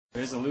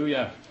Praise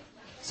hallelujah.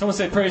 Someone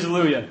say praise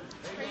hallelujah.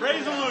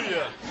 Praise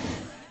hallelujah.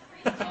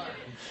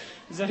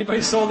 Is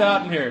anybody sold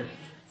out in here?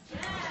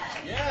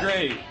 Yeah.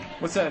 Great.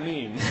 What's that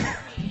mean?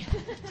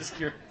 Just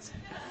curious.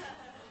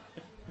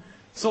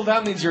 Sold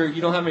out means you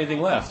don't have anything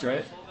left,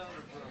 right?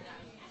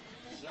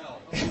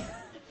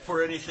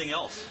 For anything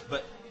else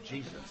but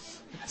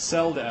Jesus.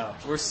 Sold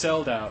out. We're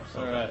sold out.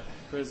 All right.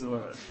 Praise the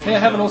Lord. Hey, I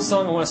have an old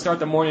song I want to start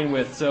the morning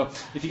with. So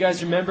if you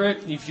guys remember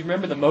it, if you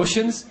remember the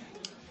motions,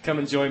 come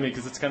and join me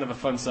because it's kind of a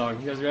fun song.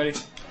 You guys ready?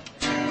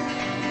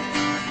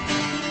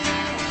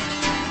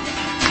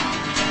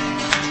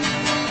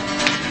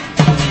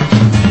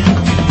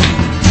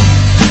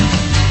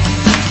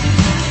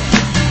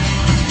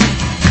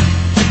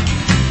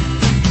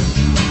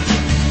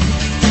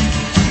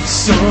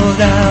 Sold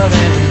out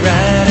and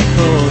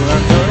radical,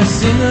 I'm gonna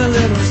sing a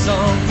little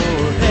song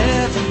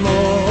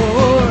forevermore.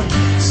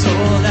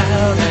 Sold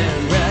out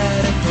and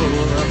radical,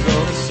 I'm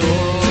gonna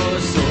soar,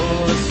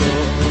 soar,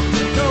 soar.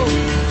 Go!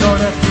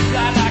 Gonna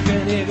fly like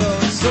an eagle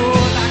and soar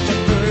like a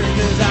bird,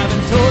 'cause I've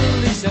been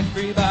totally set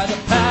free by the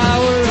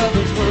power of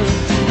His word.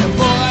 The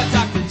more I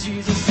talk to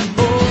Jesus, the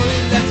more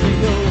He lets me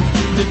know.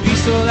 To be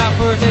sold out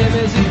for Him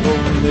is the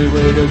only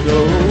way to go.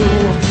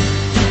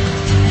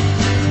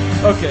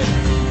 Okay.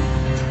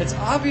 It's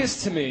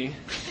obvious to me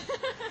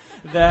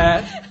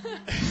that,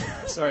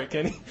 sorry,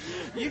 Kenny,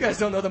 you guys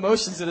don't know the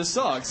motions of this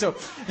song. So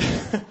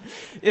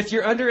if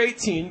you're under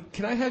 18,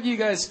 can I have you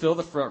guys fill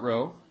the front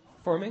row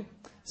for me?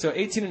 So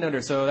 18 and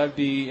under, so that would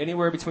be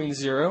anywhere between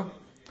 0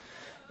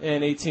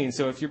 and 18.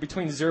 So if you're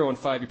between 0 and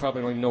 5, you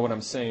probably don't even know what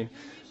I'm saying.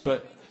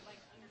 But,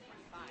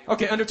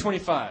 okay, under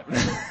 25.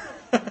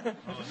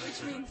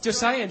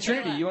 Josiah and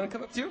Trinity, you want to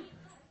come up too?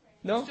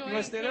 No? You want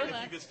to stay there?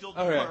 You can still do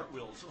All right.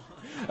 cartwheels.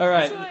 All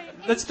right.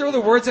 Let's throw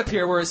the words up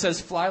here where it says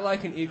fly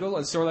like an eagle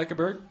and soar like a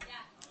bird.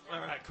 Yeah.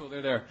 All right, cool.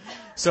 They're there.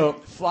 So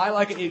fly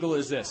like an eagle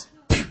is this.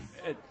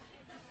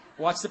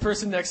 Watch the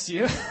person next to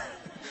you.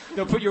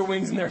 Don't put your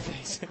wings in their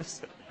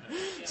faces.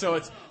 So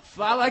it's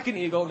fly like an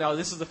eagle. Now,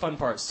 this is the fun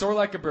part. Soar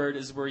like a bird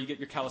is where you get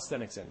your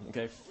calisthenics in.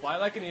 Okay? Fly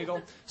like an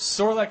eagle.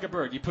 Soar like a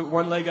bird. You put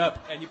one leg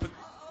up and you put...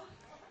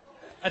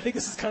 I think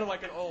this is kind of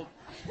like an old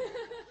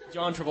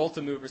John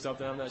Travolta move or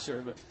something. I'm not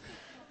sure, but...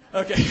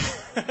 Okay.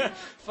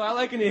 Fly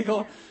like an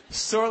eagle,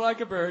 soar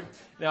like a bird.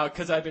 Now,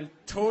 because I've been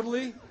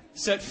totally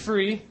set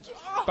free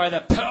by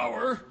the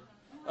power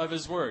of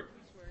His word.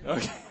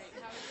 Okay.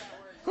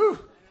 Whew.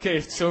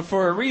 Okay, so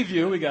for a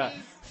review, we got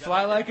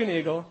fly like an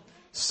eagle,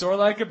 soar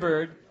like a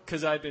bird,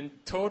 because I've been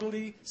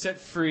totally set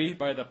free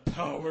by the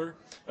power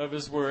of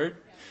His word.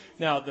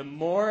 Now, the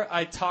more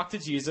I talk to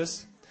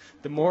Jesus,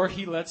 the more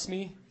He lets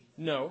me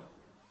know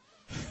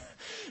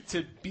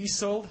to be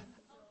sold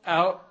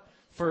out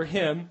for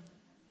Him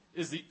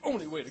is the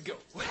only way to go.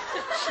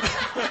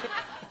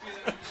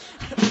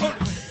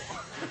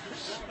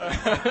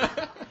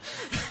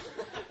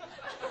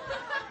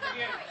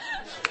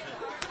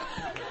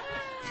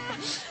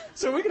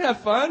 So we can have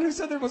fun? Who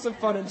said there wasn't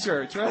fun in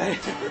church, right?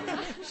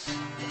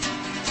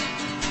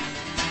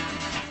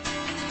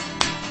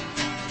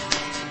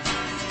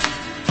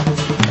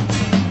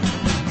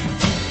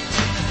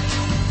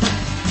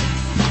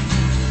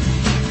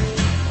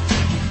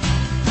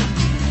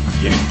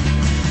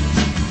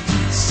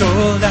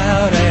 Sold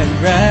out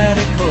and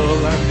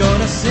radical, I'm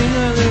gonna sing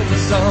a little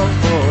song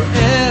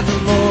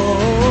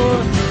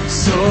forevermore.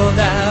 Sold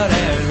out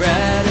and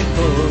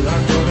radical,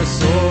 I'm gonna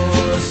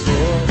soar,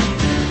 soar.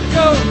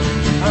 Go!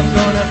 I'm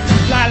gonna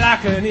fly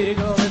like an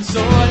eagle and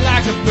soar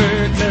like a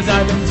bird, 'cause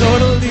I've been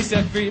totally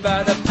set free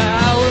by the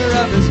power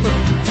of His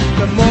word.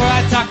 The more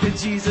I talk to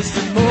Jesus,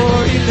 the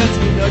more He lets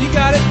me know. You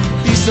got it?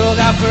 Be sold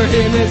out for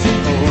Him is the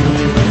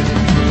only way.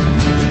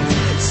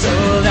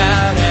 Sold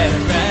out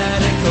and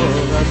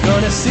radical, I'm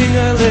gonna sing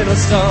a little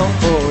song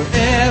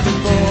forevermore.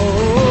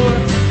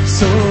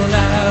 Sold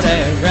out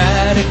and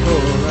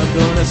radical, I'm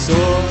gonna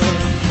soar.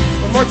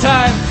 One more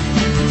time.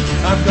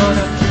 I'm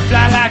gonna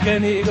fly like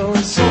an eagle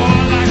and soar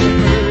like a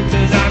bird,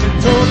 'cause I've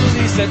been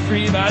totally set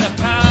free by the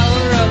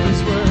power of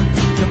His word.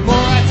 The more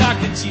I talk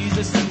to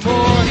Jesus, the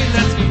more He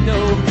lets me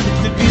know.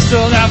 To be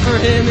sold out for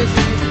Him is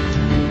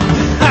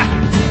ha!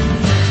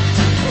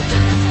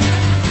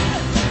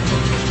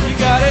 You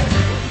got it?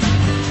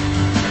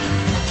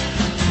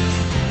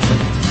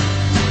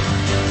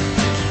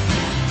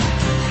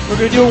 We're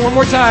going to do it one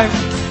more time.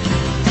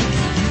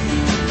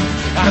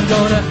 I'm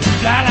going to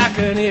fly like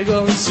an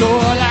eagle and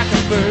soar like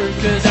a bird,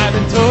 'cause I've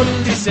been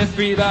totally set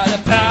free by the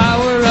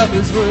power of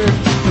His word.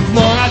 The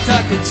more I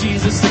talk to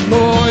Jesus, the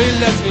more He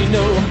lets me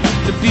know.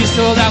 To be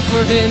sold out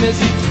for Him is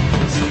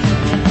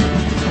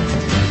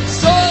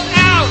sold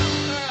out!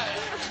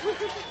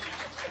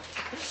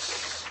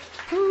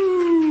 All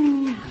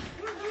right.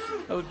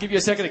 I'll give you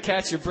a second to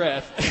catch your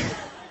breath.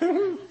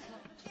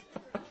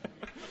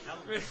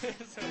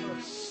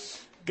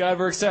 God,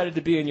 we're excited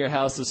to be in your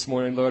house this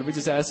morning, Lord. We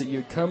just ask that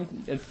you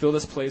come and fill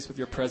this place with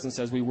your presence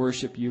as we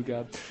worship you,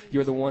 God.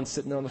 You're the one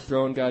sitting on the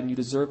throne, God, and you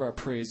deserve our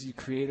praise. You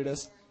created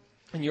us.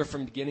 And you're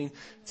from beginning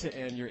to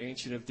end. You're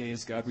Ancient of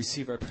Days, God.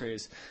 Receive our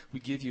praise. We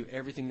give you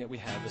everything that we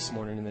have this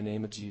morning in the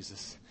name of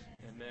Jesus.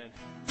 You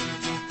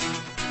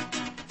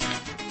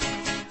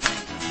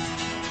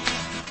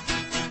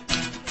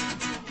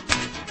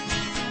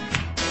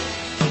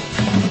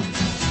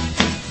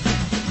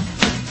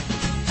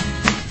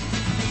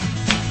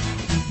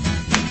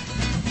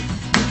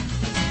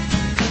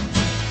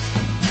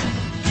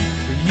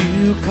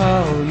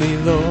call me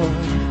Lord,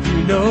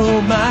 you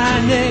know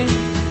my name.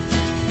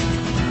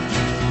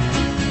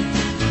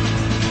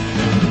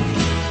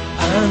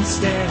 I'm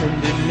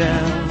standing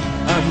now,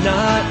 I'm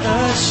not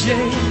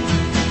ashamed.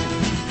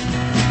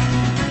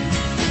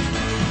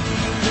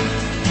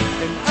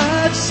 And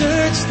I've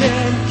searched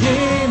and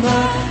came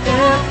up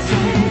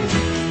empty.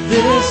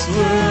 This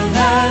world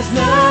has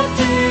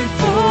nothing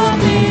for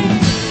me.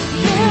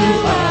 You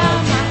are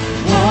my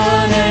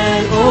one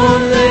and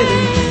only.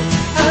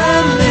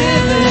 I'm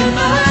living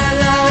my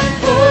life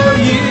for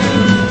you.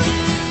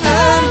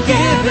 I'm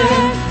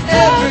giving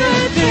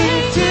everything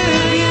to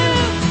you,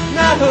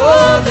 not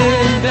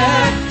holding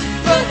back,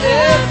 but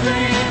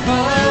every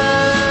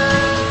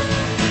part,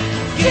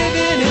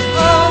 giving it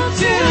all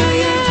to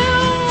you.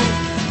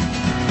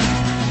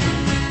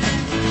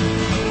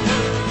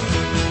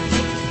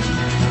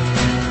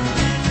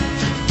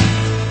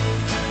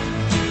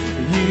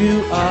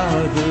 You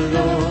are the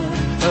Lord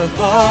of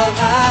all I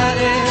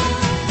am.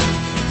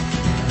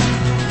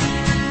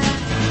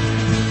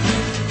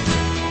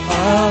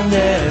 I'll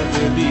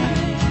never be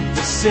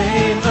the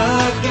same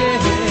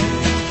again.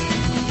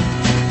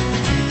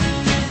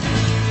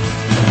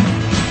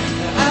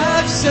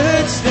 I've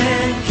searched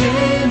and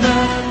came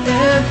up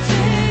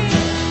empty.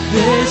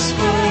 This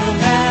world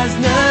has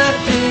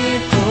nothing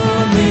for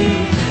me.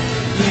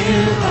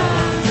 You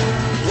are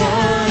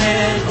one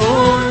and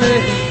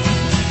only.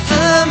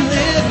 I'm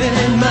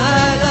living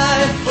my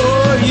life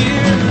for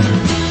you.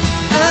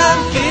 I'm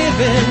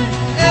giving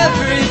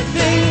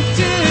everything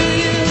to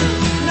you,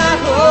 not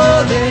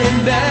holding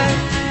back,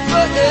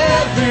 but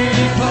every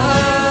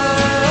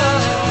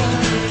part,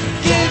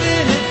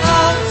 giving it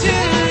all to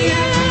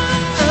you.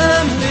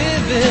 I'm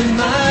living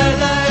my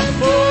life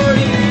for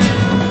you.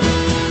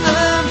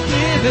 I'm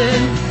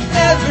giving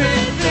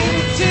everything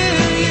to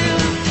you,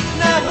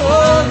 not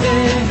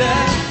holding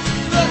back,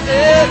 but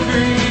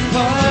every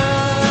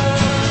part,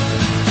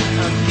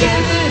 I'm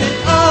giving it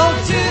all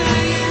to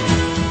you.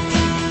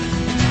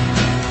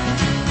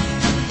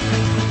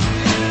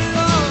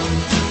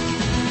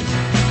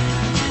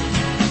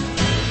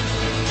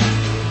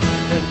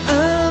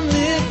 I'm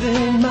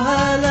living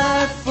my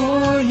life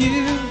for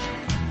you.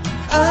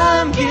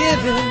 I'm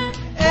giving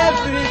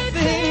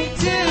everything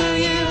to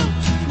you,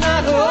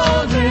 not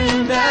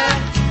holding back,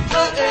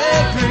 but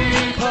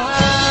every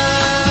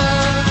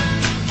part,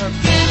 I'm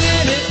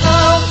giving it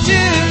all to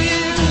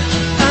you.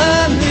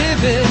 I'm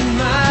living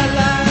my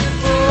life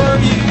for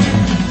you.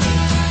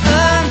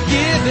 I'm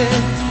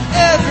giving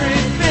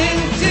everything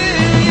to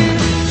you,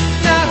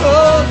 not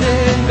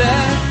holding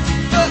back,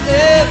 but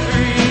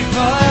every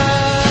part.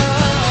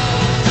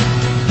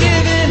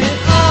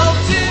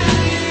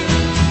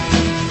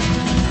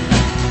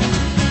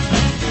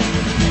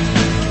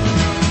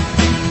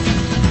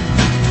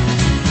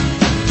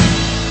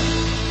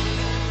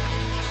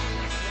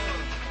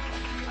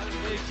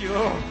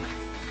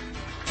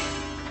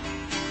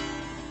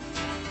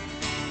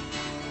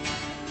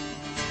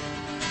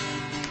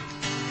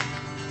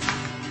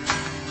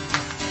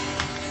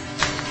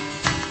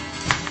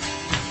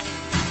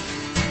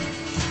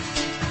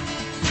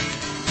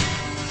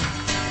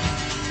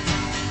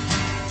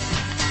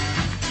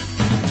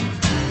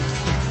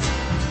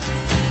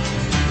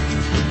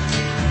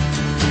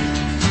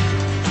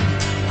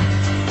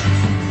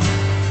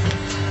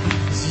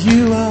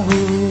 You are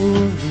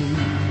holy,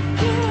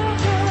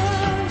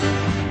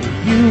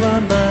 you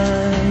are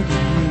mighty,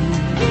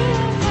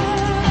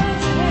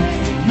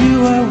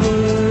 you are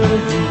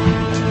worthy,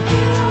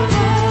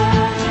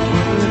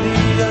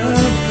 worthy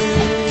of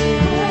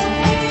praise.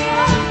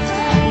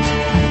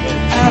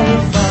 And I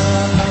will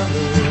follow,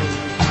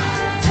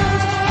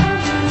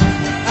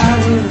 I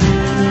will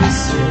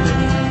listen,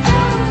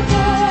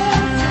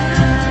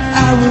 I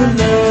will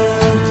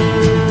love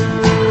you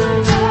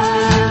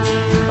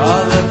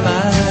all of my.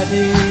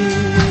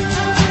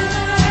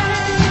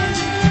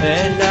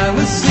 And I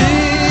will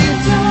sing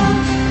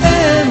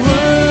and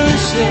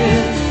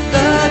worship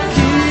the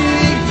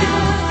King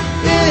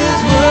is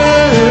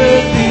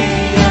worthy.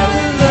 I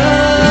will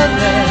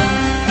love and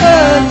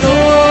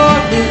adore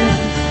Him.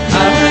 I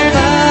will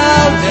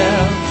bow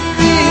down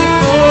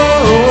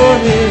before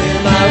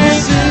Him. I will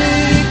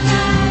sing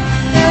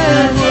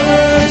and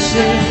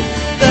worship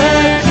the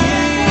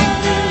King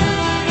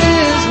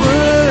is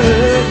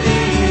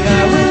worthy.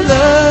 I will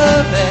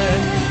love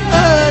and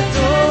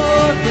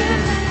adore Him.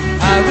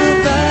 I will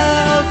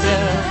bow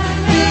down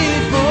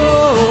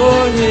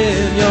before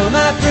Him. You're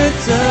my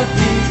Prince of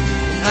Peace.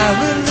 I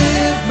will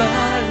live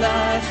my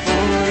life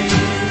for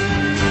you.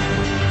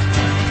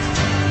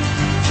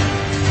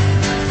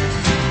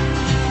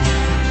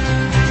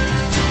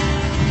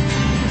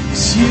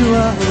 Yes, you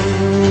are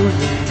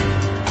holy.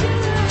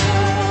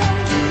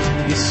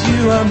 Yes,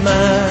 you are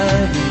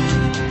mighty.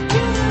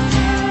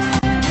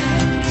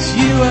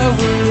 You are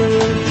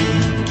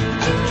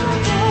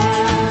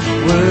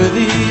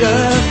worthy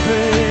of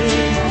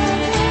praise.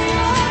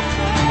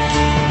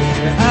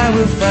 I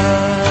will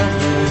follow,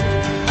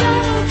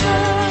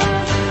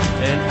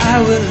 and I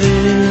will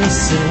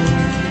listen.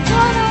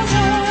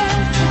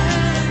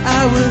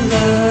 I will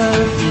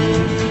love you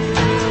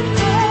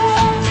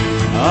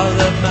all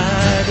of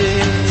my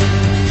days,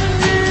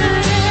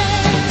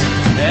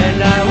 and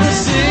I will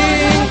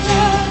sing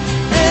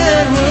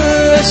and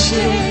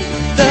worship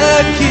the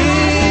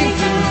King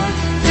who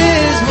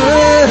is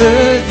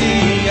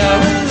worthy. I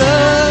will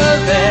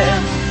love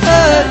and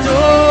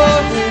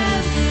adore Him.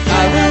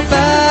 I will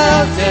bow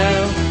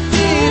down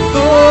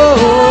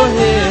before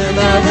Him.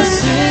 I will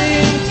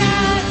sing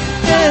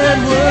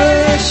and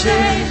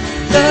worship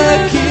the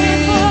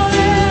King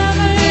who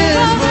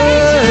is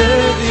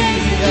worthy.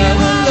 I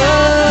will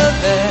love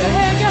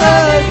and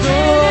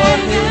adore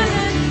Him.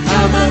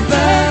 I will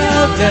bow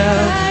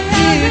down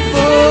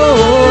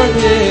before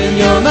Him.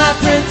 You're my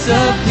Prince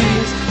of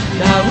Peace,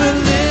 and I will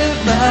live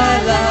my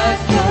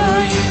life for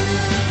you.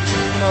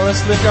 Now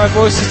let's lift our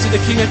voices to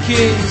the King of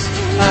Kings.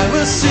 I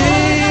will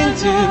sing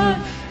to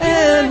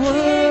and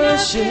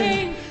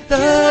worship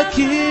the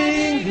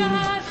King who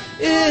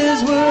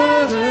is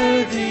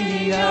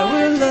worthy. I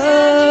will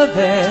love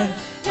and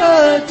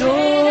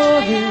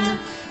adore Him.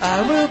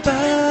 I will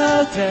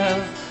bow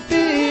down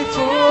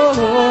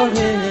before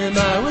Him.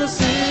 I will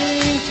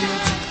sing to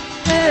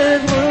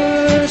and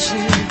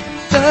worship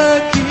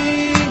the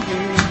King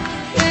who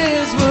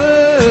is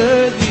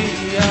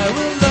worthy. I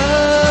will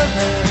love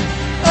and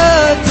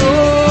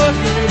adore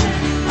Him.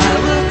 I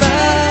will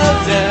bow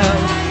down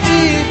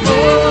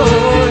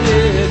before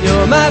Him.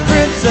 You're my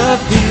Prince of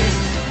Peace,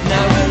 and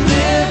I will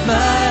live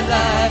my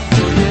life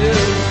for you.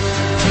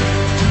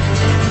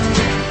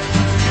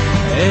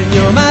 And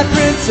you're my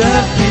Prince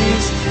of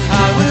Peace,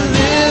 I will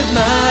live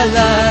my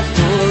life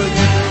for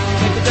you.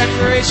 Make the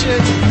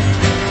declaration.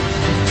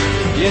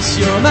 Yes,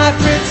 you're my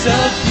Prince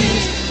of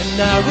Peace,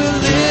 and I will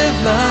live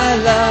my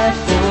life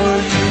for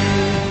you.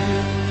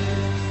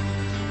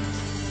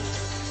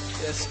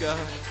 Yes,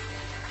 God.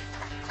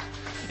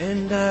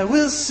 And I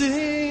will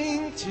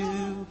sing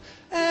to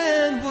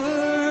and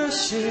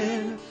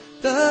worship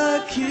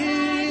the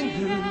King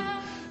who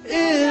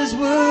is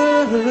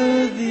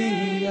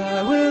worthy.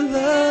 I will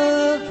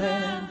love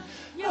and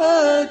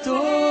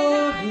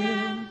adore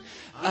Him.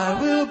 I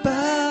will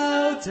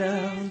bow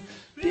down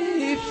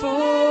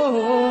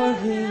before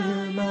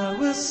Him. I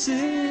will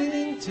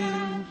sing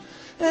to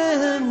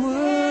and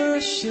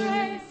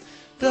worship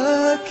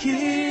the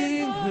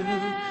King who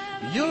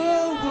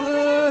you're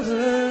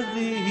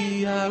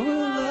worthy. I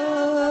will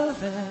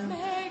love and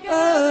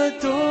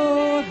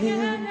adore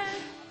Him.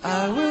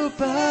 I will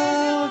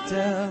bow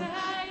down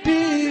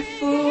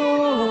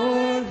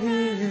before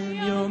Him.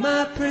 You're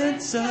my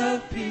Prince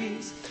of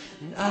Peace,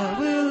 and I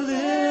will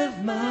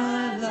live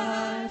my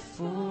life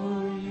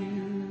for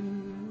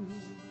you.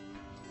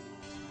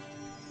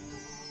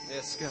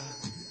 Yes, God.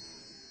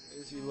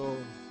 Praise you,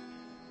 Lord.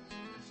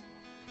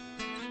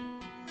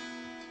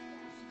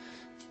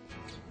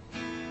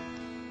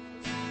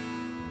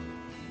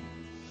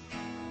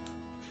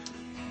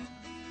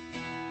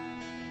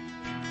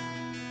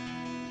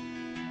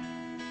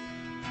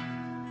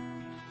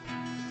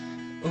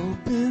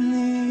 Open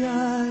the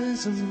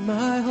eyes of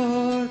my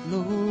heart,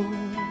 Lord.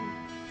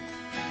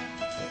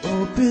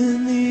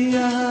 Open the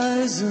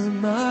eyes of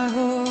my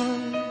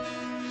heart.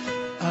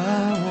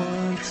 I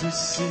want to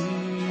see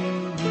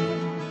you.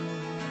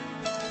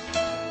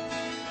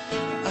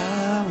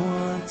 I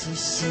want to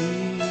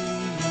see you.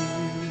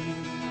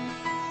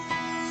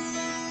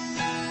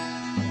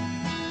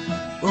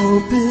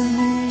 Open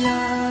the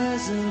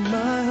eyes of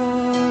my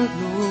heart,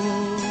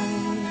 Lord.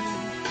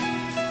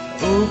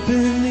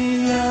 Open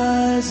the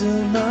eyes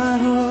of my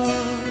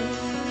heart.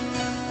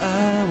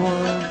 I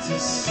want to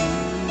see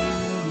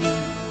you.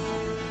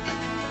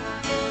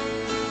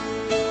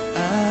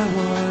 I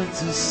want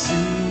to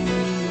see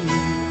you.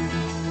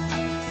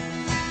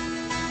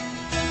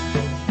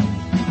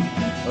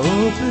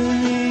 Open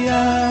the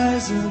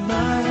eyes of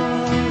my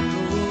heart,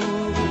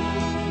 Lord.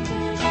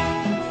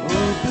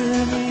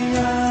 Open the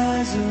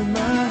eyes of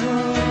my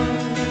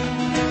heart.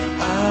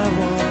 I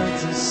want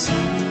to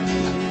see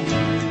you.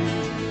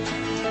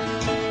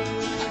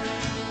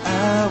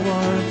 I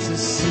want to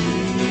see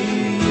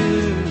you.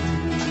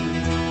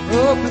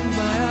 Open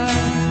my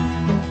eyes.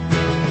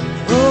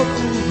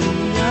 Open the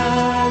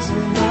eyes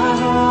of my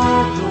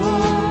heart,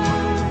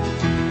 Lord.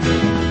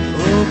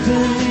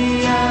 Open the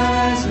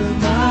eyes of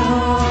my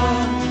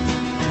heart.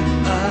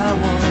 I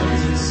want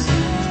to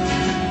see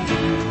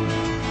you.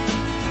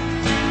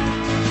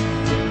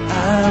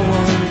 I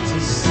want to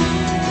see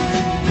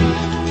you.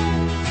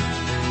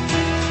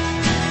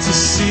 To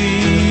see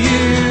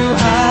you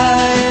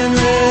high and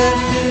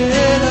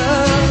lifted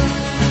up,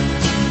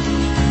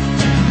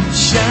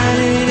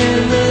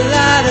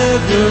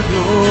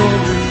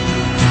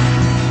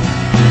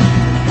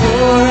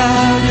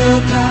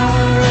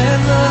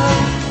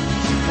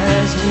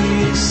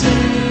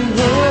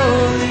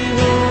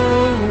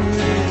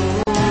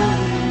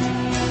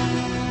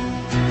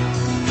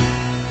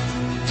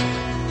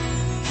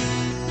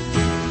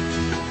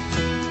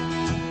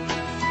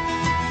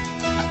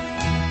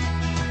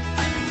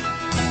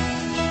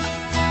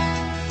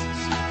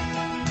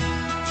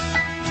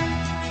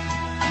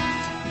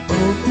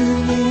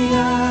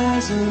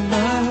 eyes of my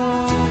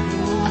heart,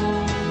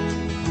 Lord.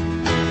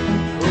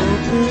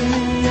 Open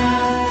the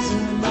eyes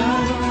of my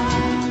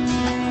heart.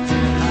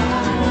 I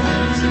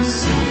want to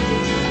see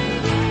you.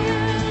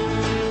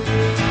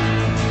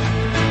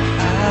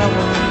 I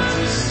want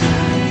to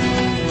see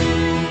you.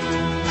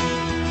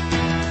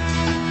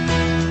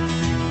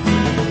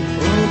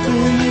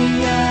 Open the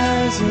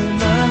eyes of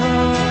my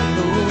heart,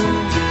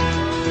 Lord.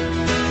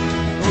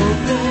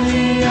 Open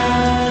the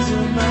eyes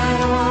of my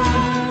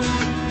heart.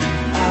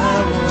 I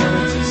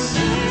want to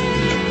see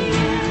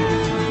you.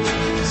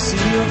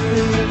 See your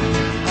face.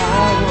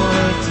 I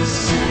want to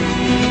see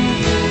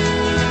you.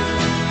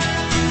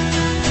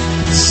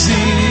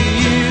 See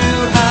you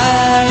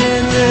high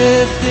and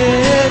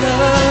lifted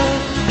up,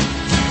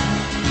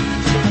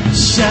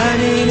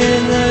 shining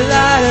in the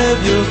light of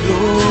your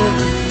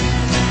glory.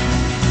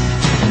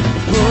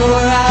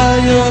 Pour out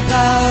your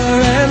power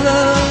and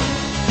love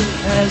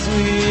as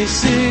we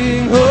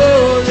sing,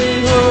 holy,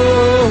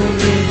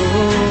 holy,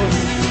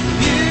 holy.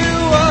 You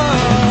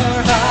are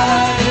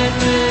high and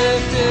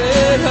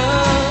lifted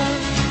up,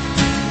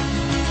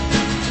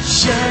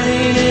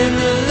 shining in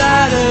the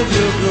light of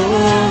your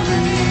glory.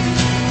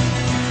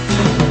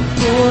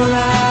 Pour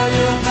out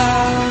your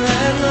power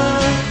and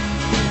love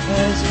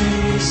as we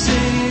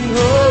sing,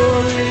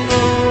 holy,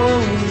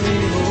 holy,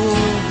 holy.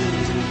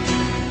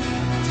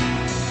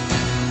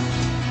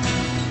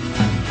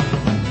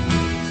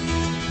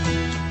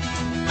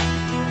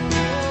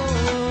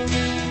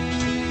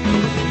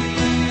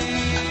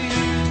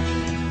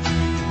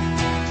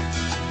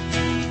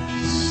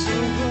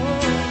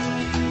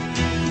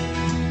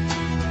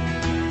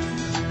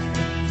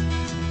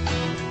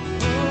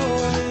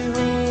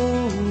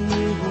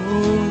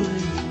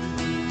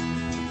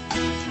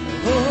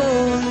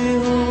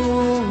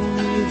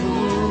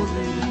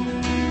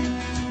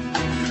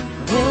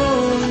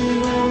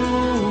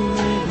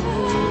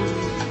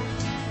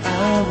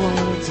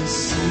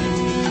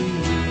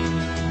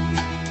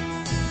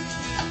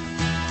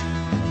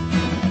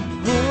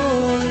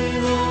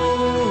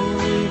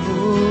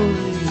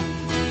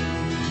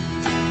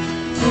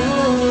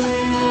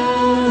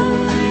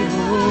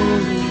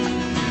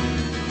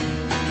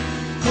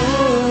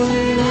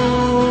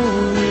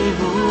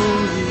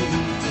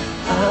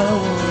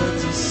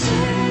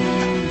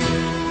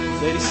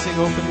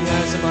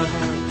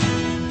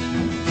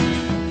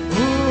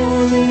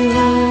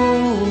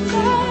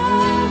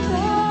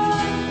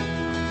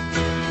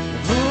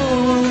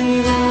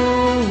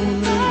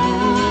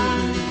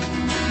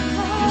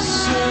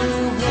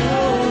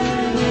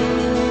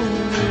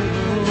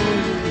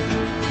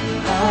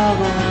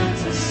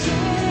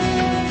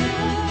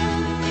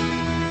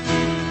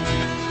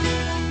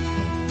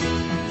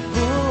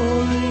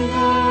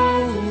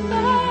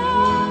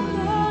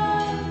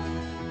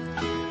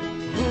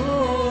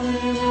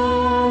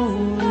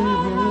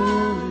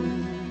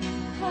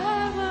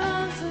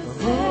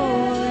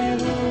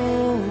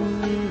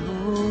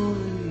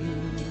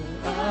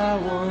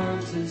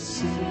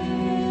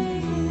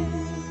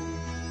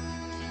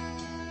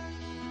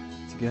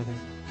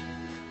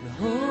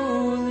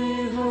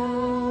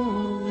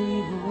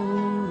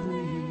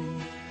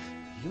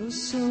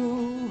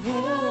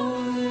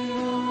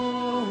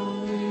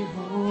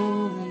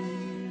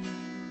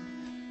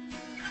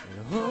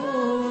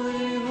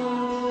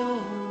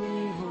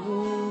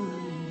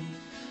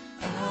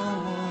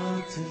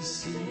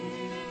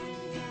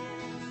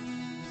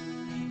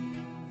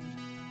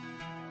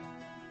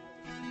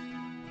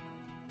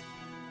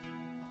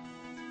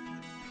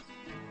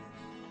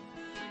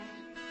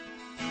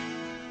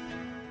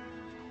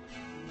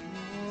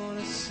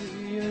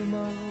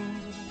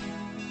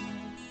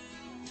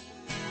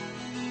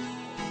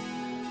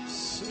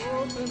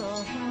 Open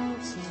our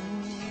hearts,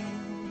 Lord.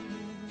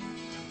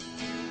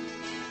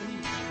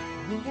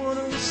 We want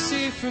to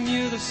receive from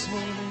you this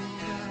morning,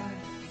 God.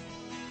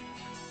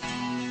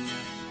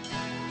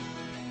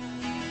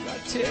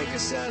 God, take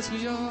us as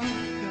we are,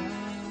 God.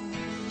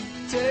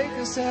 Take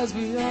us as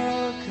we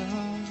are,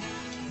 God.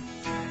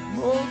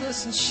 Mold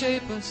us and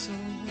shape us, oh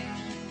Lord.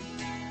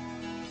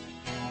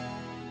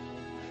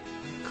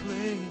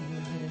 Clay in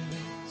your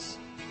hands.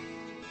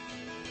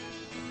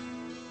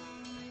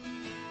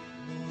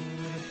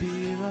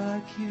 Be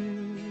like you.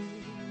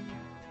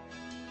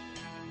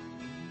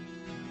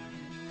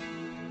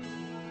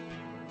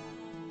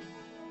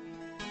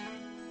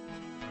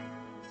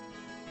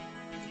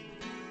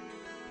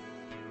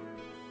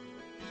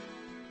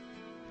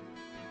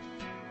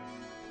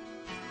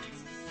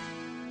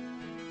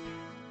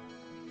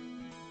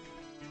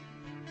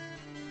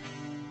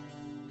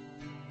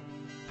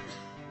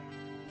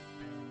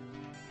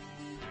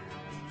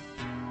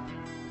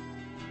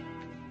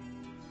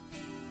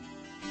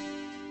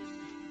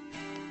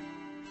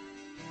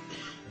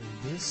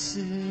 This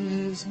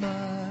is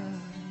my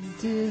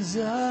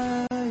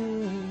desire,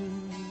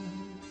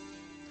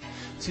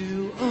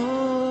 to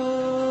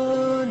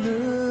honor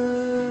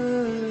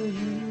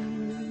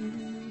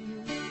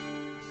you,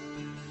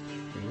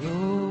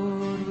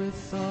 Lord,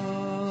 with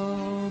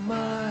all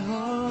my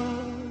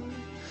heart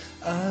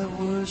I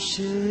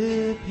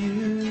worship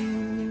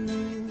you.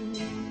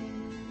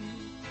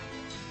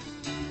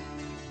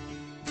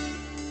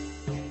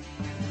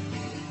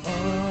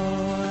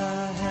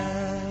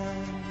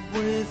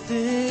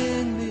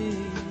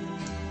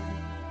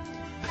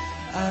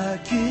 I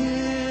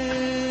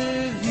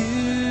give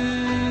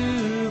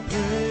you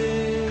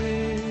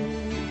praise.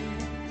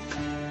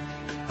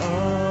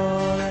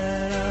 All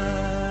that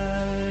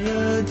I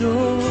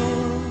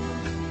adore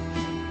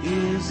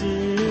is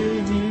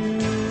in you.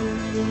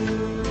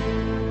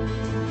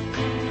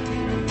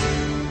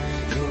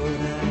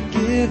 Lord, I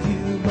give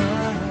you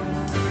my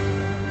heart.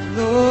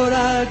 Lord,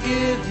 I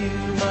give you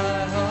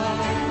my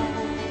heart.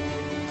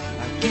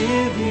 I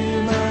give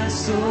you my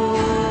soul.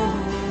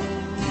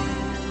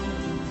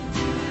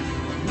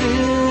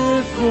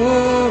 Live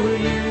for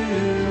you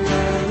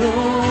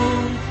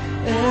alone.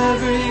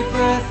 Every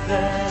breath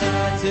that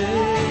I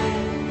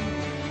take,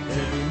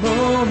 every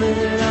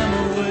moment I'm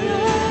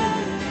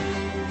awake.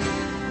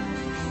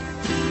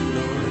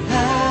 Lord,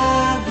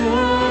 have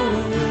your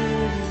way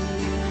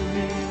in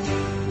me.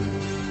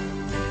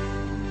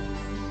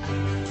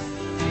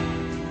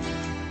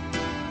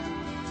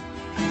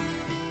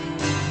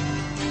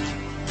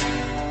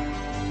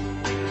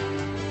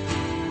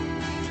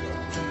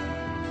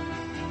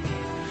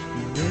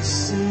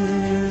 This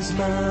is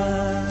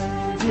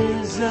my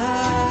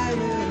desire,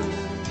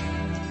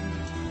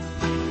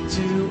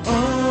 to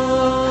honor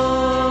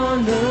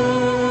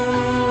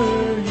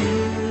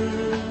you,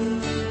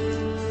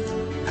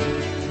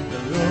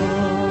 the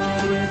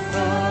Lord, with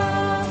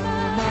all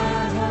my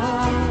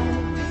heart.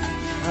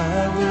 I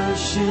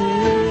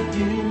worship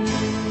you.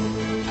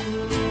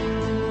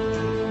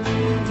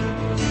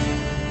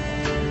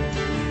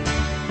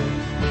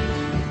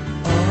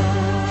 All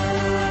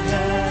I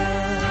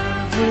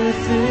have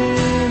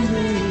within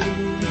me,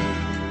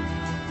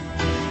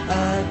 I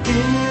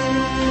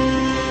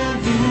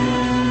give you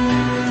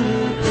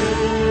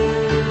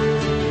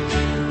praise.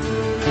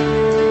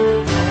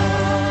 All I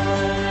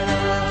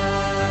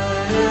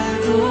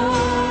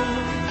adore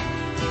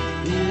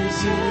is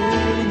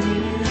in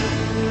you.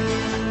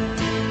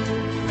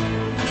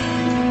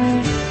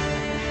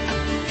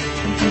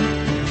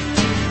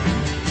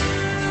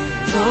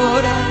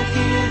 Lord, I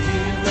give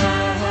you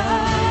my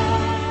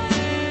heart.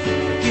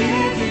 I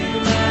give you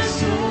my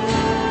soul.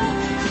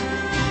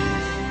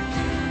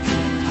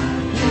 I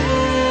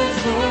live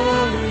for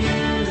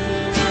you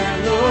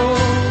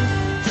alone.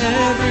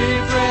 Every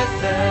breath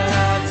that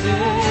I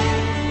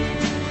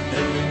take,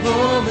 every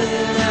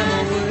moment I'm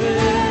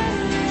awake.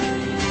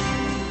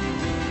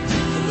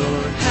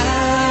 Lord,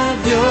 have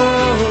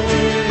your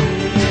way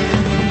in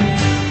me.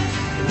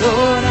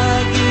 Lord, I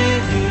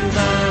give you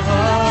my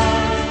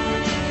heart.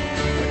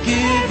 I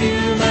give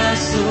you my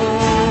soul.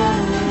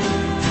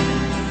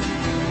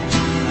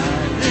 I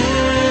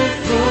live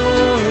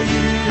for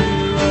you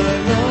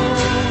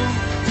alone.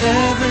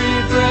 Every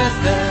breath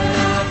that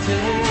I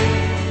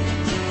take,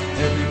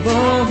 every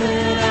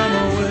moment I'm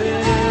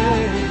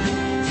awake.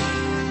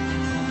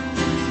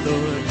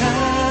 Lord,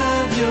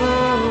 have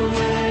your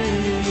way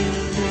in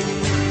me.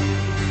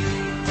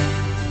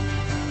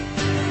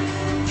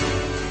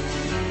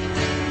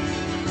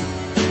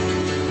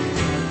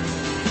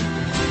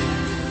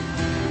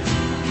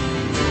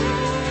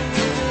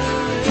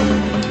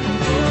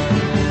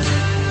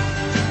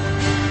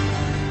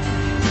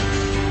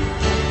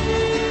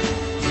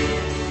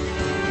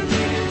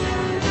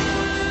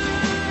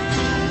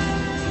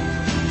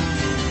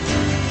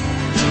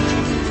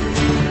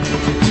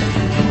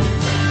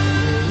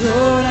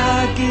 Lord,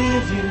 I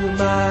give you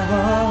my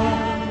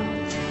heart,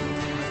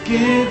 I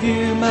give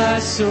you my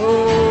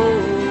soul.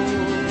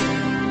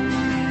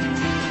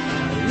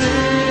 I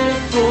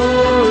live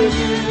for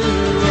you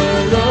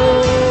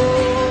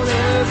alone.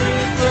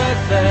 Every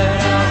breath that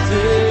I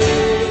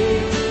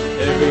take,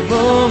 every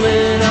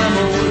moment I'm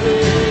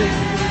awake.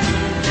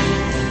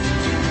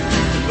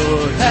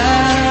 Lord,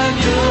 have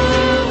your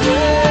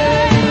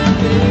way in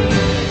me.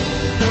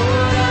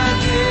 Lord, I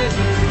give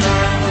you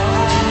my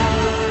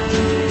heart,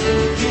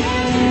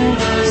 give you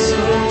my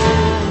soul.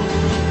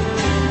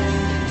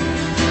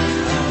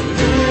 I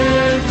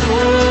live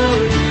for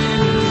you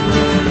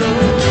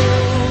alone.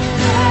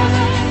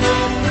 Every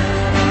breath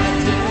that I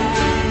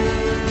take,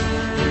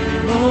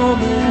 every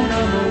moment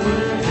I'm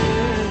awake.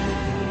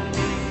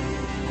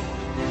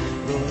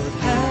 Lord,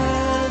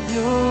 have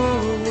your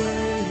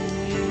way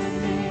in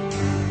me.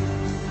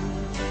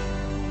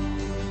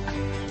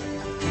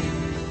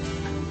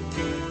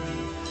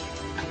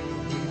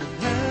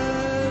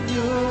 Have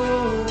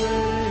your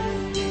way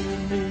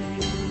in me.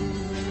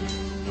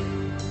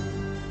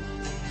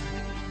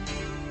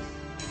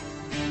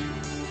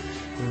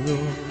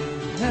 Lord,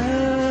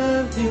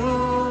 have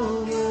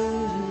your way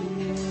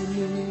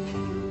in me.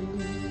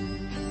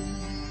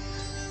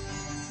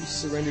 We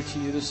surrender to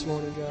you this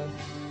morning, God.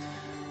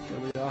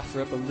 God, we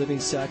offer up a living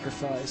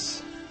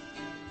sacrifice.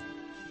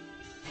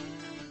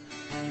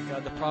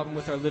 God, the problem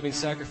with our living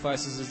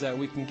sacrifices is that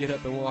we can get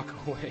up and walk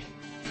away.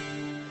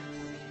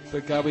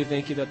 But God, we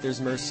thank you that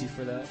there's mercy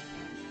for that.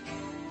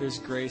 There's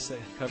grace that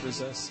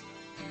covers us.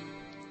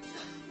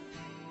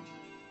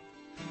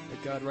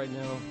 But God, right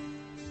now,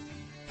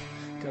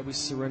 God, we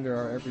surrender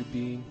our every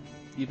being,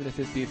 even if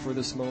it be for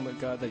this moment,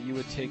 God, that you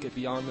would take it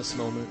beyond this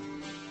moment.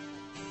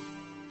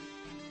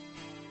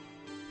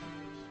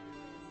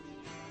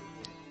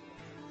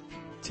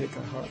 Take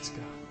our hearts,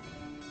 God.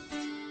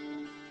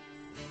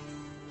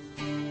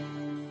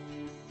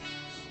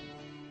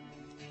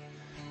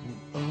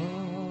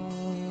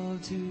 All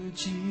to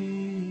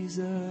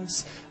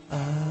Jesus I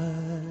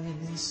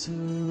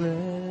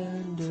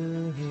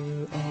surrender,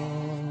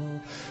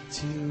 all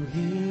to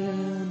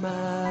Him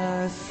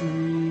I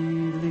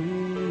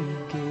freely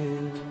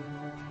give.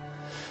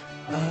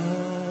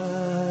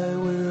 I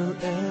will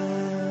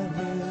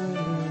ever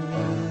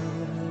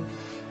love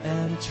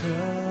and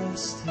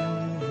trust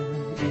Him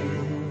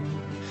in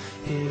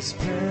His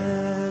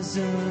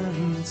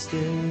presence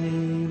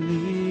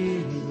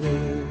daily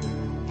live.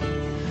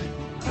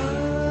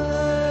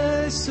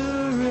 I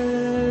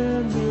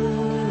surrender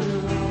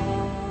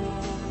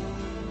all.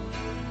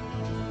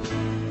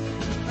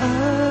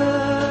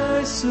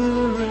 I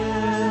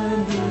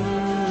surrender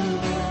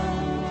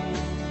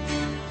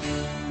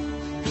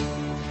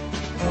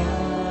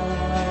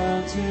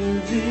all to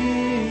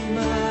Thee,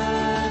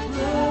 my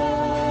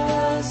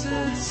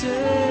blessed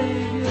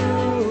Savior.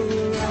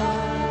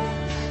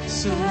 I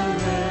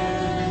surrender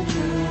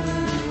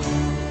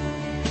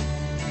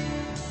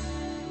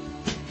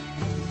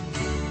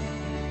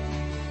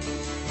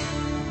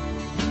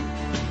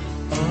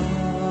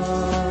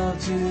all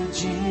to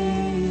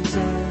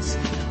Jesus.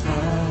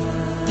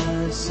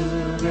 I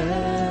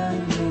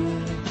surrender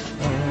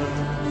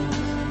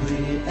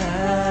humbly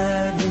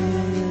at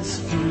His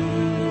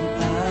feet.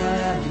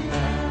 I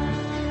bow.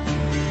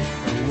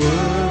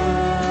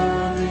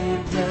 Worldly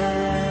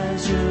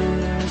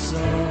pleasures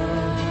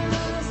all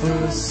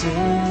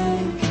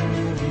forsaken.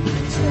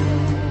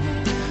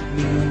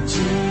 Me,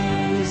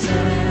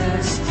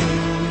 Jesus,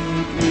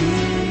 take me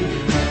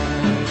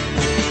now.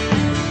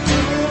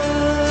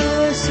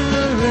 I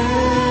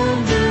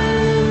surrender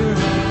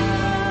all.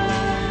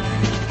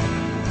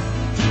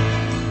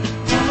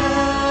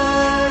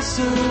 I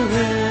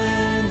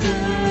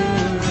surrender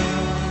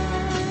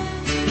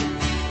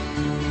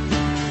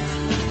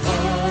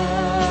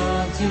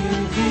all to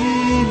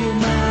Thee,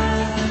 my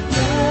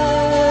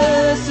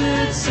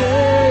blessed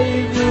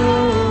Savior.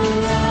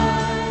 I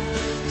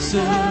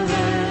surrender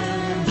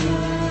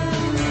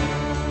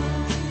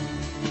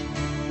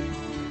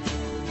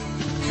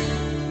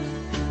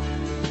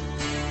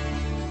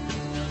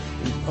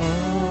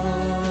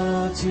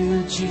all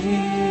to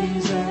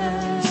Jesus.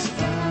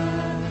 I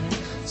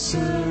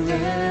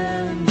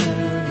surrender.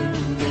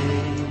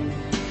 Make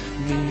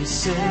me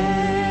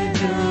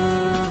Savior,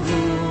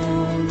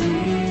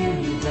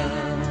 holy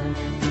down.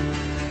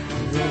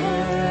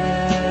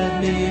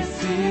 Let me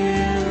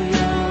feel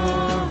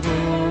Your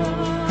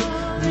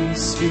Holy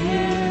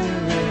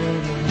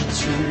Spirit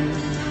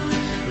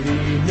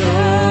truly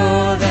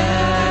know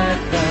that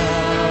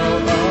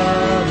Thou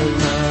art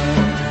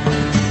mine.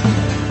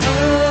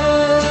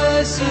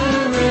 I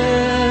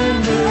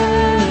surrender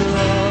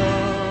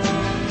all.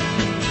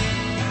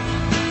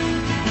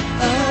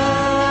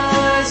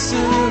 I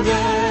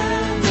surrender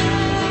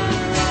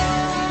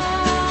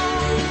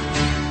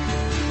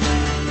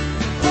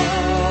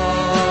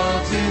all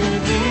to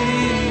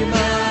Thee,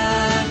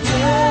 my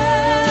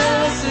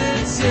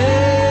blessed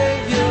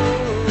Savior.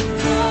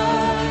 I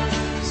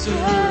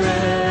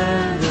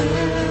surrender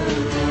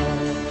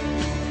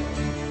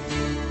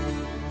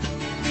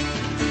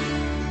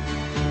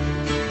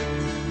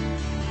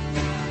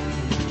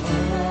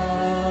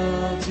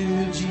all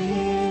to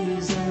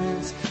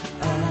Jesus.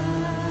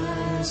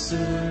 I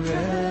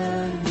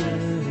surrender,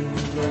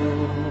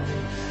 Lord.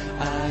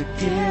 I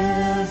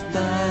give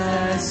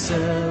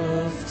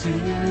myself to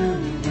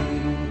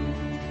Thee.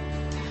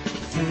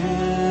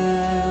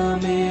 Fill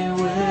me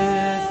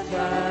with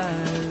Thy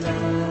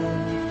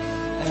love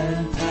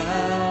and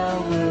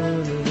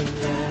power,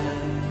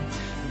 that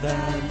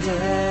Thy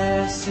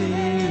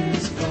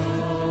blessings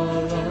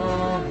fall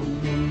on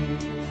me.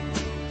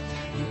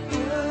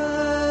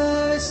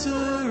 I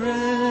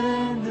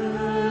surrender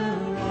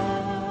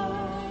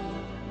all.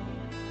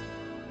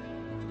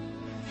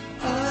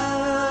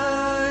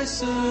 I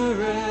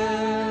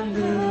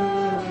surrender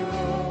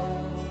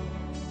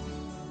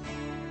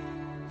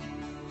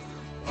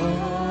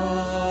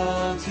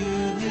all to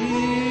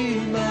Thee,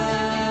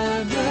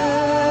 my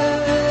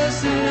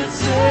blessed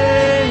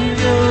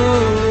Savior.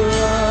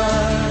 I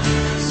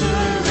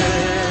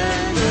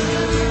surrender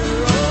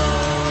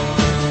all.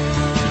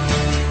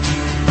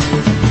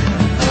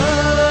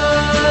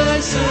 I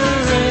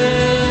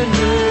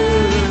surrender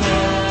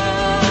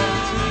all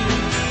to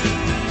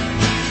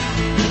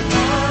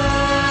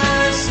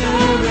I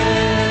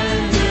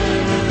surrender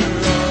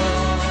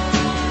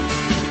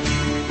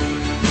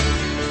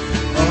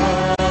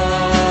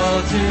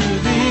all to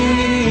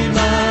Thee,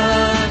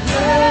 my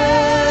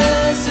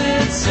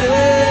blessed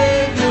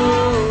Savior.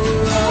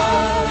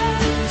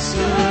 I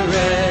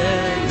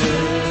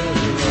surrender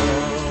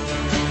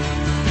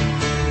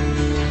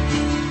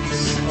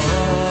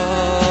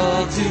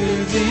all to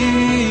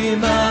Thee,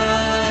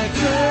 my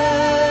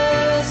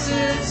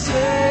blessed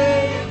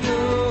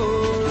Savior.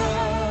 I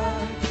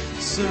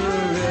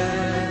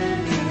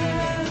surrender.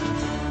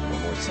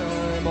 One more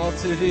time, all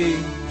to Thee.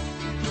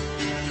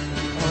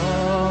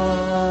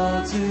 All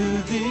to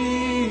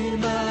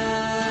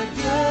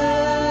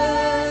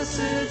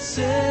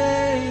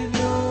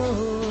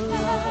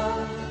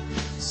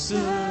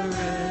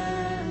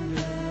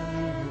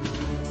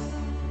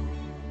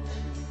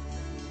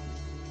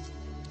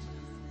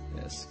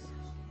Yes.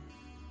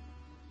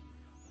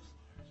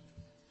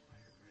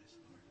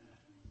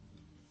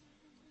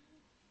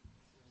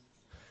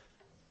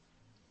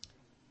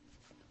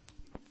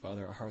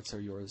 Father, our hearts are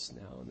yours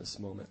now in this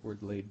moment. We're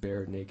laid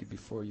bare, naked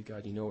before you,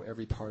 God. You know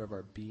every part of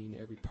our being,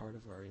 every part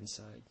of our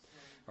inside.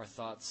 Our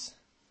thoughts,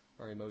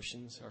 our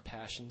emotions, our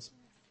passions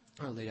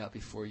are laid out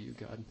before you,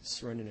 God.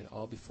 Surrendering it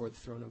all before the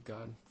throne of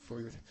God,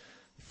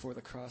 before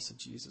the cross of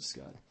Jesus,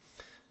 God.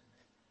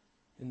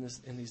 In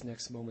these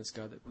next moments,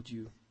 God, that would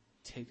you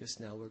take us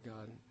now, Lord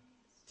God.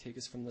 Take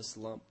us from this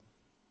lump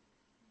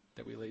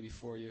that we lay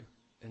before you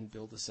and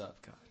build us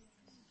up, God.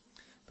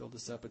 Build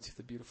us up into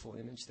the beautiful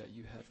image that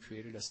you have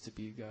created us to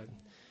be, God.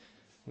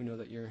 We know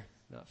that you're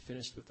not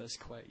finished with us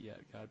quite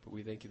yet, God, but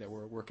we thank you that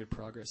we're a work in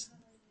progress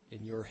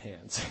in your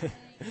hands.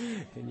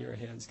 In your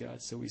hands,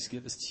 God. So we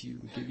give this to you.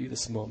 We give you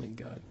this moment,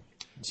 God.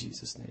 In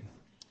Jesus' name.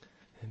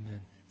 Amen.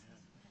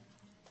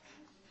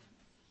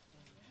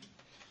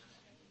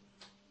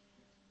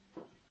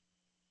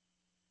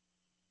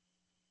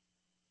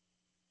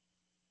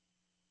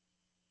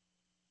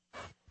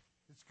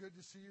 It's good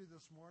to see you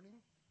this morning.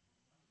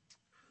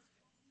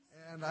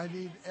 And I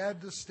need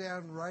Ed to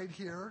stand right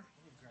here.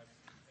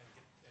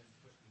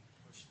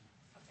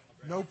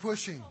 No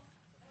pushing.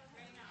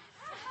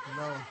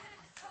 No.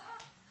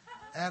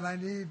 And I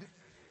need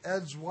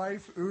Ed's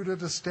wife, Uda,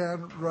 to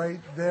stand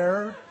right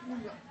there.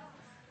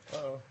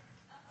 Uh-oh.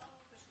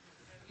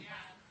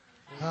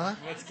 Huh?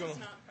 Let's go. This is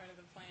not part of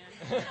the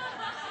plan.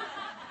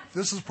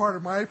 This is part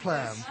of my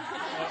plan.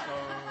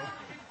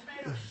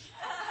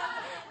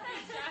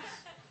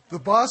 The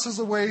boss is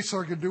away,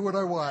 so I can do what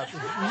I want.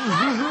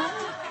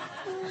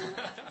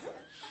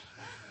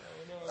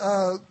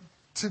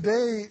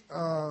 Today,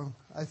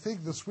 I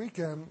think this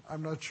weekend,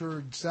 I'm not sure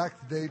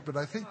exact date, but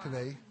I think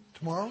today,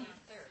 tomorrow?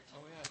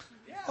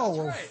 Oh,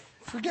 well,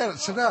 forget it.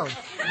 Sit down.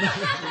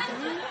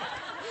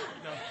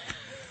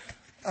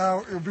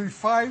 It'll be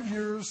 5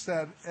 years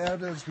that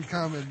Ed has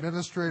become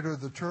administrator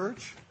of the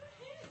church.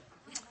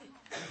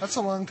 That's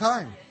a long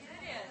time.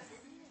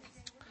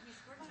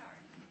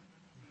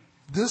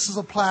 This is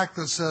a plaque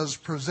that says,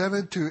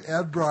 presented to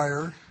Ed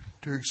Breyer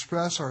to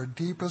express our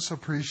deepest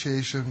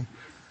appreciation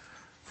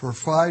for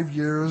 5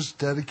 years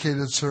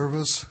dedicated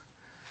service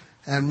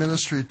and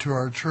ministry to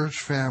our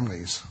church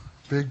families.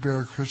 Big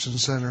Bear Christian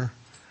Center,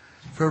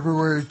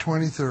 February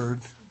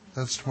 23rd,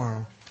 that's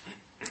tomorrow,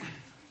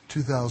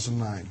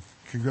 2009.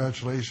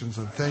 Congratulations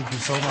and thank you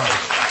so much.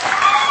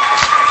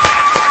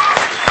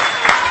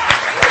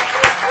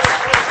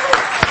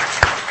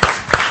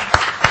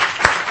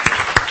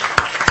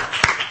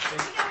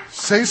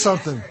 Say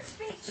something.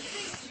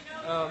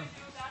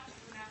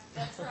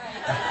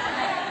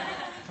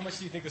 How much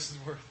do you think this is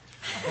worth?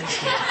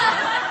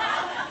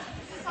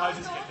 I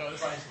just get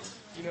those.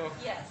 You know,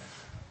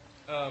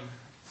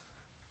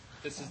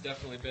 this has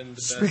definitely been the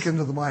best. Speak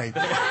into the mic.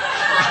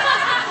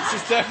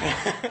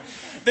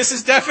 This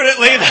is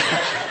definitely the.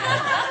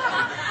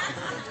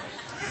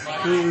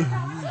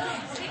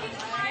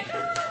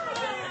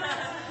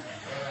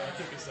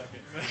 Take a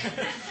second.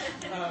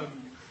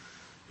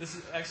 This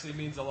actually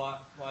means a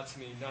lot to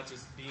me. Not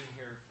just being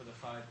here for the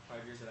five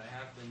years that I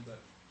have been, but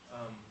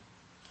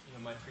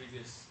my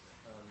previous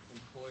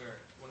employer.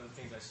 One of the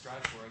things I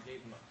strived for, I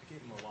gave them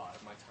a lot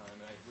of my time,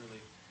 and I really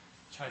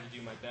tried to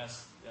do my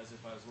best as if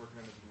I was working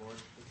under the Lord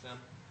with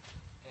them.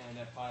 And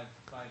at five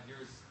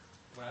years,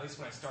 at least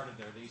when I started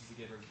there, they used to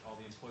give all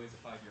the employees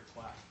a 5-year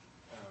plaque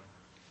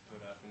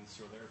put up and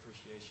show their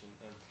appreciation.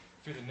 And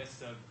through the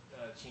midst of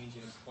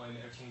changing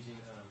employment or changing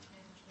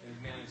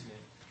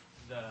management,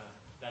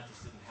 that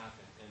just didn't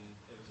happen, and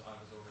I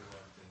was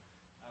overlooked, and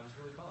I was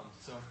really bummed.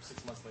 So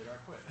 6 months later, I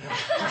quit.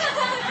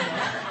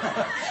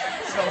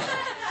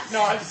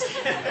 No, I'm just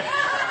kidding.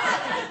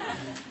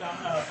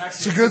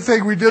 It's a good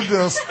thing we did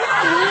this.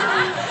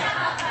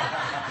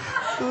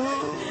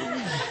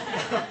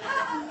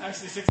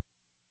 Actually, 6.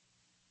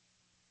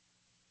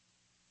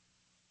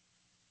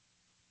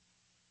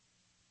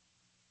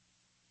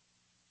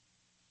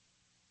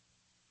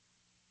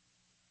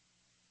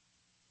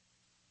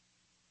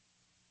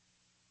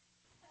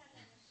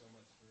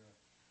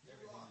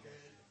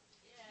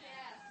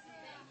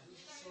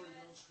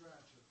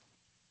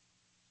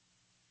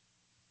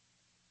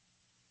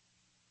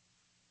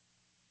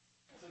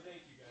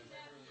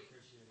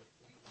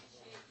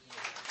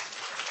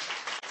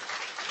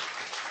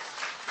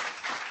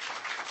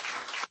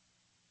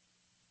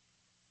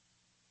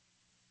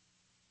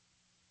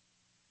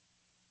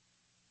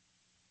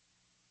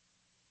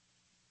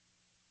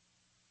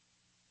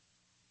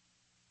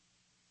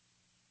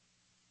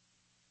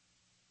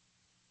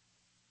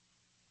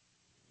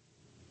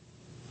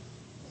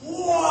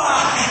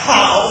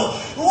 Wow!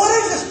 What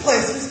is this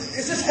place?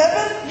 Is this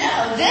heaven?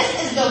 No, this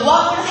is the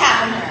what would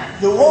happen her.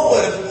 The what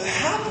would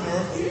happen?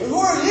 Who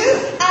are you?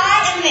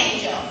 I am an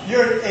angel.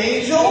 You're an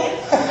angel?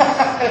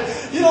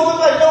 You don't look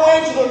like no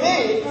angel to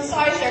me. I'm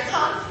sorry, sir.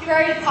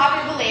 Contrary to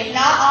popular belief,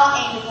 not all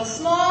angels are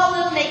small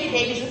little naked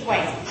babies with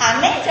wings.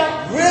 I'm an angel.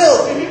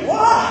 Really?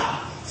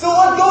 Wow! So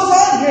what goes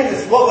on here in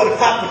this what would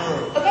happen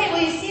room? Okay,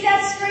 well, you see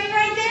that screen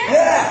right there?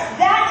 Yeah.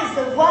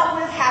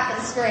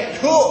 screen.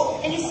 Cool.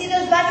 And you see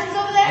those buttons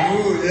over there?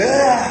 Ooh,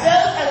 yeah.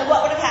 Those are the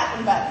what would have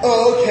happened buttons.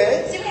 Oh,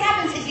 okay. See what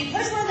happens is you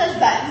push one of those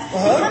buttons, you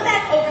come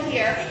back over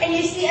here, and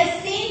you see a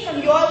scene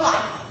from your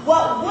life.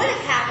 What would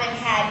have happened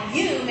had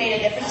you made a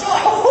different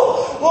choice?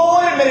 Oh, well,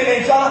 wait a minute,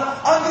 Angel.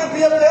 I'm going to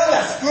be up there on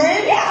that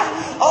screen?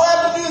 Yeah. All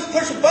I have to do is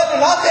push a button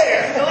and I'm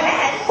there. Go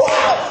ahead.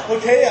 Wow.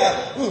 Okay,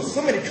 ooh,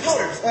 so many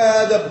colors.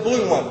 The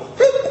blue one.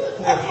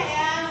 Okay,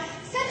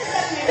 set this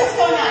up to me. What's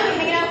going on? You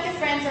hanging out with your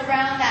friends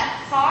around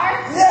that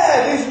car?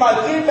 Yeah, these are my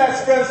three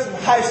best friends from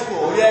high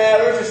school.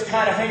 Yeah, we're just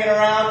kind of hanging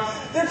around.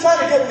 They're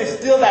trying to get me to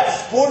steal that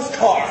sports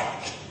car.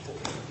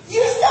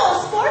 You stole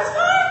a sports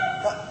car?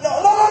 No,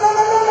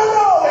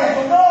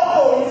 Angel,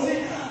 no. You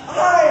see,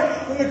 I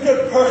am a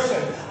good person.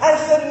 I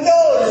said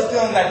no to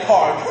stealing that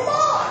car. Come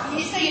on.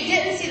 So you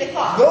didn't see the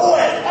car? No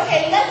way.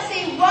 Okay, let's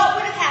see what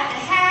would have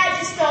happened had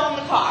you stolen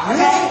the car. Okay?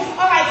 Really?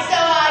 All right, so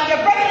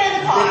you're breaking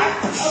into the car.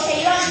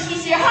 Okay, you don't have the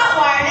keys to your hot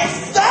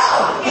wireness.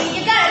 Stop! Okay,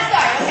 you got to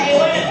start. Okay,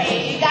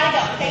 you got to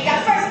go. Okay, you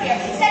got first gear,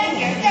 second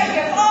gear, third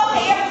gear.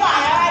 Okay, you're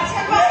flying. All right,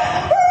 turn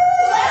right.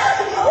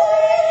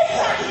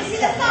 Did you see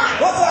the sign?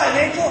 What sign,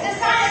 Angel? The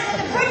sign is that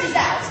the bridge is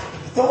out.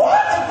 The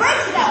what? The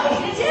bridge is out. What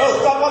are you going to do?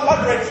 Oh, stop on my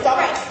brakes. Stop.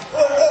 Right.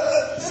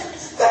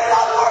 They're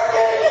not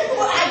working.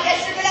 Well, I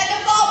guess you're going to have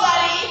to fall,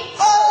 buddy.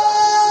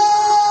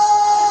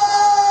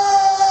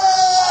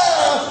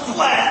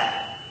 Flat.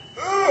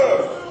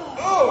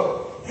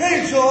 Hey,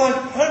 John.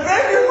 I'm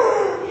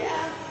everywhere.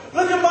 Yeah.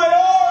 Look at my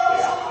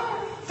arms.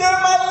 They're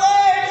my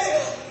legs.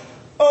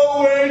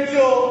 Oh,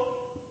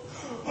 Angel.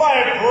 My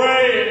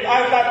brain.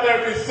 I thought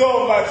there'd be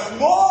so much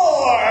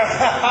more.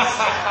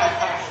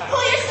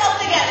 Pull yourself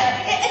together.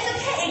 It's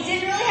okay. It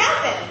didn't really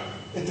happen.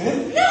 It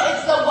did? No,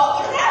 it's the what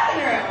would have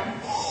happened room.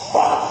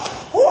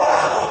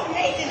 Wow.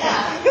 Amazing,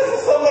 huh? This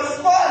is so much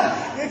fun.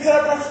 Can I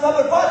press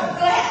another button?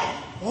 Go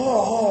ahead.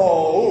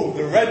 Oh,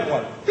 the red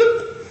one.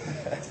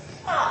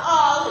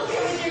 Oh, look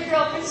at with your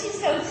girlfriend. She's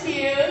so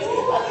cute.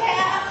 Okay,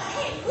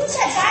 hey, who's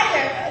that guy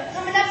there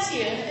coming up to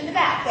you in the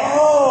back there?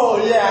 Oh,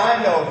 yeah,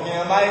 I know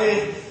him.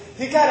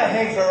 He kind of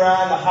hangs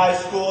around the high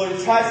school.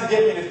 He tries to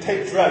get me to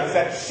take drugs.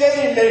 That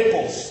Shane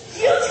Maples.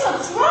 You took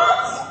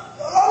drugs?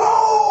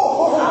 Oh,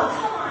 Oh,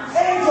 come on.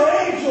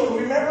 Angel,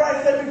 remember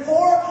I said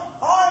before?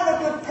 I'm a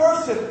good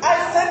person. I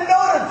said no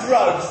to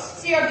drugs.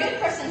 So you're a good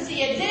person, so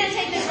you didn't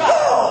take the drugs.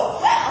 No.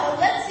 Well,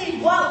 let's see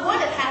what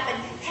would have happened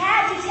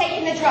had you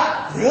taken the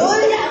drugs.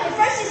 Really? Yeah, okay,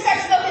 first you start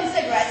smoking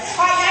cigarettes.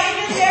 All right, now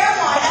you do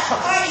marijuana.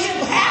 All right, you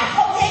pack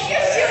cocaine.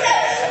 You're shooting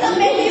up. Look,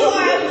 baby, you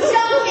are a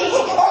junkie.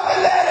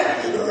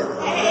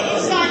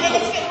 Hey, Sean,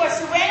 it's getting worse.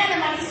 You ran out of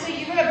money, so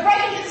you're going to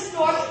break into the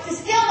store to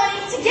steal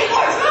money to get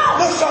more drugs.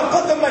 No, Sean,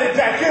 put the money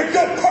back. You're a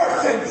good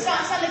person.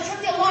 Sean, they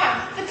took the alarm.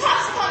 The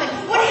cops are coming.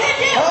 What are you going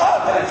to do? Oh,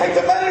 I'm going to take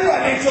the money and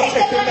run, Angel.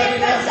 Take the money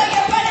and run, so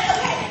you're running.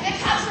 Okay, the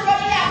cops are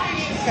running after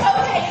you.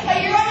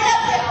 Okay, you're running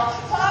uphill.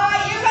 All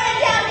right, you're running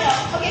downhill.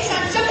 Okay,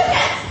 Sean, jump the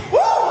fence.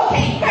 Woo!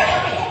 Okay, great.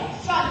 Okay,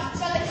 Sean,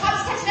 the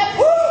cops catching up.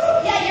 Woo!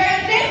 Yeah, you're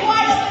in a big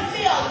wide open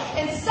field,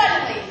 and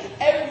suddenly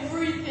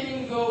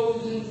everything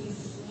goes into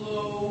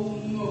slow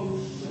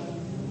motion.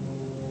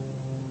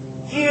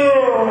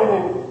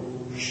 Oh,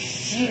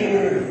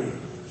 shit.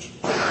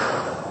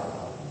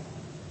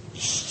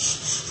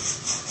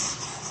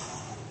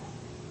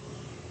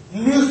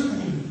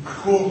 Listen,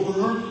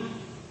 Colbert.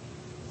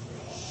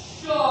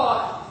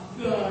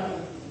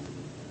 Shotgun.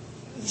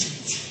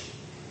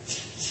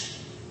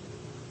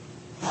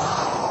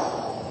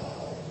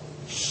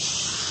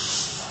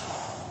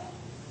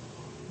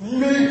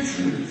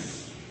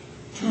 Matrix.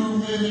 Too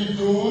many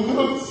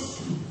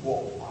donuts.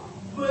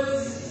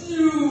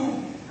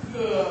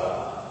 Bazooka.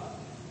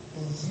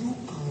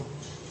 Bazooka.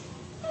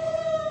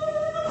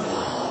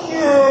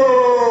 No.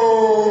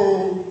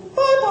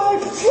 Bye-bye.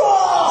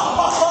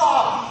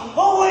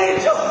 Oh,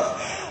 Angel.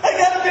 I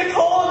got a big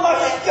hole in my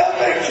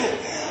stomach.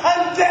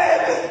 I'm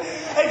dead.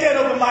 I can't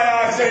open my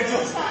eyes,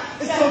 Angel.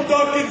 It's so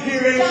dark in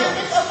here, Angel. Sean,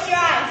 just open your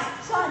eyes.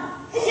 Sean,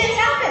 it didn't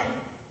happen.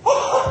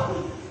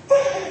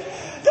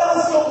 That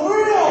was so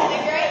real. Isn't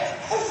it great?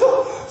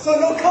 So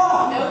no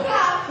cop. No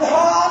cop.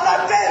 I'm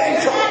not dead, You're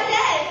Angel. not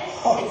dead.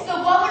 It's the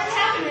what would have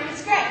happened room.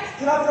 It's great.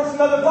 Can I press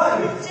another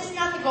button? Just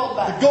not the gold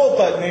button. The gold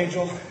button,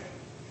 Angel.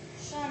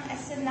 Sean, I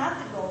said not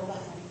the gold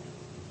button.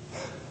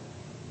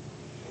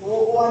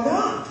 Well, why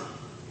not?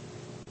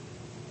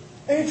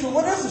 Angel,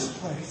 what is this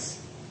place?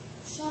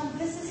 Sean,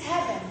 this is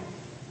heaven.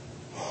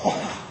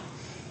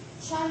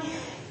 Sean,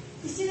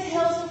 you see the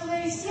hills over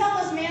there? You see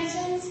all those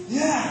mansions?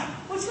 Yeah.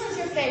 Which one's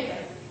your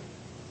favorite?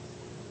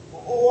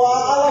 Oh,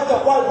 I like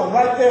that white one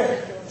right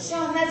there.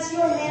 Sean, that's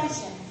your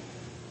mansion.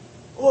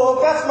 Well,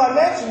 if that's my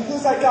mansion,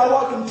 who's that guy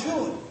walking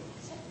to it?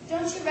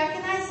 Don't you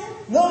recognize him?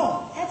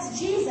 No. That's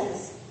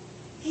Jesus.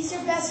 He's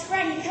your best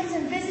friend. He comes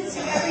and visits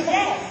you every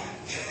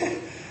day.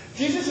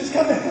 Jesus is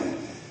coming.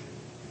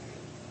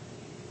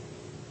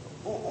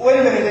 Wait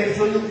a minute,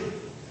 Angel.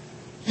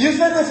 You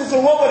said this is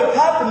a what would have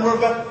happened room,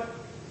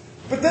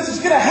 but this is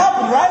going to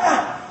happen, right?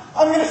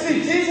 I'm going to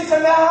see Jesus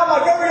and now have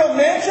my very own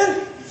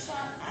mansion?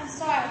 Sean, I'm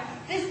sorry.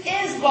 This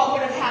is what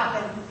would have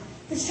happened.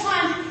 But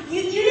Sean,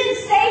 you didn't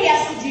say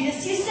yes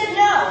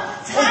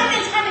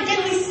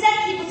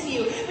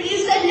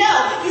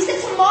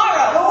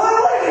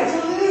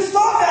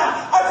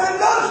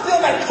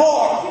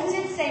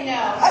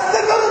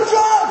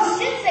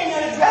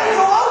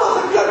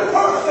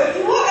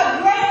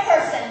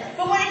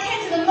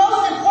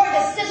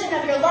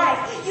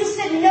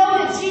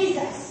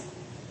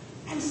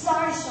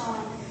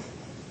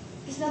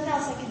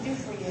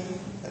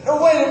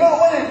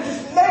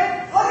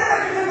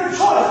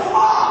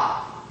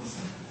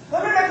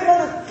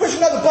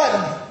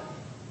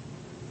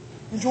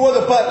Enjoy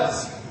the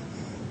buttons.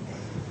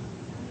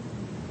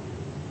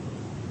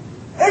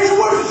 And you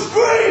want to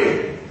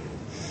scream.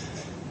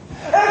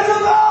 And to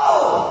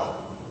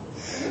no.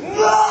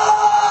 No!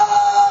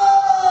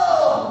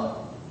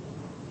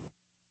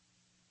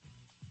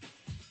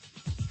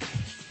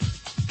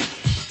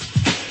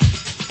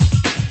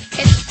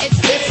 It's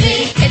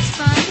me. It's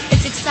fun.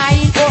 It's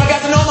exciting. Oh, I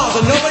got to know mom,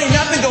 so nobody,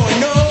 nothing going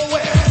nowhere.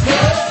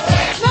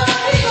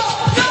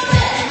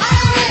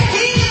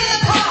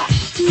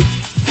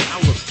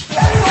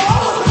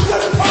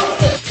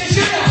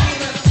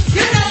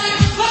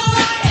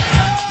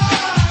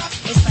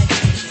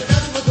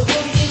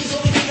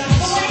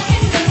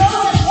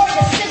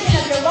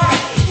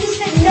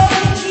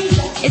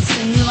 It's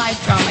the New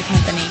Life Drama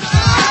Company.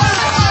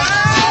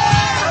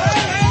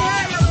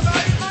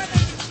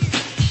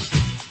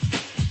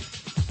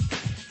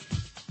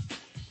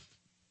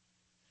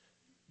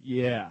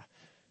 Yeah.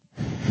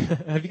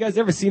 Have you guys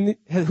ever seen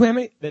how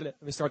many?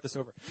 Let me start this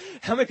over.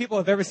 How many people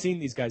have ever seen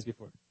these guys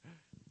before?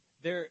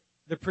 They're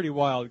pretty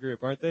wild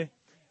group, aren't they?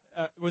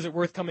 Was it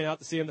worth coming out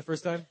to see them the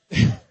first time?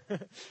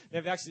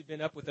 They've actually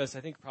been up with us,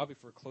 I think, probably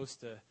for close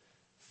to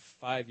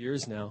 5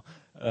 years now.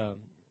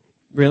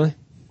 Really?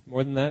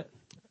 More than that?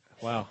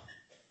 Wow.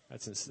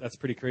 That's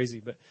pretty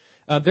crazy. But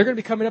they're going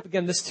to be coming up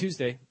again this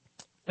Tuesday,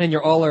 and you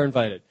all are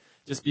invited.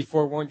 Just be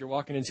forewarned, you're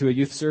walking into a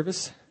youth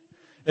service.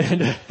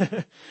 And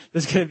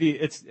there's going to be,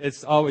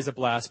 it's always a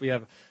blast. We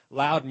have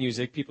loud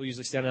music. People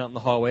usually stand out in the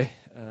hallway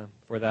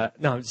for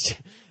that. No,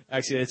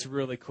 actually, it's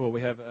really cool.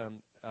 We have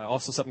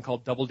also something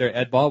called Double Dare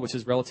Ed Ball, which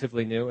is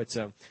relatively new. It's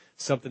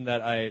something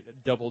that I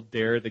double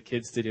dare the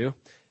kids to do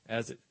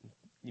as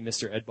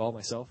Mr. Ed Ball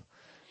myself.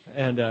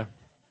 And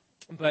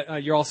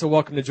but you're also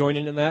welcome to join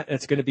in that.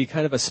 It's going to be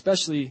kind of a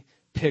specially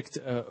picked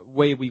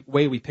way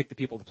we pick the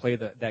people to play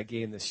that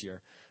game this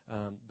year.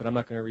 But I'm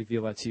not going to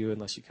reveal that to you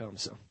unless you come.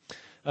 So.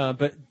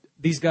 But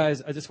these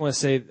guys, I just want to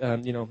say,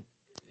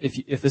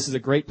 if this is a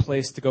great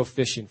place to go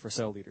fishing for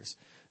cell leaders,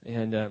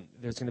 and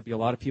there's going to be a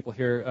lot of people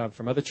here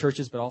from other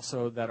churches, but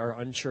also that are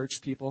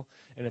unchurched people,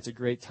 and it's a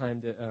great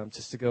time to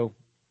just to go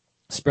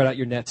spread out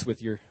your nets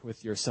with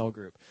your cell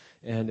group,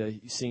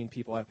 and seeing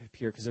people up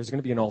here, because there's going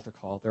to be an altar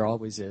call. There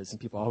always is, and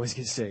people always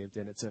get saved,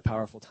 and it's a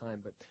powerful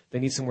time. But they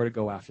need somewhere to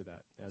go after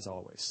that, as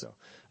always. So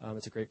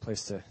it's a great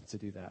place to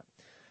do that.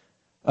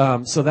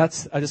 So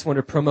I just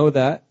wanted to promote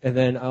that. And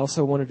then I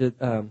also wanted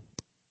to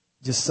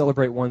just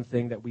celebrate one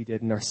thing that we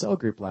did in our cell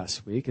group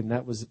last week, and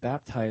that was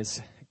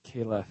baptize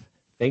Kayla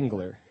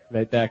Fengler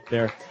right back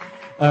there.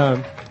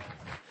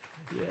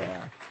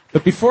 Yeah.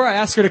 But before I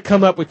asked her to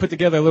come up, we put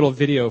together a little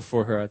video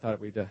for her. I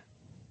thought we'd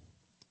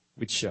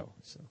show.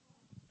 So.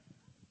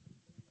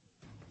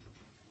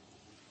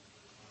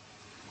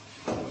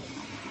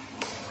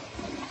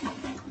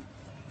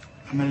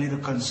 I'm a little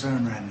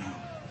concerned right now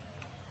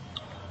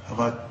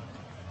about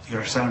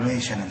your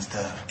salvation and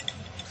stuff.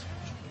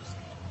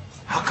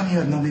 How come you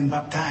have not been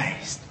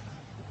baptized?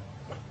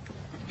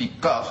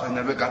 Because I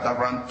never got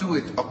around to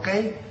it,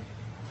 okay?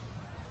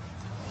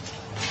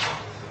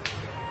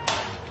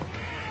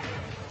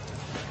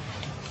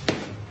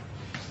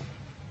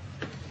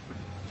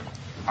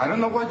 I don't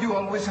know why you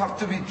always have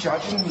to be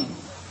judging me.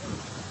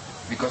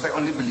 Because I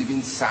only believe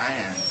in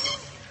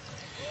science.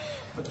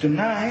 But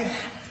tonight,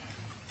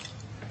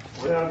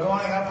 we are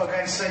going up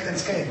against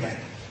Satan's caveman.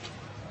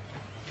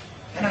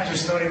 And I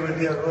just thought it would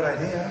be a good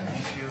idea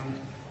if you...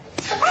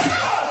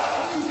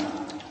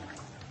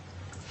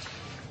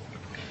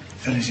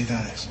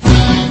 Felicidades.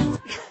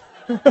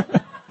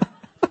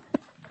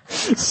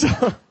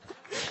 So,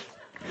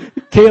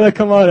 Kayla,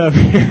 come on up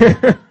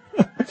here.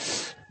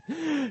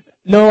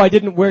 No, I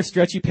didn't wear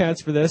stretchy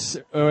pants for this,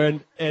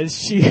 and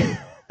she...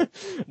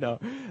 No,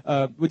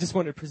 we just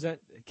wanted to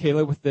present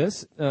Kayla with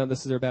this.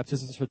 This is her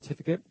baptism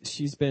certificate.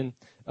 She's been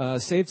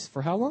saved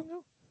for how long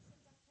now?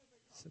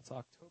 Since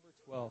October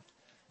 12th.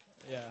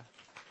 Yeah,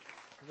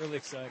 really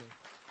exciting.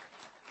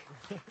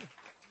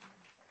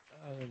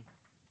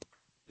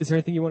 Is there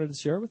anything you wanted to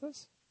share with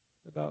us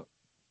about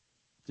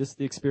just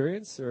the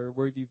experience, or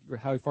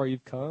how far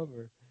you've come,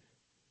 or?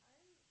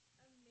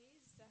 I'm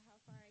amazed at how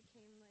far I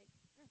came.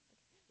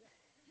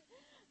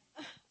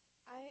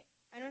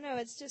 I don't know.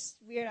 It's just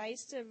weird. I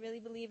used to really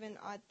believe in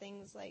odd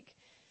things. Like,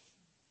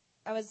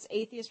 I was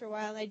atheist for a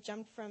while. I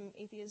jumped from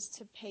atheist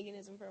to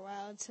paganism for a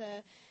while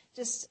to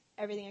just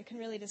everything. I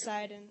couldn't really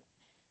decide, and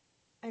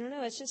I don't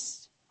know. It's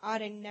just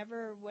odd. I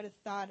never would have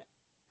thought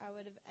I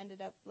would have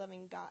ended up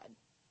loving God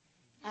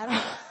at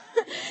all.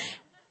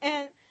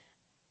 And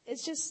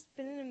it's just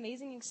been an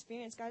amazing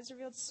experience. God's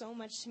revealed so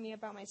much to me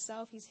about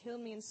myself. He's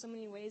healed me in so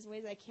many ways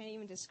I can't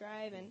even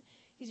describe. And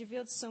he's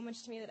revealed so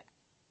much to me that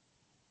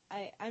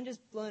I'm just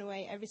blown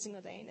away every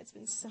single day. And it's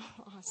been so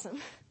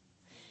awesome.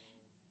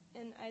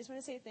 And I just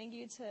want to say thank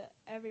you to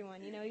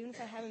everyone. Even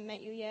if I haven't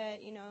met you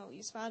yet,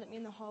 you smiled at me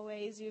in the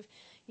hallways. You've,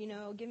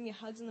 given me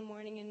hugs in the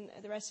morning. And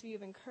the rest of you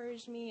have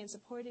encouraged me and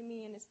supported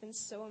me. And it's been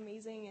so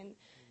amazing. And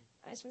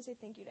I just want to say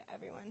thank you to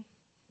everyone.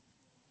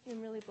 I'm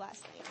really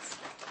blessed. Thanks.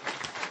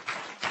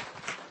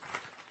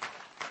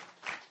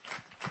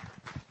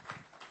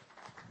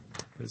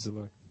 Praise the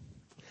Lord.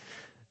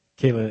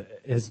 Kayla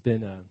has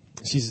been,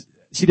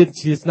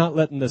 she's not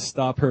letting this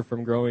stop her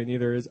from growing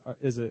either.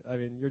 Is it? I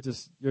mean, you're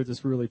just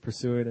really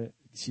pursuing it.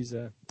 She's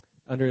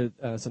under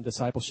some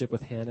discipleship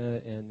with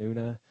Hannah and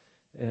Una,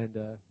 and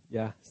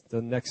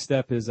the next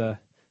step is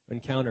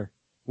Encounter,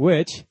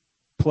 which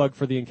plug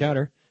for the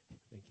Encounter.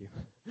 Thank you.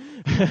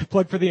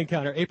 Plug for the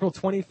Encounter. April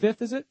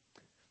 25th is it?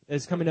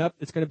 It's coming up.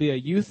 It's going to be a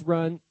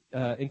youth-run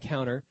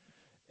encounter.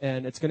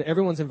 And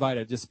everyone's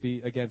invited. Just be,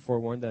 again,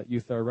 forewarned that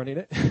youth are running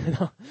it.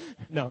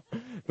 No.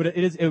 But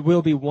it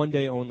will be one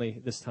day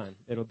only this time.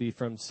 It'll be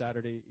from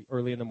Saturday,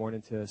 early in the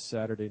morning to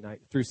Saturday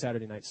night, through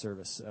Saturday night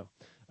service. So,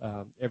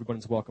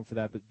 everyone's welcome for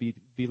that, but be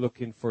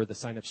looking for the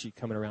sign-up sheet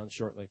coming around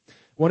shortly.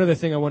 One other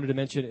thing I wanted to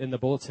mention in the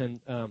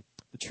bulletin,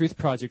 the Truth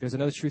Project. There's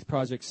another Truth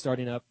Project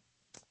starting up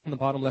in the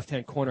bottom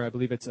left-hand corner. I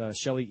believe it's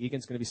Shelley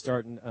Egan's going to be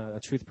starting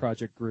a Truth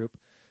Project group,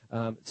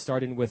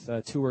 starting with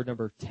tour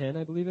number 10,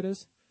 I believe it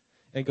is.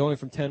 And going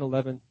from 10,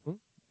 11,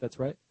 that's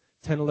right,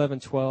 10, 11,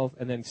 12,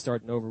 and then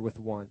starting over with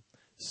 1.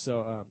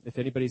 So if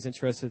anybody's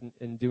interested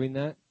in doing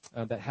that,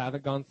 that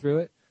haven't gone through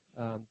it,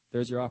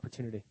 there's your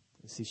opportunity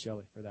to see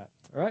Shelley for that.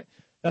 All right?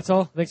 That's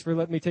all. Thanks for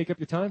letting me take up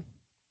your time.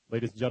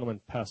 Ladies and gentlemen,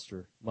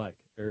 Pastor Mike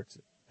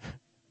Erickson.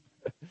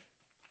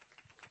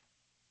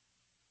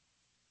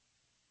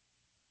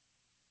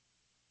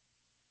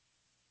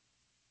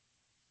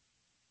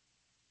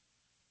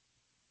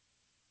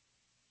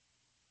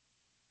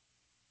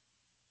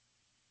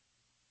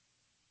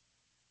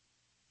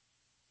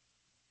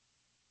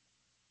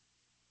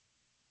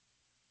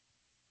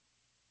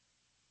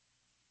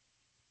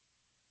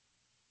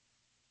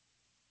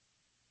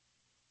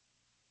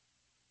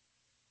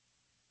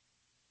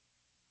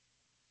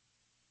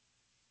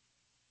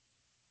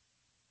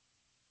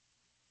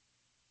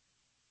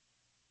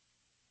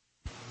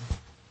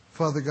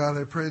 Father God,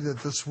 I pray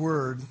that this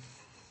word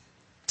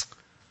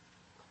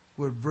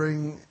would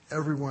bring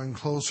everyone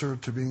closer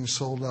to being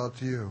sold out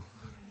to you,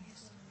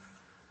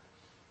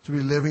 to be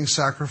living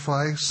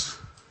sacrifice,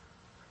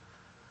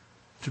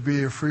 to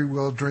be a free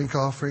will drink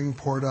offering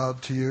poured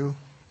out to you,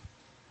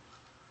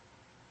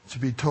 to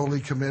be totally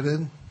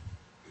committed,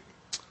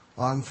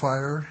 on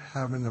fire,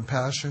 having a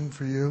passion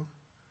for you.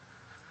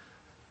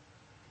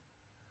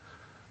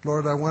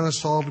 Lord, I want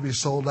us all to be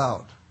sold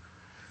out,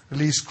 at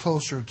least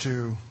closer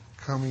to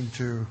coming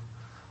to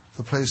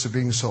the place of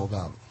being sold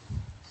out.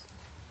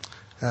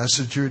 I ask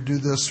that you would do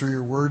this through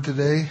your word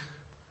today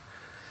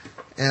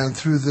and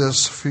through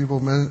this feeble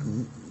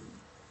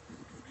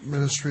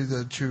ministry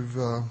that you've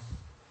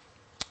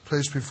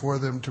placed before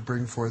them to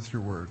bring forth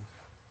your word.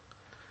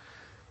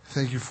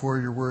 Thank you for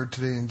your word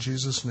today in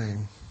Jesus'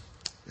 name.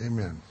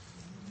 Amen.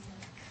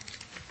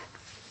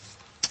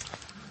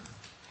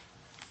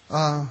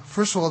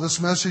 First of all,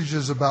 this message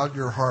is about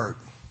your heart.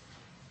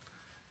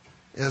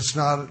 It's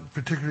not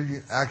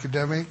particularly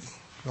academic,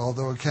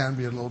 although it can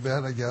be a little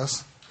bit, I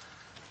guess.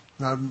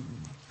 Not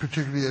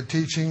particularly a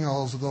teaching,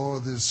 although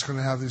it's going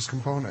to have these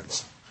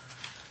components.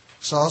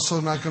 It's also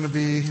not going to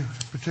be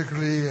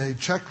particularly a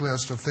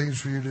checklist of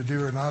things for you to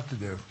do or not to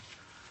do.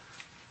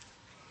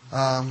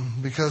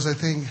 Because I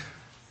think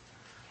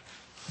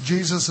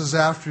Jesus is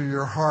after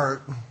your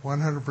heart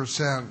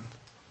 100%.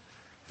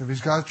 If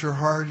he's got your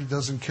heart, he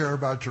doesn't care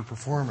about your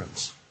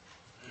performance.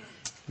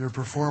 Your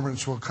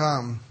performance will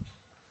come.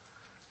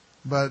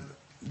 But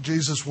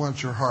Jesus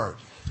wants your heart.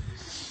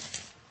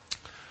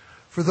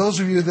 For those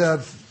of you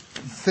that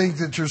think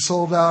that you're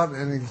sold out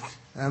and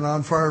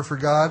on fire for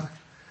God,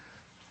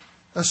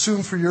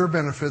 assume for your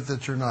benefit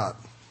that you're not.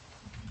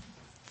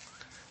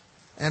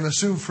 And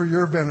assume for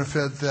your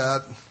benefit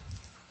that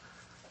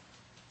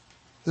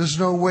there's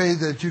no way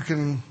that you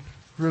can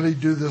really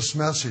do this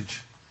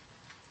message.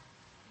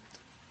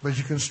 But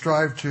you can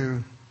strive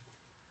to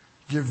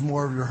give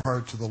more of your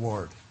heart to the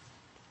Lord.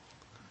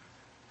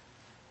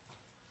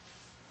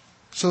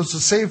 So it's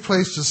a safe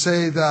place to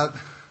say that,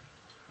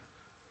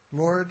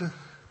 Lord,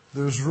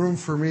 there's room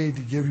for me to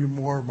give you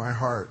more of my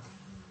heart.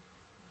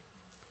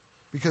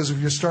 Because if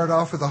you start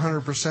off with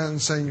 100%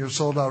 and saying you're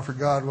sold out for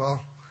God,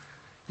 well,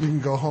 you can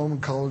go home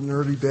and call it an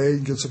early day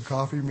and get some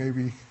coffee,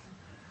 maybe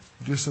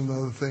do some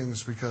other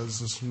things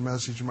because this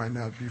message might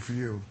not be for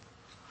you.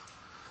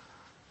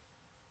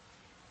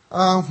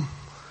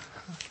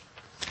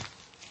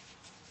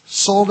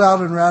 Sold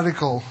out and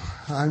radical.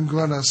 I'm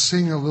going to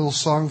sing a little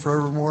song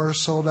forevermore.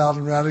 Sold out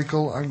and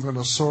radical. I'm going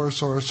to soar,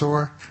 soar,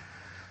 soar.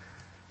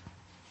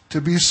 To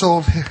be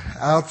sold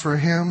out for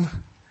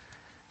him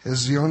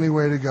is the only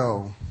way to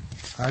go.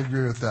 I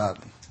agree with that.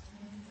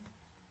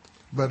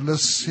 But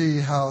let's see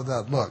how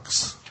that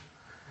looks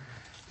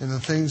in the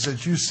things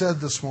that you said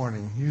this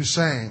morning. You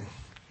sang.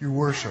 You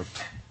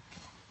worshiped.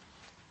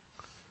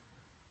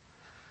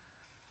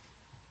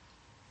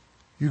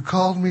 You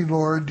called me,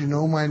 Lord, you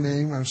know my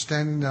name. I'm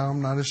standing now,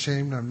 I'm not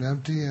ashamed, I'm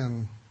empty,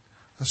 and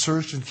I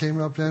searched and came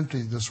up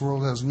empty. This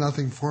world has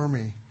nothing for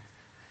me.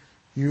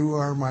 You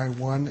are my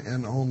one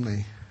and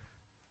only.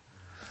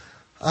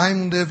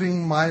 I'm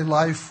living my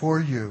life for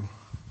you.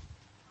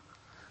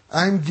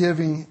 I'm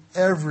giving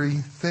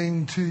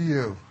everything to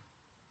you.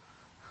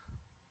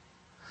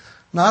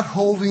 not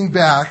holding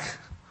back,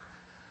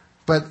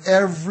 but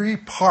every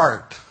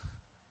part,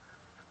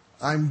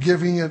 I'm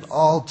giving it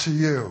all to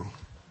you.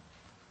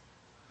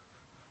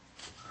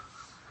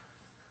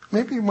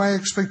 Maybe my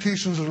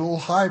expectations are a little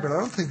high, but I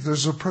don't think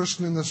there's a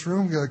person in this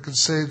room that could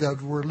say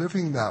that we're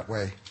living that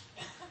way.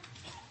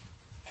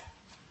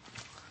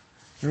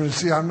 You're going to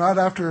see, I'm not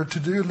after a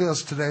to-do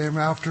list today. I'm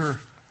after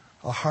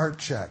a heart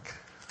check.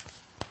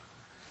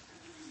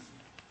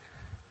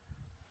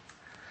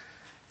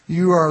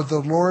 You are the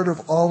Lord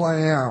of all I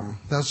am.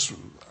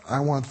 I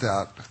want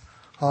that.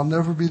 I'll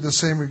never be the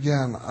same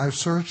again. I've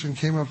searched and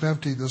came up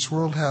empty. This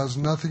world has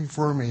nothing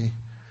for me.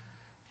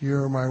 You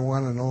are my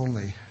one and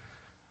only.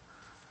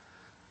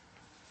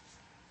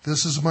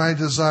 This is my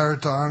desire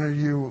to honor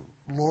you,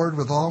 Lord,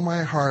 with all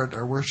my heart.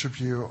 I worship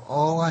you.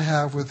 All I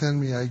have within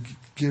me, I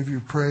give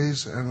you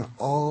praise, and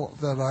all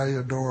that I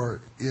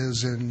adore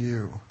is in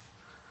you.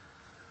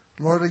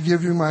 Lord, I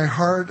give you my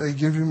heart. I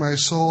give you my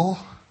soul.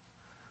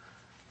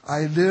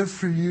 I live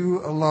for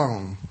you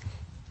alone.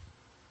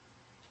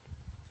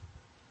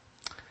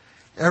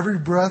 Every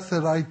breath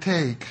that I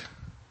take,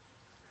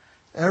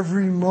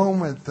 every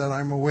moment that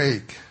I'm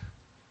awake,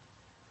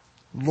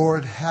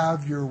 Lord,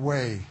 have your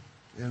way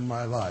in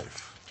my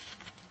life.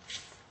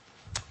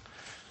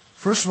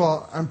 First of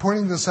all, I'm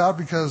pointing this out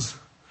because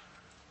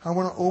I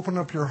want to open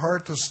up your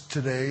heart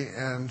today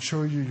and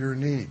show you your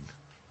need.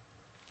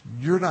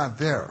 You're not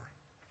there.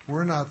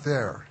 We're not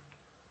there.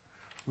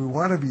 We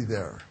want to be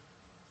there.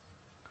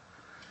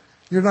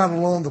 You're not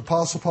alone. The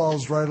Apostle Paul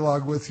is right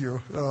along with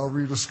you. I'll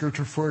read a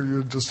scripture for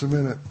you in just a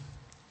minute.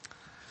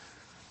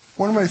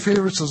 One of my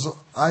favorites is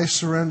I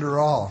Surrender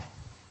All.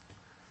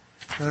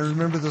 And I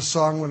remember this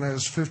song when I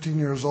was 15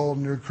 years old,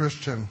 new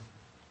Christian.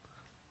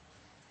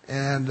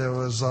 And I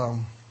was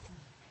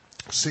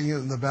singing it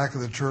in the back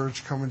of the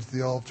church, coming to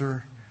the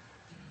altar,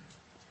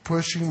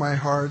 pushing my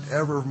heart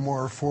ever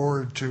more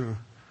forward to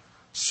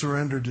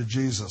surrender to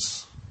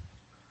Jesus.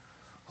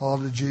 All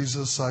to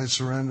Jesus I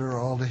surrender,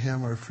 all to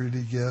Him I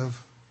freely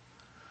give.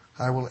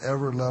 I will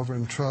ever love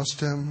and trust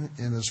Him,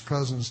 in His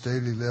presence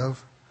daily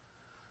live.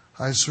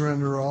 I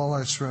surrender all,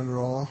 I surrender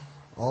all.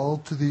 All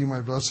to Thee, my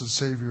blessed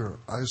Savior,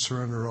 I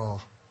surrender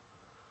all.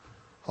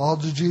 All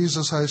to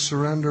Jesus I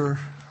surrender,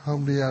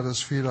 humbly at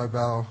His feet I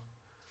bow.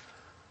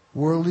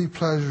 Worldly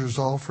pleasures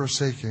all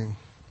forsaking,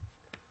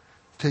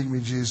 take me,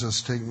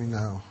 Jesus, take me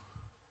now.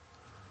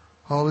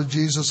 All to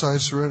Jesus I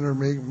surrender,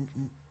 make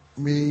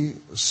me,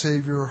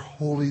 Savior,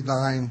 wholly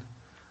Thine.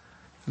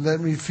 Let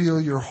me feel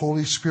Your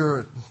Holy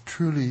Spirit,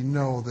 truly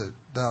know that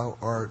Thou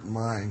art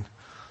mine.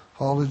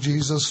 All to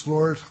Jesus,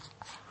 Lord,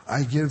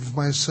 I give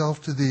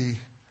myself to Thee.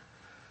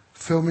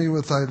 Fill me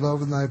with Thy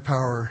love and Thy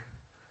power.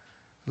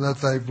 Let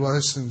Thy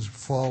blessings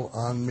fall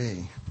on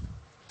me.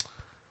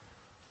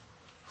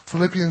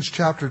 Philippians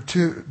chapter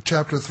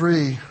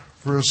 3,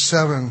 verse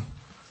 7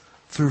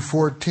 through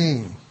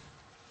 14.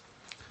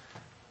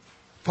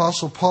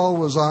 Apostle Paul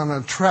was on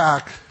a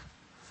track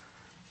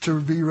to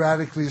be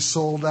radically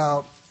sold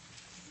out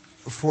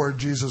for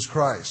Jesus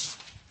Christ.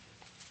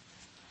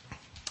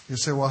 You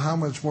say, well, how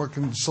much more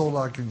sold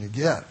out can you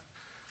get?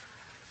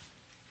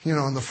 You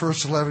know, in the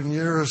first 11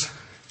 years,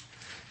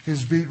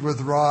 he's beat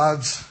with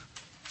rods,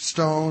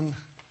 stoned,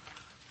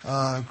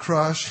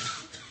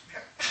 crushed,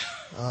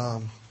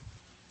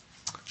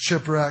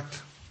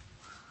 shipwrecked,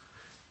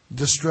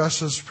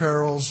 distresses,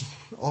 perils,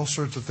 all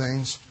sorts of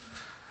things.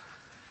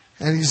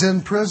 And he's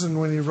in prison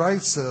when he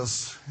writes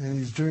this, and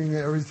he's doing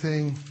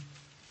everything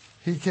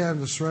he can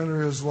to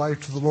surrender his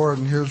life to the Lord.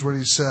 And here's what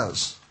he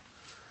says.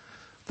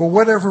 But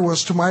whatever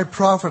was to my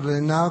profit, I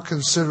now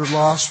consider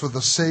loss for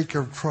the sake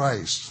of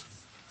Christ.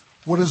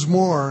 What is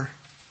more,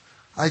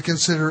 I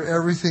consider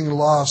everything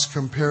lost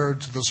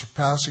compared to the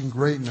surpassing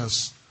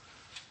greatness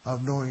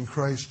of knowing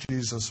Christ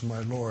Jesus my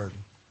Lord.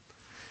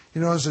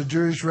 You know, as a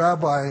Jewish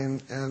rabbi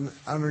and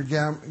under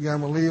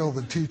Gamaliel,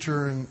 the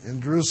teacher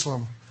in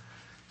Jerusalem,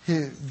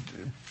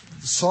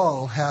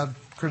 Saul had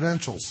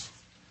credentials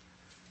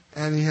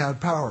and he had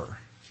power.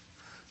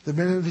 The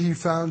minute he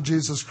found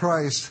Jesus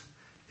Christ,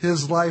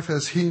 his life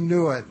as he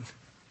knew it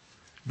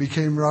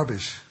became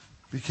rubbish,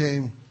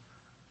 became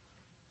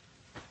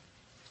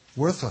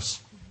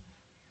worthless.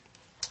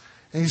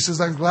 And he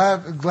says, I'm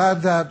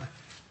glad that,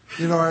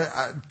 you know,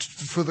 I,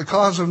 for the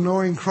cause of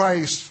knowing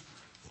Christ,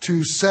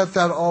 to set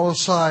that all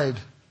aside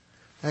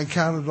and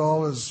count it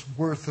all as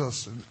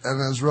worthless and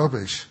as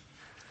rubbish.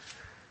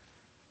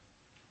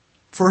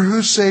 For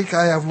whose sake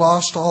I have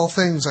lost all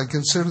things, I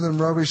consider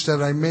them rubbish,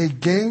 that I may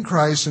gain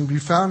Christ and be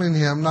found in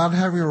Him, not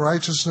having a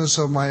righteousness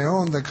of my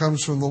own that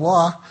comes from the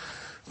law,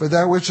 but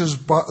that which is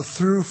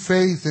through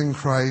faith in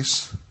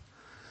Christ,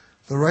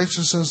 the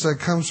righteousness that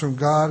comes from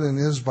God and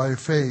is by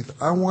faith.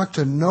 I want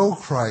to know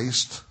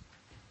Christ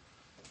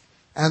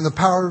and the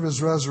power of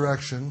His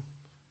resurrection.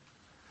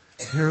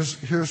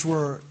 Here's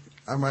where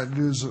I might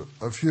lose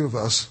a few of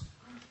us.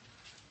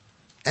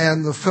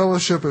 And the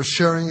fellowship of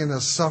sharing in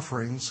His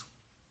sufferings,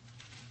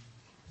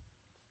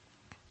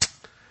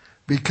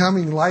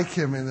 becoming like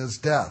Him in His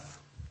death.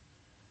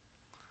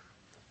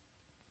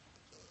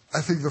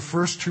 I think the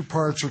first two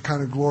parts are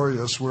kind of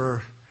glorious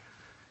where,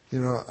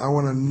 I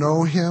want to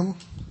know him.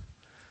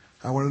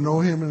 I want to know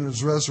him in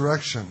his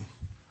resurrection.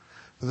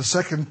 But the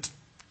second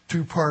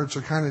two parts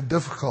are kind of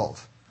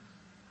difficult.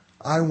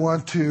 I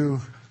want to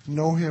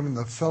know him in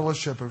the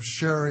fellowship of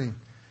sharing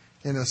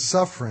in his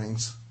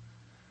sufferings.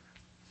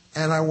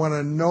 And I want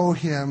to know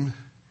him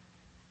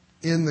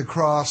in the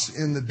cross,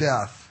 in the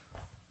death,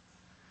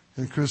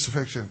 in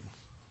crucifixion.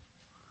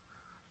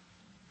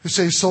 You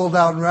say, sold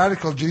out and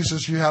radical,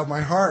 Jesus, you have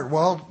my heart.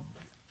 Well,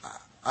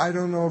 I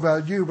don't know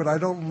about you, but I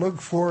don't look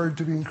forward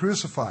to being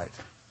crucified.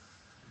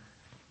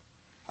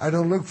 I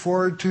don't look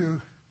forward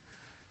to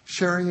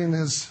sharing in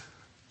his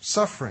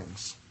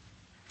sufferings.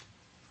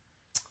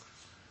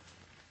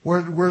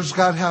 Where does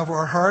God have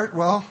our heart?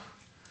 Well,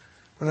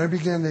 when I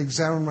began to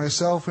examine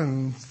myself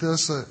in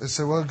this, I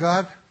said, well,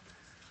 God,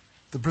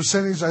 the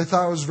percentage I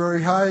thought was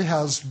very high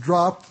has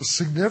dropped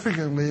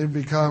significantly and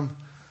become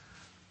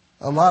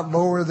a lot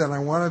lower than I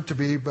want it to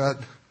be, but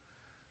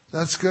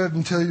that's good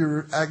until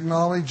you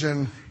acknowledge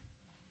and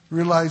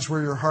realize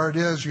where your heart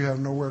is, you have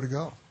nowhere to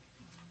go.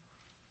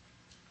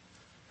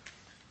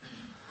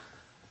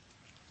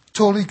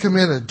 Totally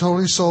committed,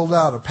 totally sold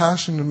out, a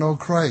passion to know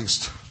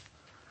Christ.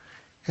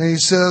 And he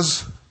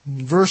says,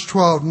 verse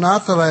 12,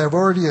 not that I have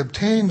already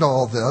obtained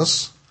all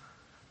this,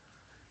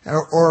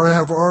 or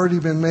have already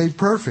been made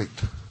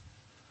perfect,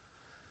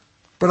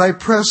 but I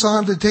press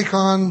on to take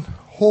on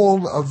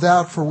hold of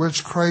that for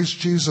which Christ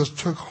Jesus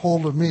took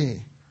hold of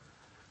me.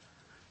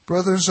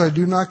 Brothers, I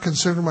do not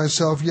consider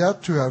myself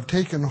yet to have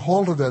taken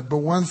hold of it, but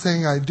one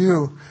thing I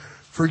do,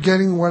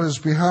 forgetting what is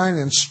behind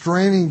and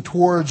straining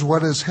towards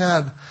what is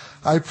ahead,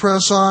 I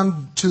press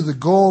on to the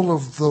goal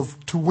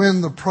to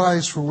win the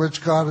prize for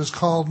which God has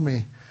called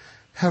me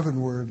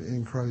heavenward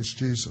in Christ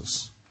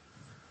Jesus.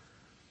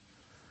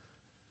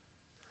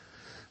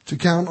 To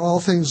count all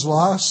things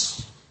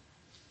lost.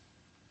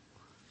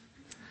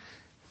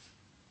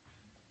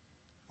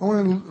 I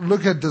want to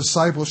look at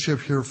discipleship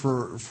here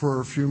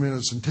for a few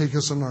minutes and take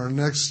us on our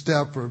next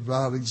step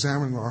about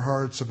examining our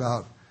hearts,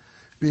 about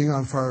being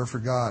on fire for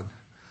God.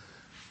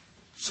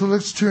 So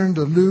let's turn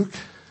to Luke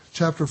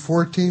chapter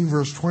 14,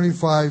 verse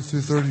 25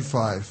 through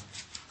 35.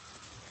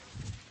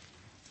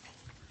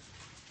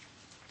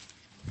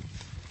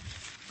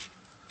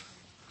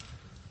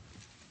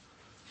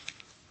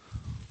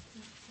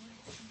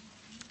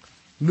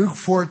 Luke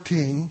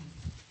 14,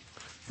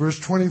 verse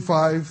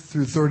 25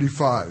 through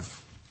 35.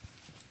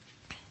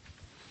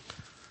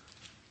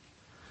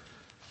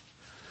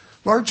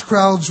 Large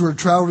crowds were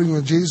traveling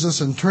with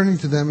Jesus, and turning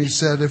to them, he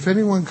said, if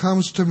anyone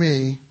comes to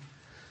me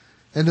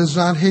and does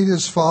not hate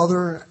his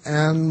father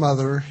and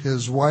mother,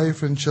 his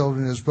wife and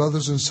children, his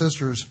brothers and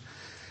sisters,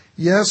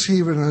 yes,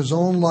 even his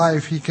own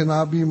life, he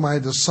cannot be my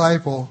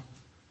disciple.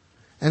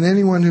 And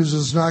anyone who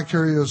does not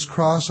carry his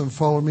cross and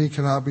follow me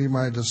cannot be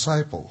my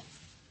disciple.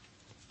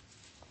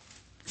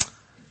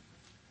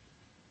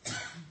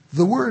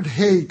 The word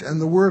hate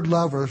and the word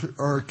love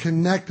are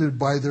connected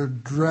by their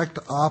direct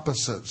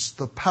opposites,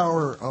 the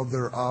power of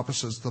their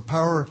opposites, the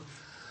power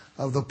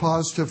of the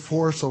positive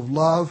force of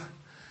love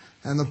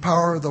and the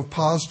power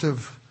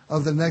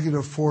of the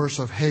negative force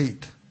of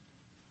hate.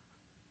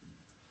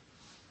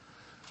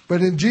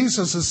 But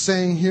Jesus is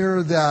saying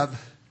here that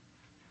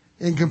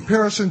in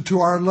comparison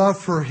to our love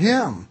for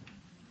him,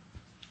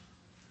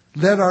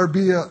 let our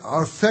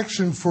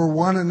affection for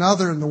one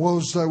another and the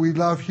ones that we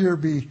love here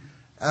be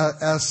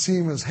as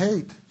seem as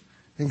hate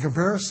in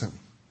comparison.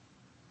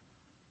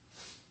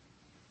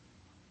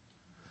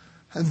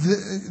 And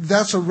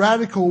that's a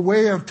radical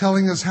way of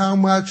telling us how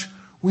much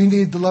we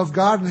need to love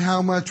God and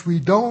how much we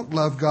don't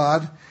love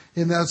God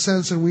in that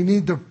sense, and we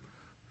need to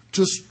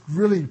just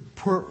really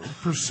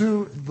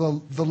pursue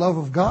the love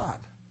of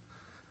God.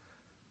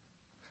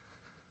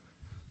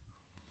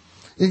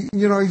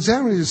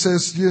 Examine it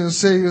says,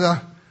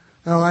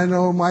 I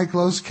know Mike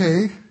loves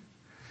Kay,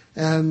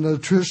 and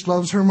Trish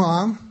loves her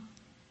mom.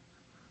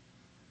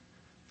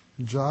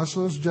 Josh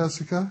loves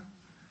Jessica.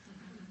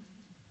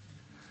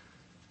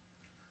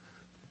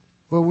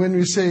 But when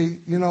we say,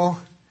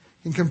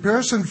 in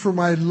comparison for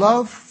my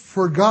love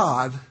for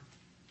God,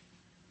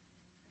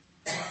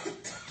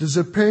 does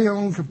it pale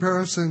in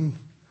comparison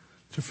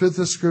to fit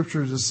the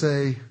scripture to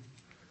say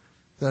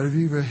that if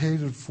you've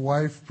hated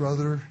wife,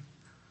 brother,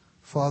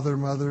 father,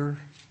 mother,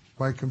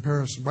 by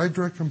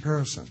direct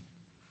comparison?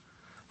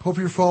 Hope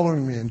you're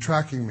following me and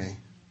tracking me.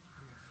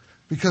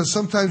 Because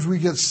sometimes we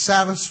get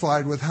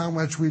satisfied with how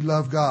much we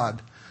love God.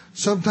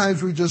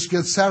 Sometimes we just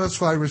get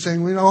satisfied with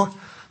saying,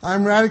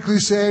 I'm radically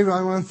saved,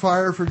 I'm on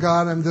fire for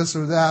God, I'm this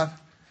or that.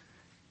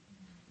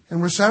 And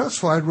we're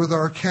satisfied with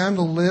our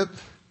candle-lit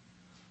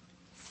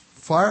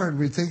fire, and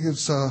we think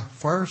it's a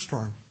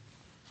firestorm.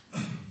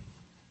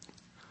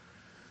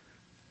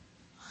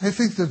 I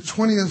think the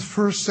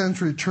 21st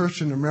century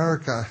church in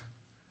America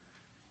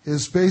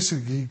is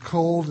basically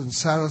cold and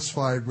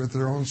satisfied with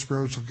their own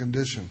spiritual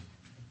condition.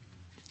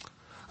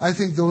 I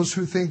think those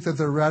who think that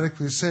they're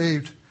radically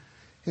saved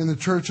in the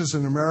churches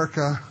in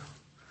America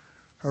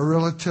are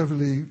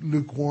relatively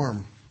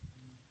lukewarm.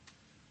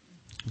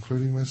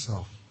 including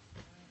myself.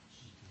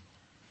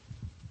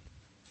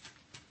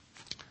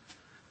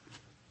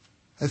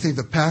 I think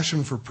the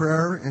passion for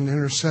prayer and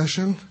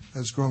intercession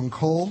has grown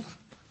cold.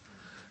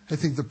 I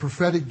think the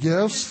prophetic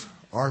gifts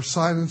are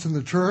silent in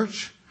the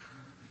church.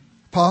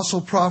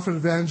 Apostle, prophet,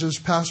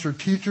 evangelist, pastor,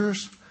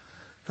 teachers.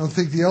 I don't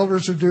think the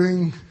elders are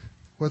doing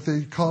what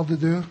they're called to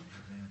do.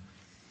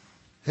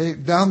 Hey,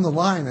 down the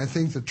line, I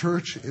think the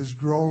church is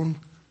grown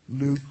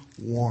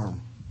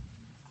lukewarm.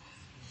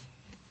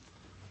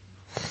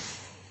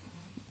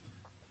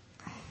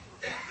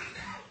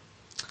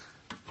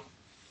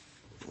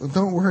 Well,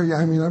 don't worry.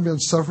 I mean, I've been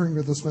suffering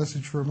with this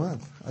message for a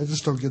month. I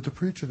just don't get to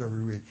preach it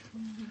every week.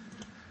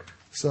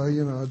 So,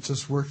 it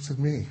just works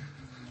in me.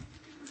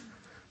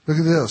 Look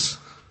at this.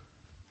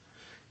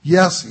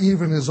 Yes,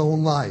 even his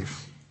own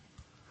life.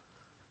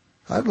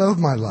 I love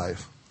my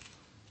life.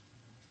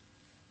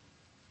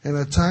 And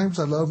at times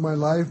I love my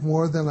life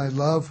more than I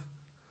love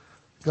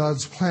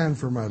God's plan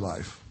for my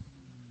life.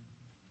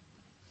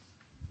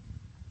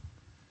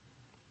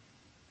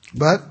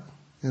 But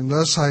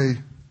unless I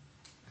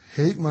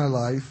hate my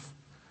life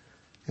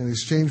in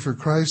exchange for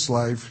Christ's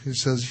life, he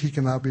says he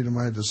cannot be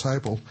my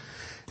disciple.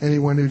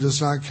 Anyone who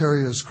does not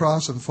carry his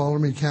cross and follow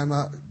me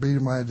cannot be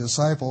my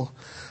disciple.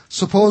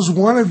 Suppose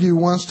one of you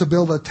wants to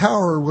build a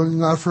tower. Will he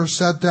not first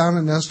sit down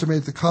and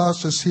estimate the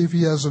cost to see if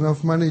he has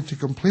enough money to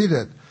complete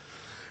it?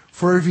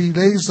 For if he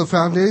lays the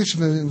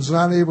foundation and is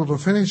not able to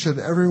finish it,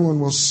 everyone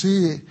will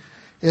see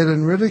it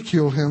and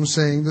ridicule him,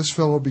 saying, this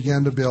fellow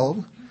began to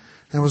build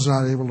and was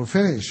not able to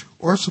finish.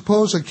 Or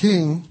suppose a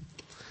king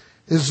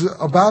is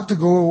about to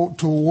go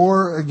to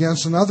war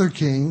against another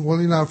king. Will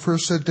he not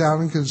first sit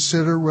down and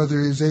consider whether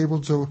he is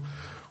able to,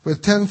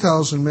 with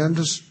 10,000 men,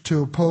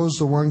 to oppose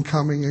the one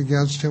coming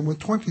against him with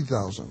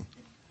 20,000?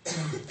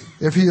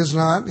 If he is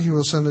not, he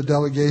will send a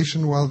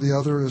delegation while the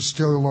other is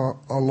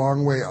still a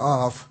long way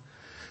off,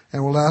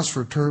 and will ask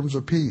for terms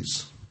of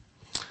peace.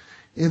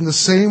 In the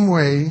same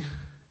way,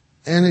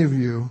 any of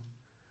you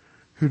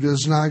who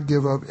does not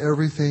give up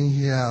everything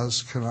he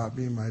has cannot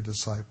be my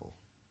disciple.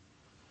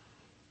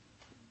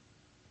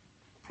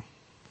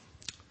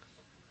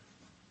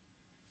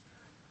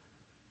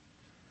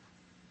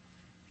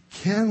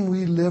 Can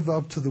we live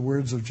up to the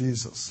words of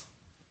Jesus?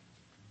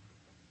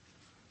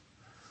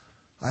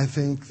 I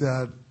think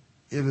that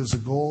it is a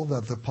goal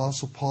that the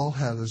Apostle Paul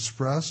had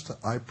expressed.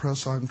 I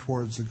press on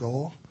towards the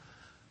goal.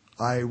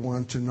 I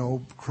want to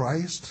know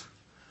Christ.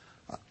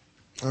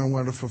 I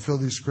want to fulfill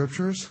these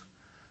scriptures.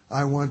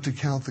 I want to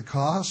count the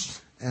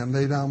cost and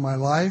lay down my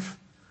life.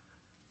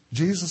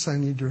 Jesus, I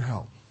need your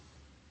help.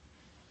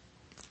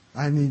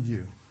 I need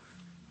you.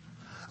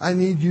 I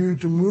need you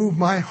to move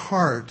my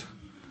heart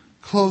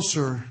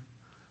closer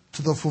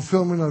to the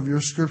fulfillment of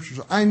your scriptures.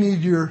 I need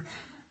your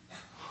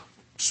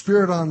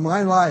Spirit on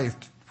my life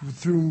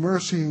through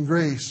mercy and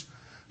grace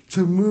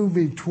to move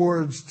me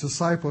towards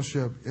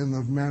discipleship in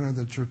the manner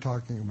that you're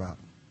talking about.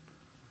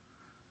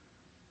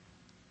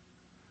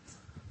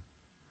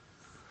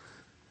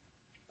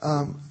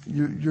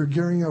 You're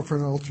gearing up for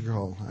an altar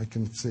call, I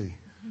can see.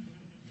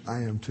 I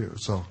am too,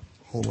 so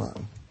hold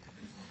on.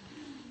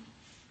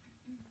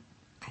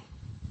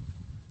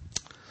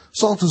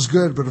 Salt is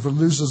good, but if it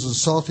loses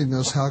its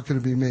saltiness, how can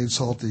it be made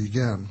salty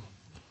again?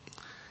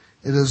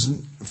 It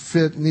is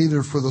fit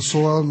neither for the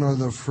soil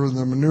nor for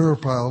the manure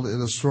pile.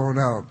 It is thrown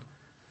out.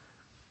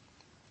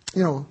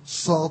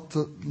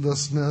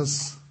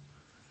 Saltlessness,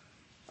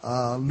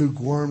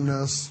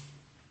 lukewarmness.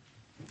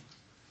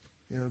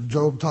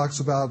 Job talks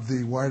about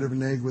the white of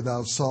an egg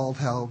without salt,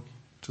 how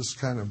just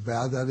kind of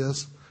bad that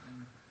is.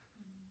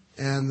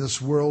 And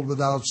this world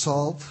without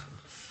salt.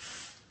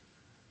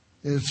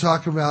 It's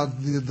talking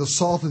about the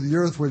salt of the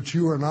earth, which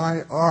you and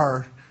I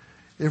are,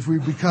 if we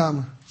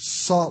become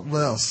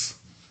saltless.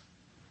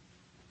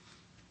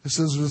 It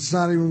says it's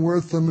not even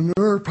worth the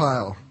manure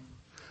pile.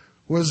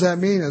 What does that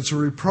mean? It's a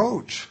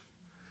reproach.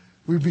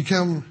 We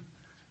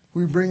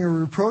bring a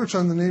reproach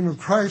on the name of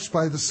Christ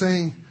by the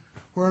saying,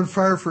 we're on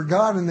fire for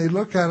God, and they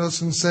look at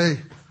us and say,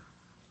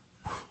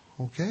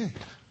 okay,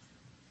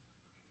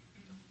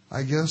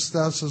 I guess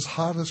that's as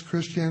hot as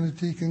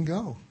Christianity can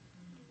go.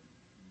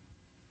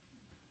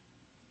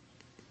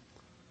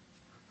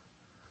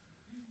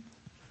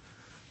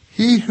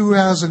 He who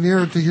has an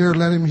ear to hear,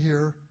 let him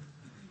hear.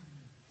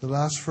 The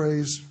last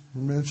phrase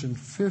mentioned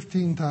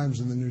 15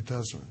 times in the New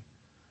Testament.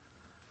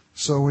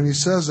 So when he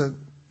says it,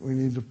 we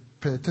need to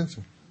pay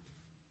attention.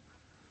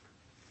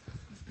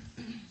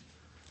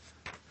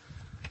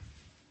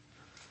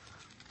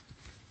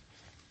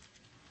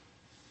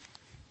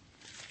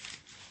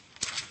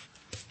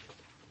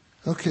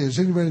 Okay, does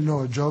anybody know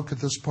a joke at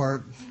this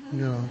part?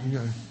 You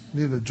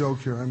need a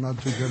joke here. I'm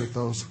not too good at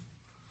those.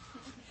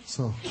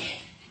 So,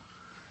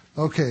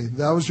 okay,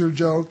 that was your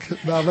joke.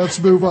 Now let's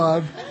move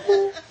on.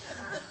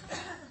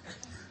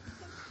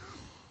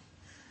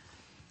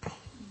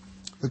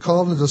 The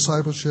call to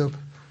discipleship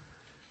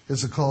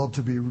is a call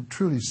to be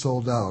truly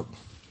sold out,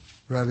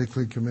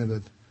 radically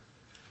committed.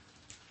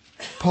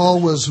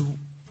 Paul was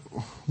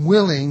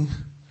willing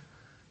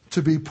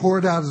to be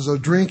poured out as a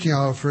drinking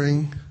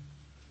offering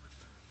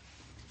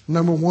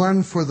Number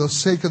 1, for the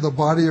sake of the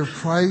body of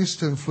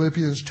Christ in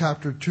Philippians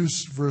chapter 2,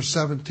 verse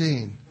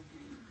 17.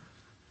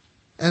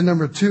 And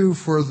number 2,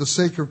 for the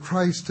sake of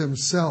Christ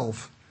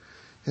himself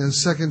in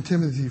 2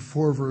 Timothy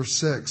 4, verse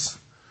 6.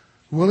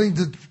 Willing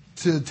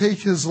to take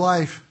his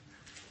life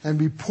and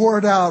be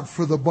poured out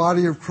for the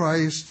body of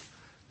Christ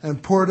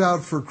and poured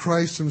out for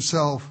Christ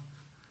himself.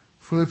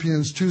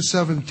 Philippians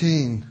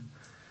 2:17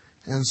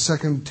 and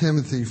 2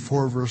 Timothy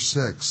 4, verse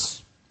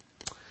 6.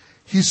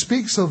 He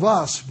speaks of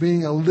us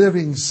being a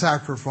living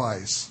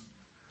sacrifice.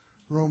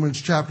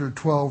 Romans chapter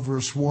 12,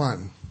 verse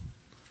 1.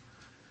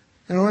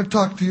 And I want to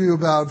talk to you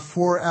about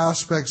 4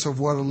 aspects of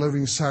what a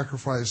living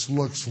sacrifice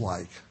looks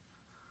like.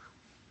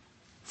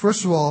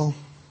 First of all,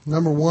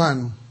 number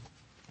 1,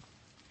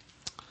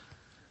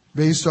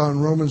 based on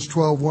Romans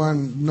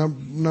 12:1,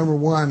 number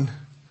 1,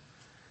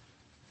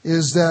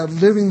 is that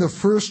living the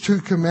first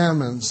 2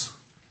 commandments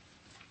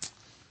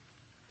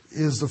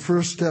is the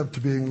first step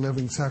to being a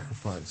living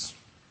sacrifice.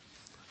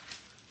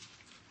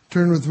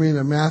 Turn with me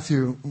to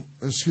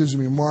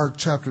Mark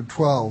chapter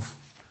 12,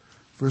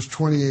 verse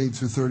 28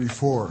 through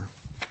 34.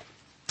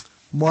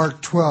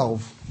 Mark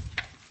 12,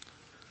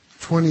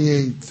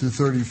 28 through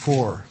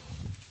 34.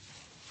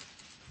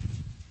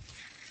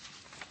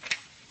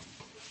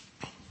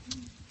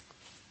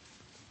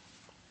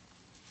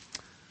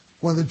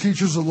 One of the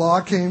teachers of law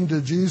came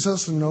to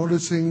Jesus and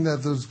noticing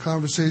that the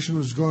conversation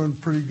was going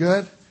pretty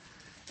good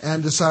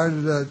and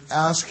decided to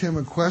ask him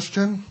a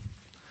question,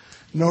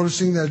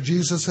 noticing that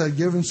Jesus had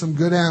given some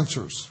good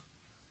answers.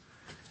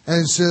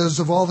 And he says,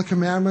 of all the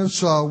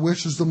commandments,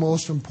 which is the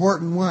most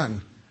important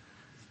one?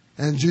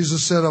 And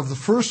Jesus said, of the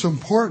first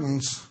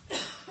importance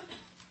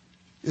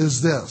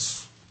is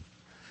this.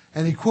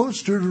 And he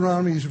quotes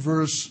Deuteronomy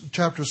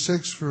chapter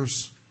 6,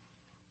 verse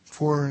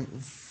 4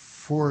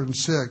 and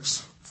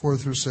 6. 4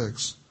 through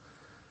 6.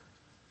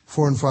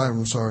 4 and 5,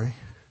 I'm sorry.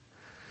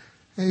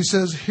 And he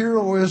says, hear,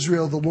 O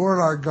Israel, the Lord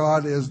our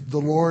God the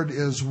Lord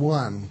is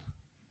one.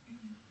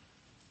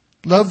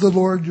 Love the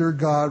Lord your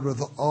God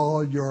with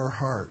all your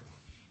heart.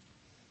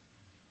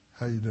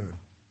 How you doing?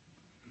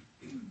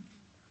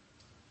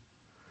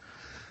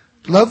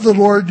 Love the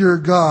Lord your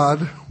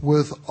God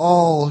with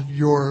all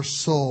your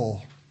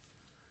soul,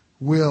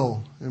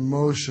 will,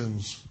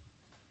 emotions,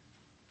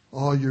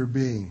 all your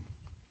being.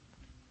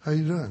 How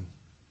you doing?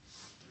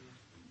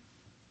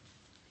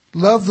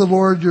 Love the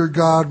Lord your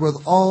God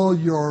with all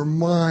your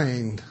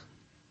mind.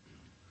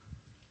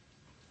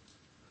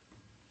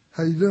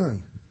 How you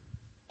doing?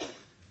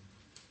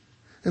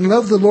 And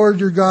love the Lord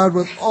your God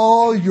with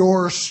all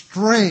your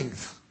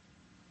strength.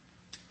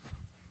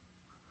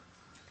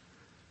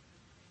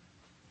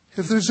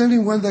 If there's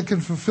anyone that can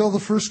fulfill the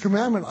first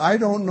commandment, I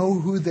don't know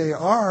who they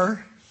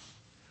are.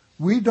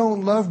 We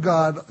don't love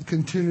God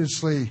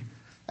continuously,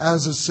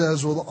 as it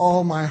says, with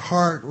all my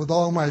heart, with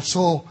all my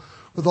soul,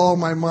 with all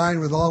my mind,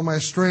 with all my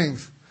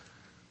strength.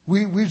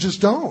 We just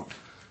don't.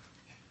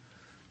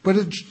 But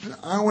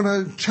I want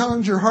to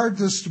challenge your heart,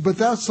 but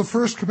that's the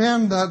first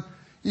command that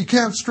you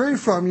can't stray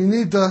from. You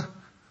need to,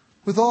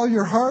 with all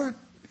your heart,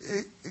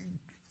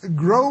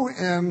 grow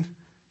and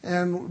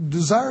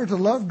desire to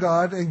love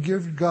God and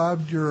give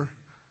God your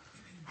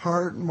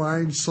heart,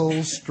 mind,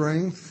 soul,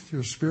 strength,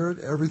 your spirit,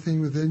 everything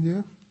within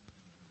you.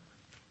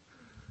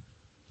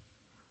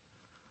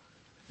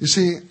 You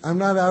see, I'm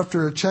not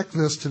after a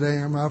checklist today.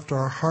 I'm after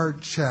a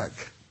heart check.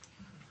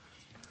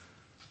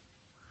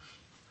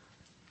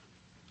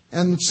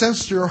 And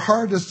since your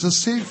heart is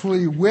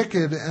deceitfully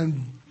wicked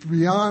and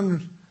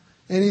beyond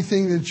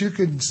anything that you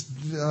could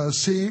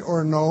see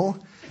or know,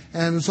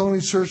 and it's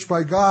only searched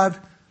by God,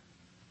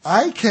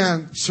 I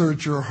can't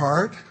search your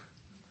heart,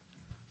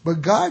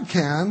 but God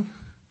can.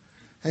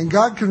 And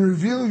God can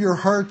reveal your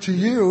heart to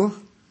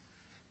you,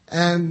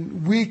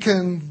 and we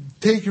can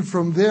take it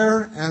from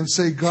there and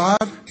say, God,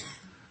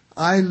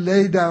 I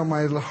lay down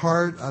my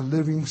heart a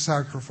living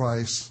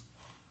sacrifice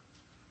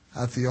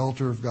at the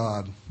altar of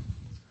God.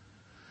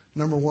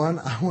 Number 1,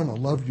 I want to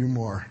love you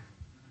more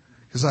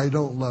because I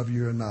don't love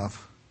you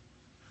enough.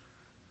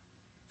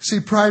 See,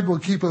 pride will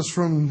keep us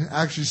from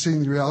actually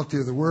seeing the reality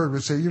of the Word. We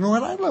say, you know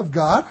what, I love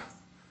God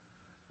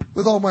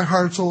with all my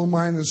heart, soul,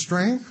 mind, and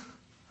strength.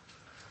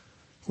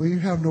 Well, you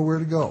have nowhere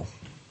to go.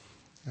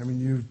 I mean,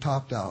 you've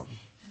topped out.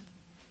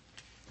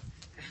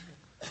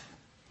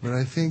 But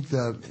I think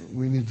that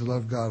we need to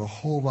love God a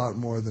whole lot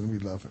more than we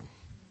love Him.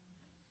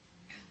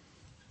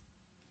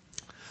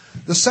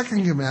 The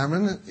second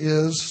commandment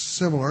is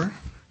similar.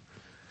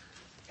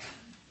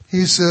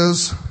 He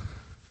says,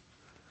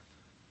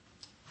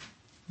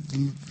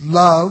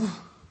 love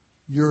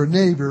your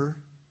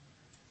neighbor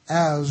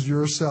as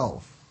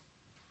yourself.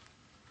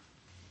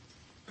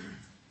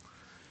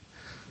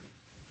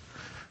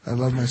 I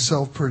love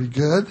myself pretty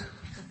good.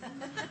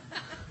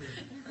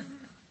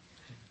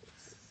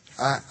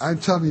 I'm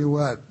telling you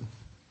what,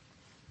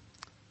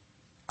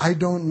 I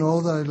don't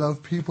know that I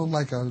love people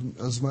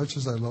as much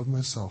as I love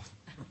myself.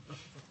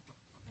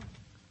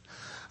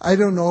 I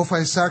don't know if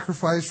I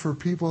sacrifice for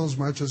people as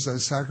much as I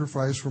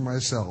sacrifice for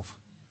myself.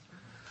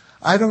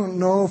 I don't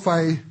know if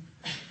I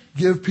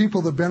give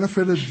people the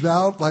benefit of the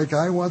doubt like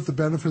I want the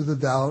benefit of the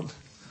doubt.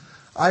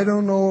 I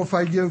don't know if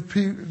I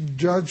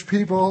judge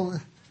people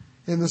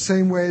in the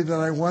same way that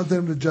I want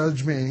them to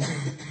judge me.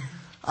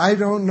 I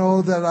don't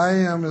know that I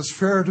am as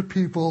fair to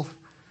people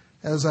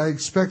as I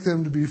expect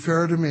them to be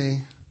fair to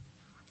me.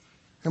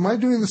 Am I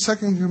doing the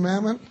second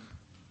commandment?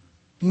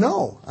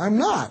 No, I'm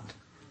not.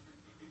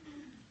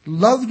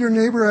 Love your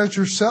neighbor as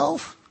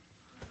yourself.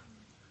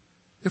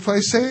 If I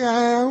say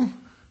I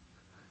am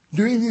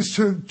doing these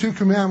two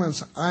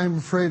commandments, I'm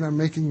afraid I'm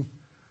making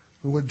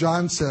what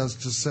John says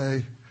to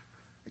say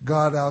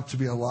God out to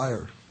be a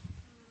liar.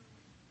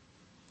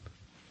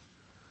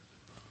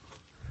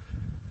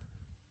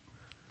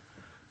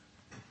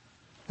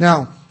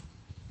 Now,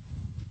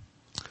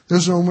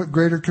 there's no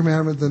greater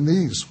commandment than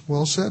these.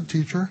 Well said,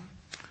 teacher.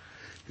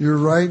 You're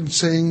right in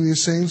saying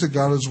these things, that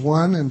God is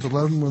one, and to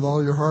love Him with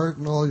all your heart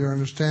and all your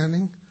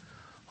understanding,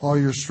 all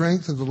your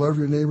strength, and to love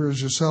your neighbor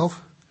as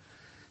yourself,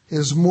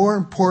 is more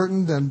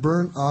important than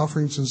burnt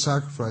offerings and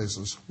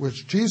sacrifices,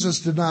 which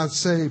Jesus did not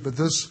say, but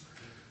this,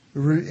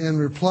 in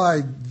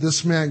reply,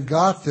 this man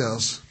got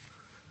this.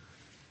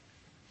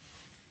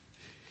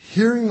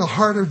 Hearing the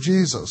heart of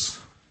Jesus.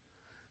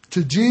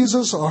 To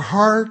Jesus, a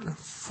heart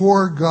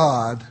for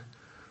God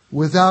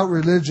without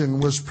religion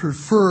was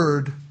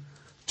preferred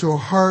to a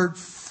heart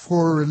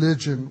for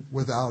religion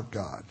without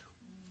God.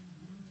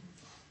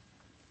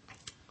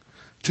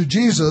 To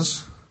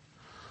Jesus,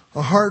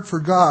 a heart for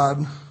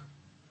God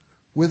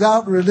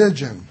without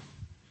religion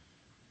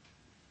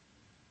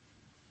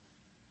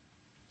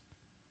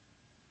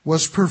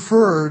was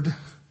preferred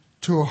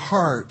to a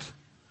heart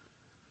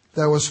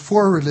that was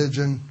for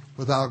religion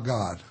without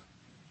God.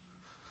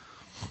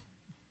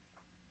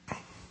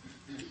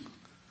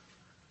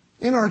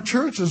 In our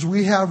churches,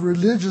 we have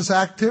religious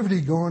activity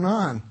going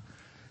on.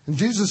 And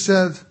Jesus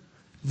said,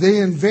 they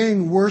in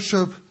vain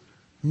worship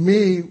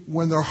me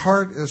when their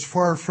heart is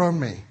far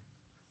from me.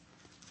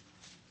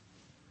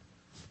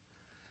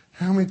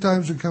 How many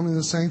times we come in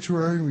the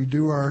sanctuary and we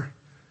do our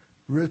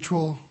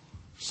ritual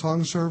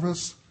song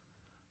service,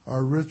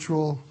 our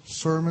ritual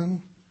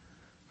sermon,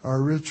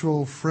 our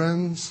ritual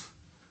friends,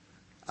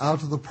 out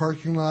to the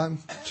parking lot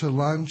to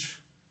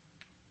lunch,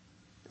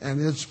 and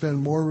it's been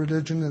more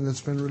religion than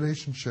it's been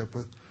relationship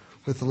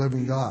with the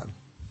living God.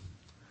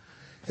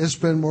 It's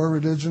been more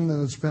religion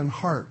than it's been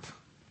heart.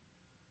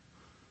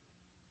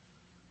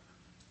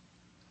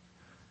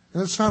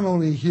 And it's not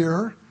only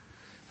here,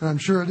 and I'm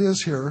sure it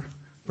is here,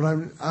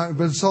 but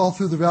it's all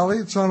through the valley.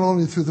 It's not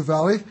only through the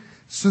valley,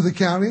 it's through the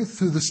county,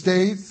 through the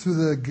state,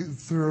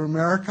 through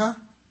America.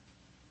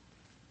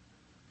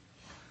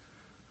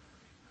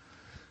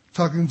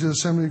 Talking to a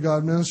Assembly of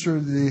God minister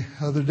the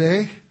other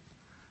day,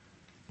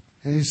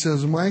 and he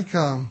says, Mike,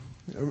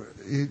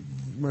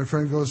 my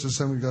friend goes to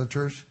Assembly of God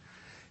Church.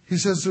 He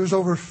says there's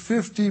over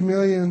 50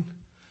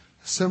 million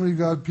Assembly of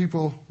God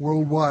people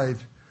worldwide.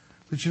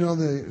 But you know,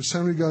 the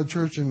Assembly of God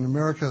Church in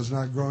America has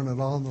not grown at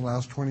all in the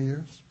last 20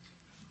 years.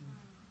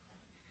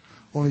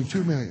 Only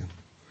 2 million.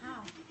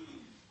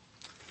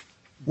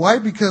 Why?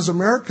 Because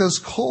America's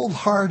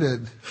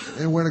cold-hearted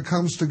and when it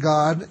comes to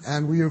God,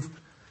 and we have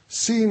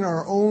seen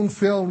our own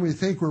fill and we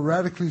think we're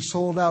radically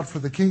sold out for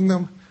the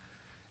kingdom,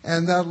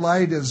 and that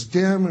light is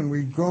dim and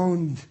we've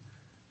grown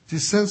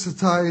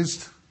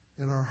desensitized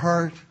in our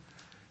heart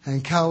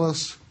and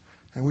callous,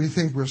 and we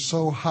think we're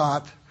so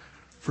hot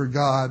for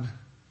God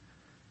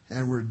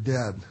and we're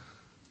dead.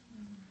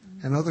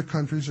 And other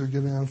countries are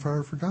getting on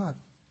fire for God.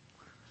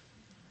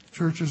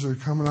 Churches are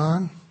coming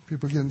on.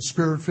 People are getting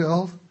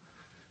Spirit-filled.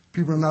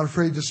 People are not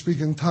afraid to speak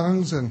in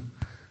tongues and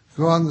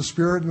go on the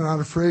Spirit and not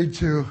afraid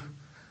to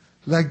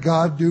let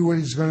God do what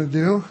He's going to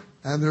do.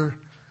 And they're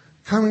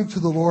coming to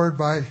the Lord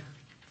by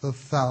the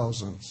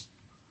thousands,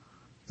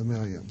 the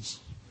millions.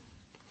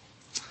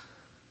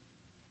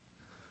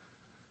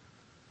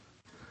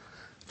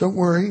 Don't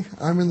worry,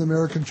 I'm in the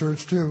American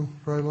church too,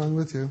 right along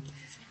with you.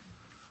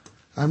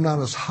 I'm not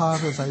as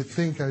hot as I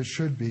think I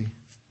should be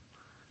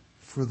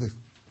for the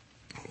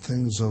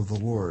things of the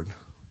Lord.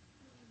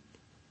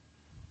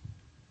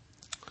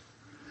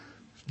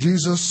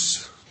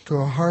 Jesus, to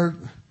a heart,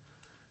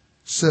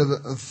 said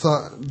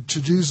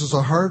to Jesus,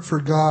 a heart for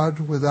God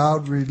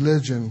without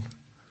religion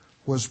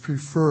was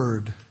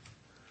preferred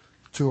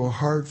to a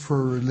heart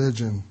for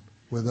religion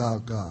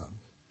without God.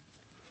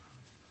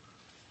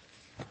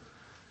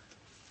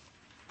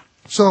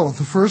 So,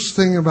 the first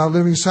thing about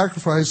living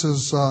sacrifice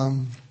is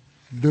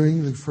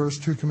doing the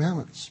first two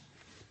commandments.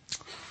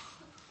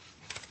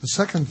 The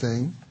second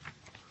thing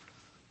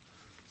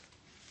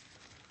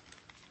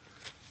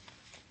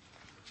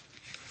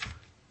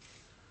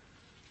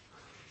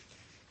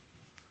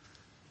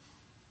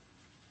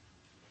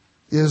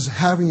is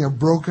having a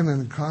broken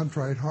and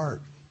contrite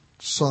heart.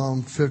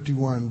 Psalm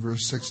 51,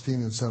 verse 16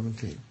 and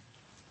 17.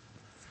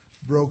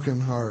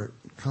 Broken heart,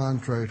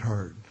 contrite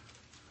heart.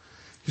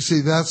 You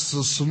see, that's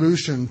the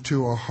solution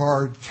to a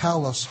hard,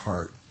 callous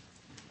heart.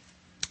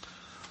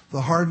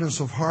 The hardness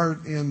of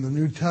heart in the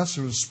New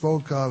Testament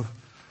spoke of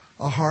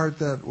a heart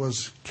that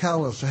was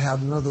callous, that had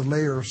another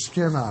layer of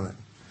skin on it.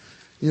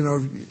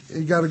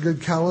 you got a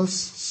good callus.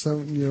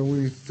 Some,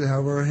 we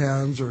have our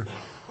hands or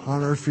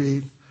on our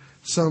feet.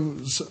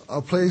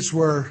 A place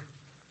where,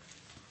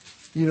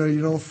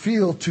 you don't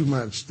feel too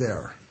much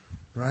there,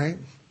 right?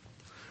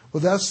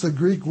 Well, that's the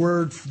Greek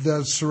word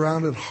that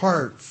surrounded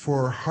heart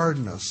for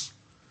hardness.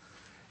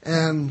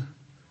 And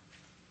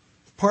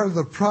part of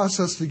the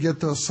process to get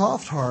to a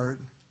soft heart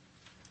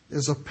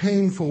is a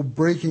painful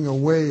breaking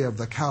away of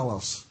the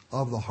callus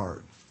of the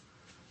heart.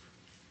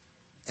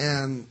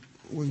 And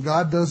when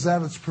God does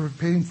that, it's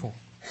painful.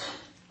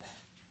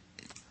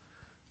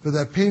 But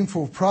that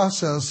painful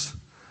process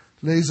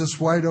lays us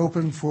wide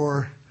open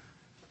for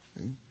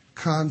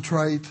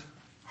contrite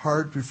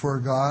heart before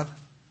God,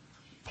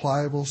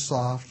 pliable,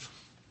 soft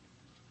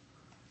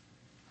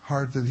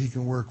heart that He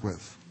can work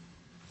with.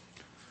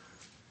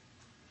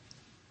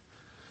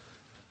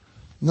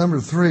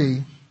 Number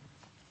 3,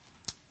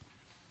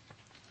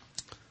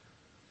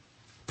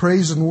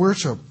 praise and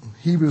worship.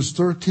 Hebrews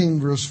 13,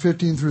 verse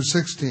 15 through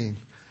 16.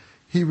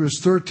 Hebrews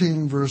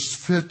 13, verse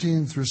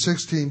 15 through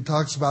 16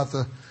 talks about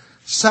the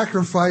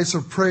sacrifice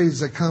of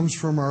praise that comes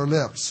from our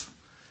lips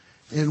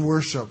in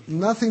worship.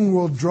 Nothing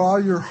will draw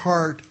your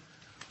heart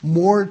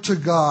more to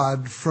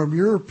God from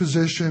your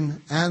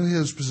position and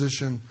His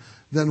position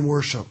than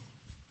worship.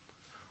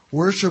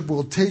 Worship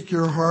will take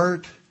your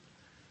heart,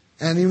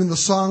 and even the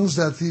songs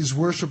that these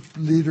worship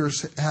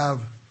leaders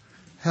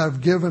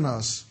have given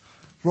us.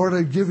 Lord,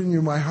 I've given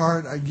you my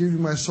heart, I give you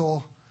my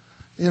soul.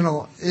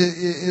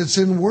 It's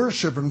in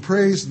worship and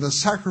praise and the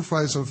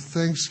sacrifice of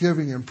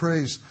thanksgiving and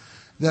praise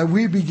that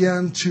we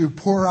begin to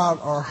pour out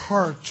our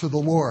heart to the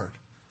Lord.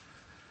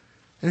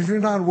 And if you're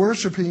not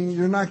worshiping,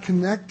 you're not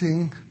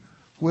connecting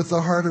with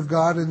the heart of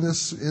God in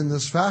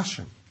this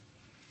fashion.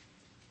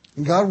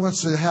 And God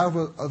wants to have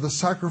the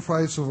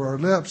sacrifice of our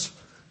lips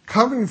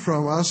coming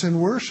from us in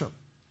worship.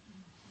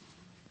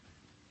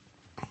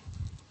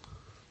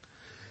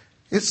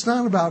 It's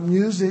not about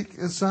music.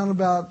 It's not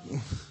about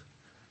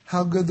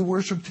how good the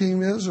worship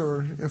team is,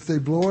 or if they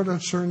blow it at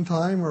a certain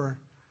time, or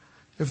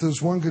if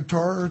there's one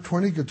guitar or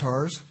 20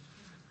 guitars.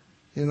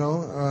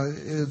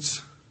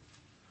 It's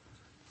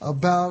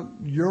about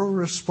your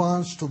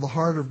response to the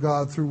heart of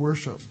God through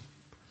worship.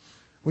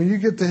 When you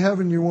get to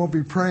heaven, you won't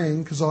be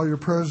praying because all your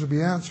prayers will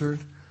be answered.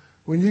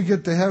 When you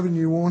get to heaven,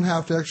 you won't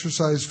have to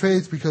exercise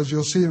faith because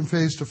you'll see Him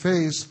face to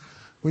face.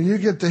 When you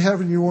get to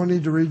heaven, you won't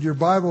need to read your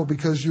Bible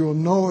because you'll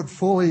know it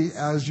fully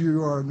as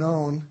you are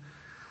known.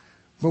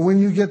 But when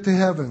you get to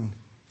heaven,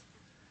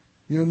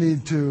 you'll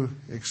need to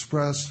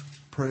express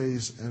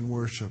praise and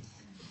worship.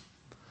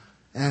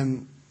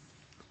 And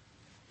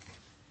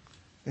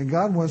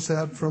God wants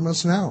that from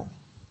us now.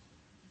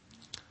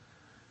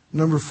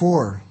 Number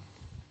 4,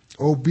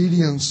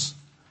 obedience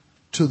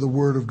to the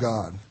Word of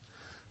God.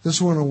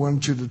 This one I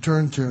want you to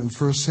turn to in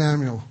 1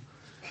 Samuel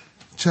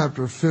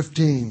chapter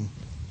 15.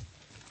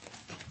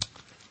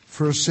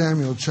 1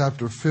 Samuel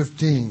chapter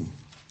 15.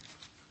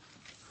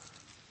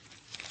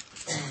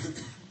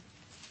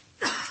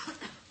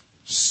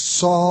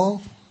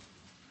 Saul,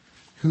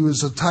 who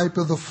is a type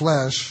of the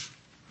flesh,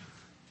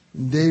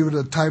 David,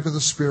 a type of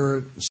the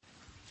Spirit.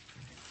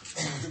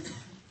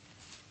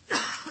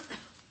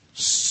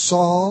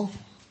 Saul,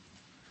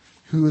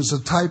 who is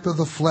a type of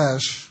the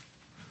flesh,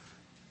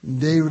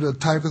 David, a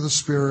type of the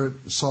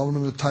Spirit,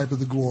 Solomon, a type of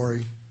the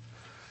glory.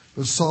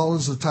 But Saul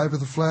is a type of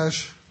the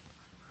flesh.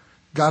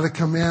 Got a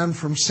command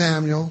from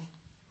Samuel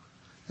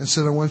and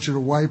said, I want you to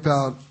wipe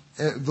out,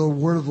 the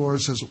word of the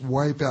Lord says,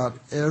 wipe out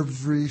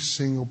every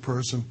single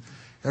person,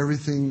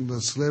 everything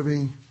that's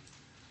living,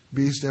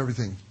 beast,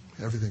 everything,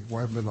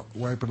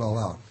 wipe it all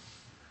out.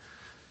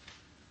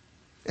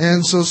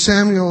 And so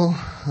Samuel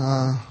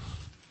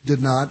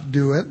did not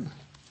do it.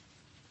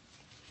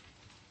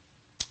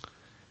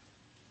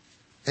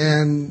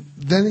 And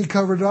then he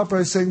covered it up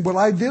by saying, well,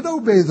 I did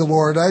obey the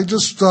Lord. I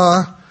just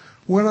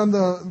went on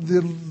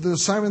the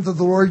assignment that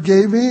the Lord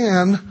gave me,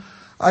 and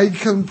I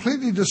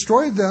completely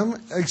destroyed them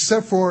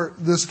except for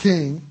this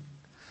king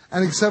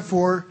and except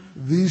for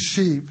these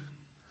sheep.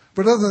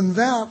 But other than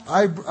that,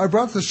 I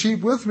brought the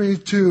sheep with me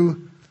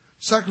to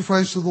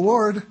sacrifice to the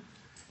Lord.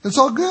 It's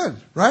all good,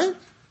 right?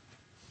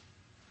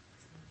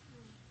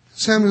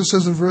 Samuel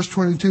says in verse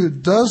 22,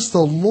 does the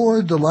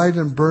Lord delight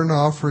in burnt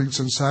offerings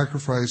and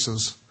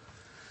sacrifices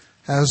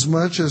as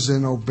much as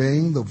in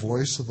obeying the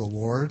voice of the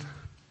Lord?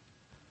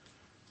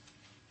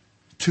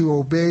 To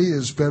obey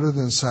is better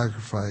than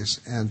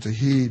sacrifice, and to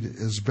heed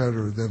is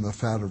better than the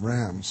fat of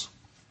rams.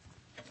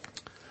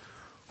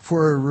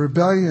 For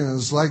rebellion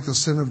is like the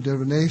sin of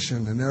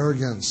divination, and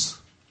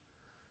arrogance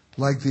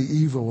like the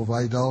evil of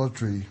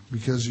idolatry.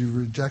 Because you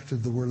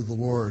rejected the word of the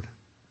Lord,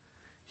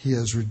 He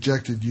has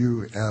rejected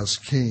you as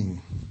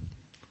king.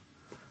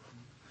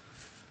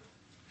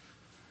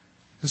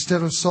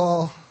 Instead of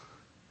Saul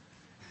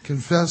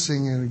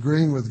confessing and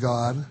agreeing with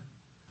God,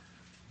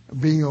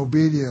 being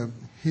obedient,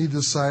 he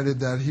decided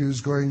that he was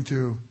going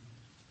to,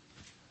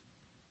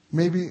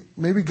 maybe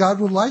God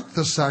would like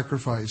the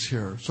sacrifice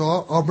here,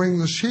 so I'll bring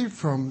the sheep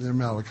from the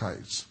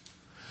Amalekites.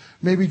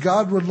 Maybe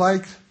God would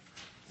like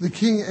the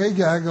king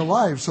Agag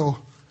alive, so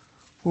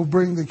we'll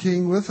bring the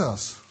king with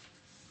us.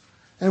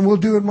 And we'll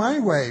do it my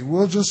way.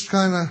 We'll just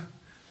kind of,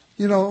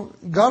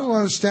 God will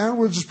understand.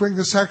 We'll just bring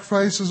the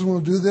sacrifices and we'll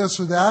do this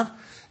or that.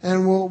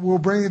 And we'll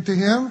bring it to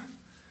him.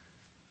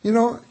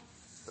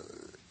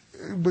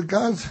 But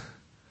God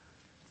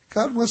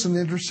wasn't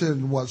interested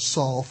in what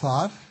Saul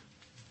thought.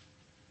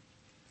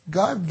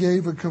 God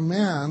gave a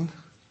command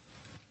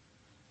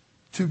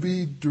to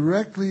be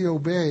directly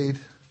obeyed,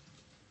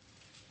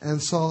 and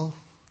Saul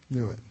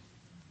knew it.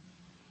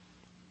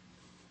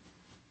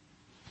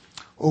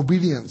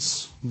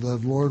 Obedience. The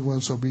Lord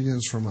wants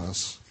obedience from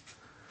us.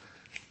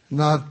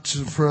 Not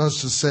for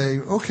us to say,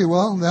 okay,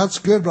 well, that's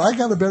good, but I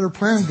got a better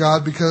plan,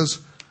 God, because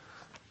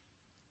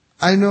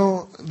I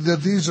know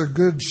that these are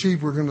good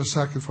sheep. We're going to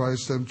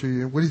sacrifice them to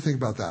you. What do you think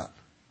about that?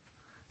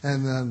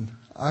 And then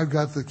I've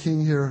got the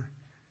king here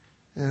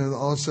and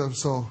all stuff.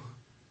 So,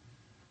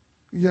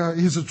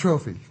 he's a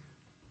trophy.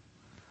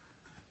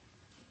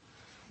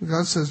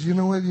 God says, you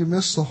know what? You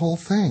missed the whole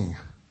thing.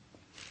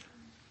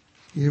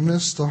 You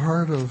missed the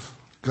heart of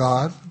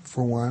God,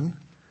 for one.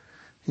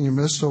 And you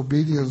missed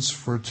obedience,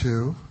 for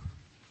two.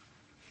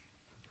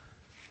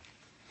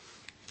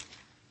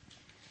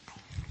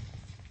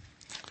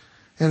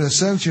 In a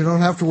sense, you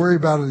don't have to worry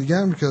about it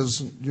again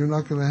because you're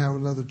not going to have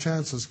another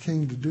chance as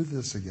king to do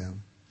this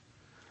again.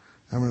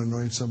 I'm going to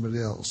anoint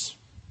somebody else.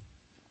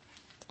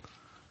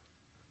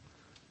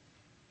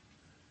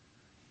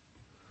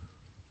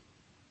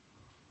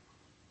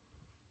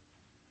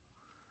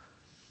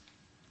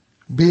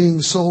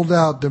 Being sold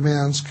out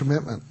demands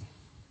commitment.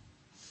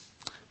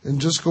 And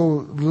just go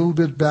a little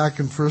bit back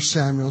in 1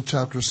 Samuel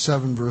chapter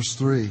 7, verse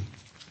 3.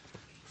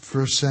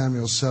 1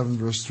 Samuel 7,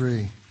 verse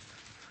 3.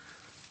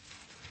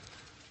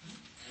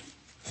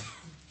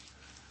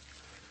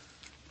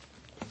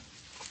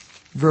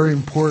 Very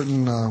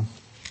important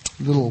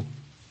little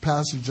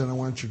passage that I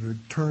want you to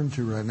turn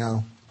to right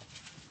now.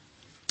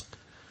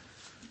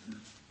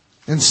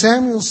 And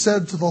Samuel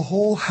said to the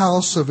whole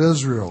house of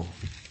Israel,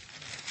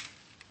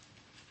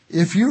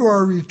 if you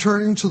are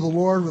returning to the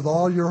Lord with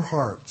all your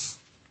hearts,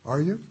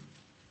 are you?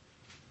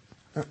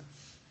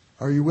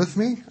 Are you with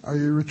me? Are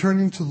you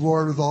returning to the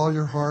Lord with all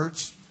your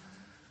hearts?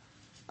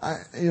 I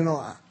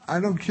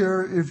don't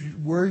care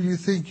where you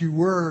think you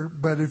were,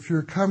 but if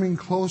you're coming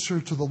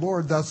closer to the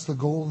Lord, that's the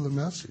goal of the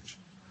message.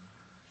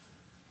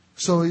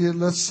 So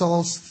let's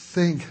all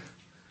think,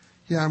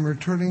 I'm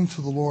returning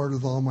to the Lord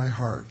with all my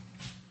heart.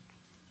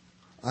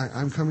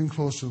 I'm coming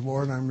close to the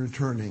Lord, I'm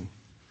returning.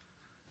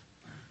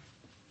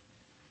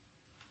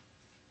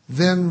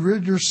 Then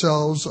rid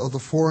yourselves of the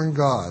foreign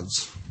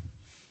gods.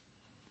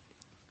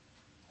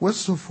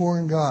 What's the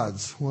foreign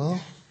gods? Well,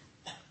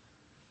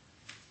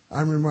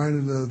 I'm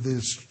reminded of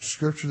the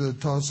scripture that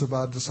talks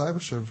about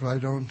discipleship. If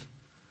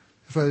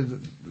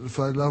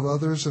I love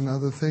others and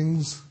other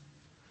things,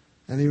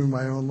 and even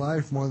my own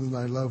life more than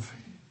I love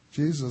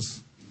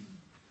Jesus,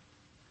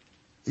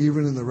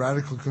 even in the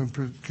radical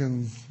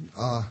can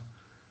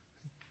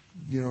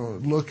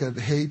look at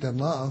hate and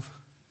love,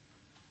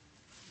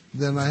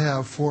 then I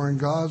have foreign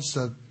gods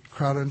that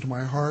crowd into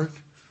my heart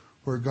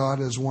where God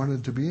has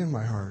wanted to be in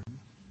my heart.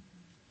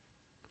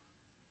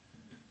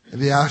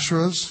 The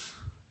Asherahs.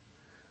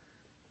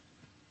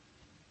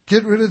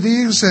 Get rid of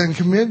these and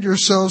commit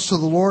yourselves to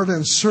the Lord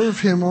and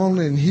serve him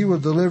only, and he will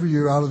deliver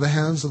you out of the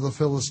hands of the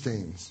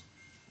Philistines.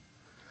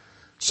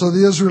 So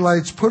the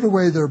Israelites put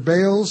away their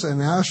Baals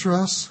and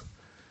Asherahs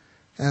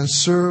and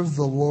served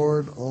the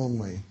Lord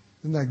only.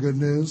 Isn't that good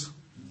news?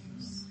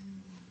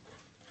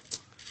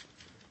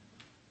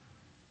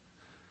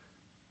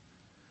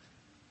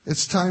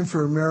 It's time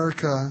for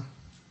America,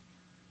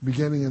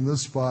 beginning in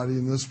this body,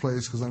 in this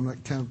place, because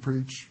can't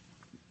preach.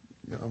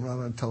 I'm not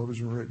on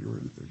television or radio or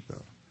anything like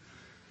that,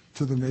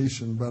 to the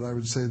nation, but I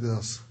would say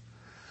this.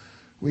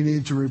 We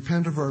need to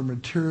repent of our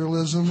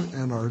materialism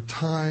and our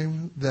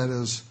time that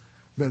has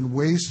been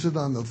wasted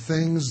on the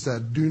things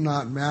that do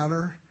not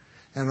matter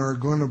and are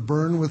going to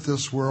burn with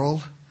this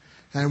world.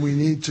 And we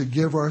need to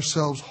give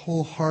ourselves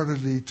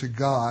wholeheartedly to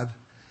God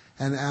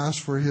and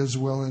ask for his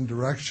will and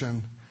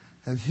direction.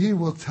 And he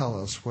will tell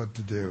us what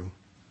to do.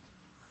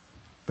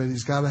 But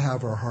he's got to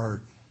have our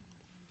heart.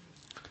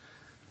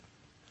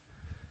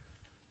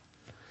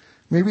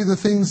 Maybe the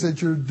things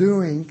that you're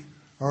doing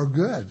are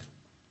good.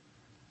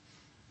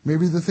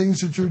 Maybe the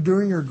things that you're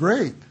doing are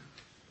great.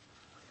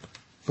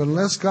 But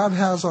unless God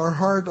has our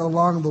heart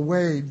along the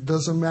way, it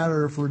doesn't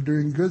matter if we're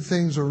doing good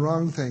things or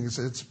wrong things.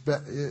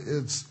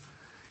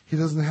 He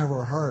doesn't have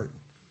our heart.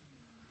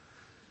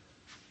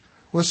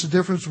 What's the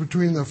difference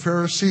between the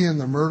Pharisee and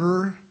the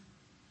murderer?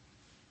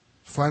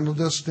 Final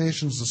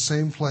destination is the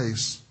same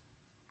place.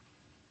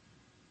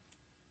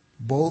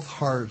 Both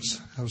hearts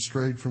have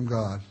strayed from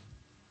God.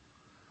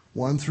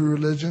 One through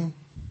religion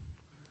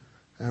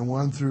and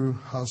one through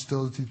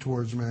hostility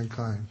towards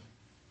mankind.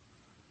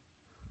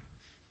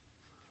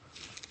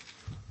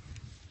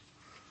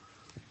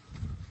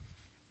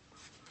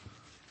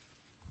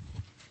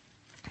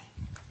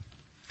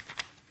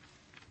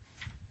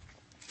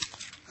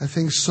 I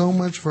think so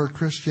much of our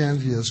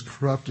Christianity is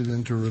corrupted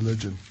into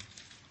religion.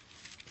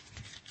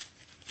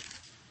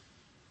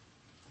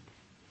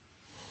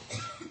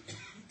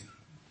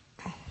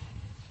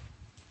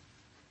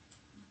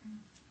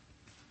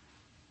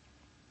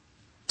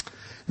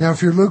 Now,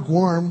 if you're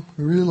lukewarm,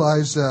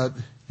 realize that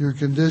your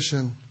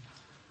condition,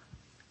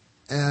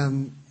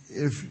 and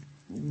if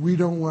we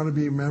don't want to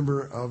be a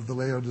member of the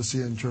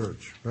Laodicean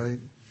church, right?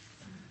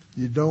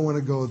 You don't want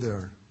to go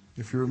there.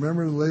 If you're a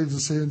member of the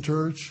Laodicean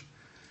church,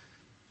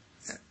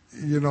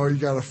 you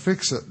got to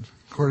fix it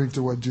according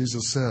to what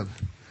Jesus said.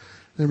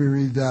 Let me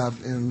read that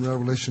in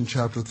Revelation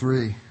chapter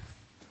 3.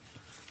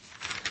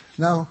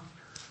 Now,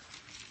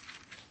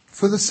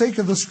 for the sake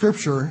of the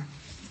scripture,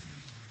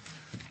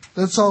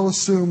 let's all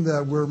assume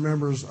that we're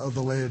members of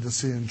the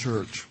Laodicean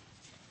church.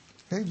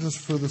 Okay, just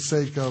for the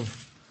sake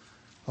of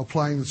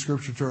applying the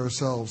scripture to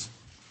ourselves.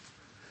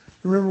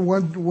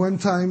 Remember one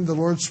time the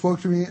Lord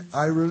spoke to me,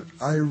 I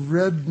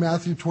read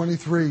Matthew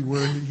 23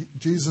 where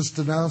Jesus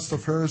denounced the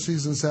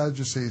Pharisees and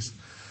Sadducees.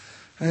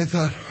 And I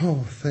thought,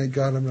 oh, thank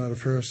God I'm not a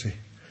Pharisee.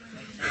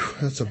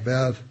 Whew,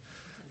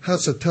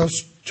 that's a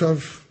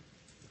tough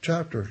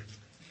chapter.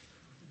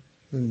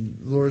 And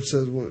the Lord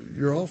said, well,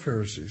 you're all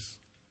Pharisees.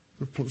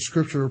 The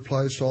scripture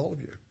applies to all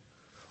of you.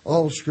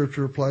 All of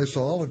scripture applies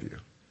to all of you.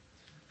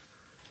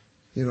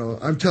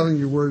 I'm telling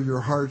you where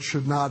your heart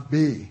should not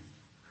be.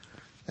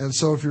 And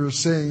so if you're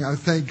saying, I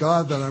thank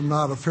God that I'm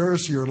not a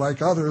Pharisee or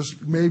like others,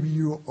 maybe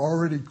you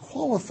already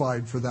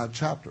qualified for that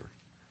chapter.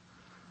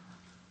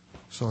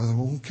 So I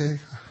thought, okay,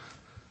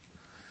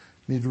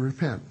 need to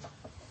repent.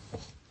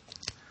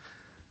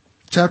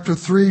 Chapter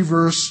 3,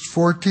 verse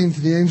 14,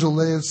 to the angel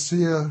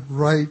Laodicea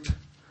write,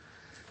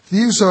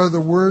 these are the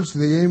words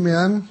of the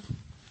Amen,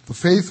 the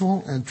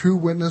faithful and true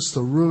witness,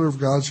 the ruler of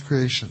God's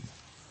creation.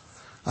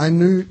 I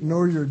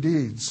know your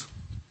deeds,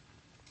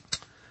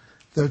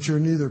 that you're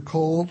neither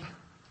cold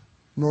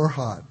nor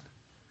hot.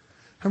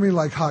 How many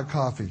like hot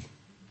coffee?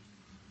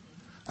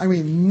 I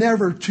mean,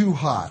 never too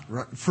hot.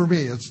 Right? For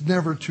me, it's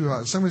never too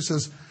hot. Somebody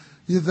says,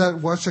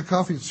 watch the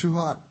coffee, it's too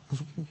hot.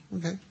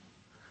 Okay.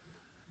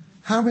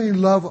 How many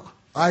love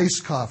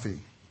iced coffee?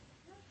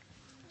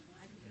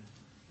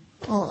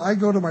 Oh, I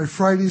go to my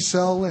Friday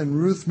cell and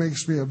Ruth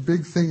makes me a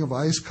big thing of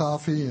iced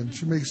coffee and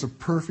she makes it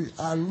perfect.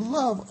 I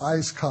love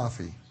iced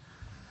coffee.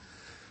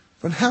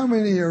 But how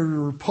many are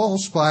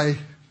repulsed by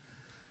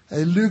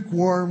a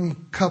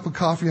lukewarm cup of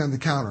coffee on the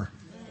counter?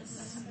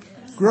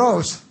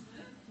 Gross.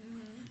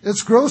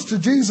 It's gross to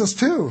Jesus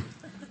too.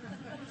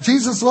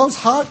 Jesus loves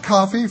hot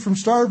coffee from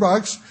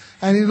Starbucks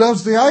and he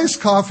loves the iced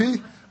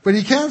coffee, but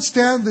he can't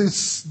stand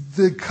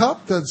the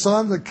cup that's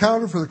on the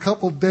counter for a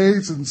couple of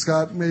days and it's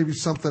got maybe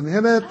something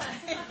in it.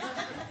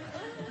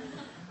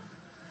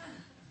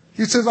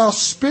 He says, I'll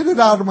spit it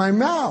out of my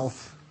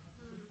mouth.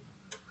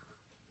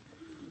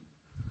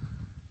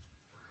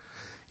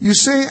 You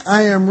say,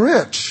 I am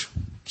rich.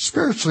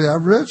 Spiritually,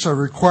 I'm rich. I've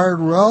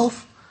acquired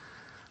wealth.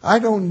 I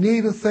don't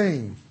need a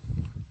thing.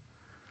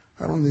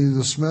 I don't need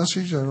this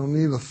message. I don't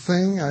need a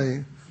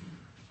thing.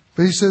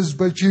 But he says,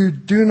 but you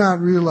do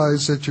not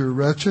realize that you're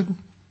wretched,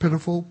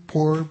 pitiful,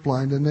 poor,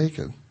 blind, and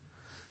naked.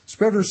 It's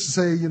better to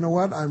say, you know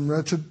what? I'm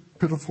wretched,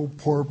 pitiful,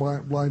 poor,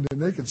 blind,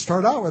 and naked.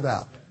 Start out with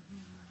that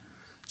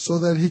so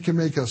that he can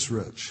make us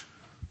rich.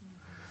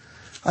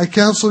 I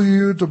counsel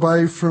you to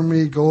buy from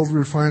me gold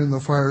refined in the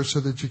fire so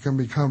that you can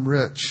become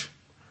rich.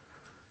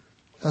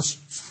 That's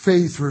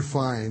faith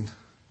refined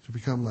to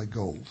become like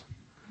gold.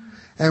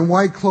 And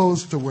white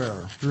clothes to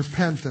wear,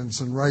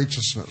 repentance and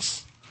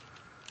righteousness.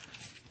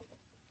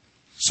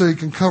 So you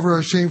can cover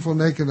our shameful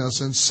nakedness,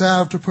 and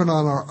salve to put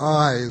on our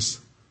eyes.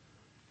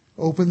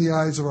 Open the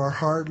eyes of our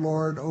heart,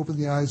 Lord. Open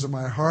the eyes of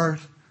my heart.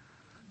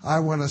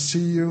 I want to see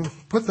you.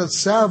 Put that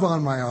salve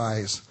on my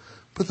eyes.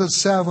 Put that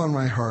salve on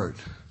my heart.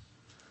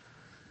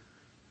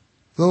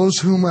 Those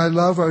whom I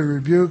love, I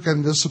rebuke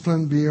and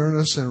discipline. Be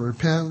earnest and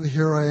repent.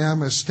 Here I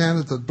am. I stand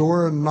at the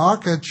door and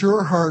knock at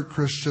your heart,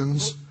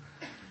 Christians.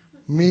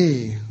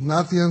 Me,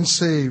 not the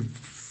unsaved,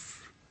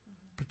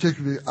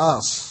 particularly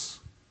us.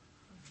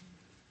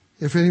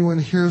 If anyone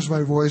hears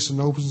my voice and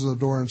opens the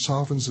door and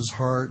softens his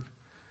heart,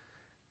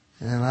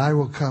 and I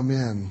will come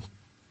in,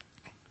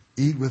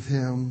 eat with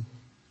him,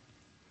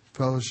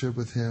 fellowship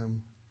with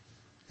him,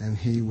 and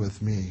he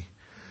with me.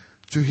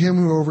 To him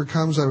who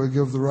overcomes, I will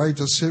give the right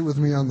to sit with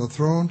me on the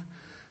throne,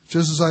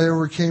 just as I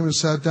overcame and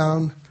sat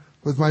down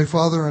with my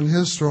Father on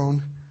his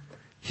throne.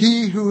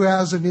 He who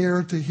has an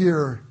ear to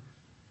hear,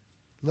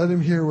 let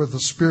him hear what the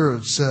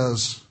Spirit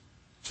says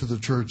to the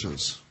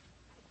churches.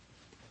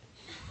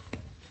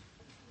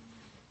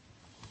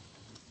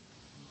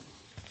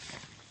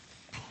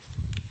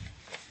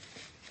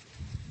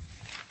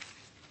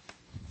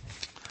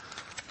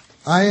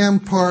 I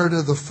am part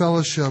of the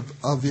fellowship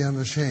of the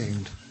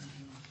unashamed.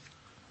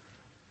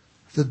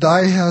 The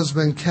die has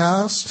been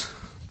cast.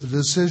 The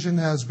decision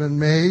has been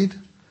made.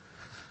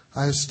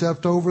 I have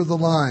stepped over the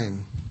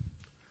line.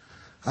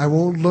 I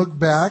won't look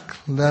back,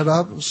 let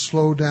up,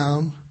 slow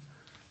down,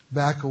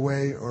 back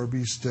away, or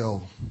be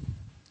still.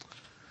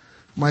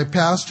 My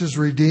past is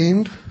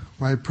redeemed.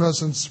 My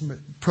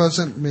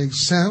present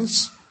makes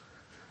sense.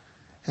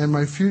 And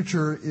my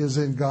future is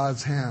in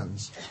God's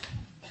hands.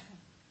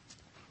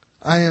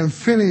 I am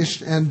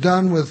finished and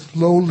done with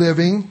low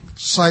living,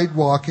 sight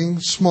walking,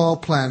 small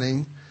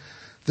planning.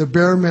 the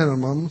bare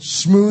minimum,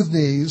 smooth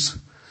knees,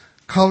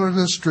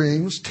 colorless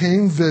dreams,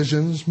 tame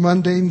visions,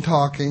 mundane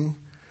talking,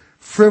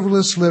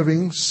 frivolous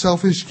living,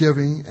 selfish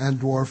giving, and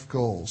dwarf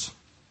goals.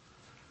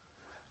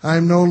 I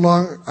no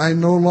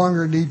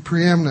longer need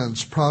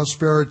preeminence,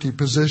 prosperity,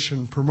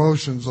 position,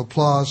 promotions,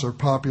 applause, or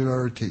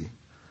popularity.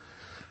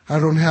 I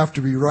don't have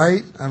to be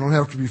right. I don't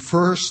have to be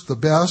first, the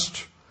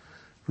best,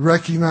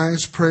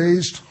 recognized,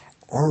 praised,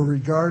 or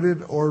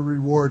regarded or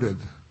rewarded.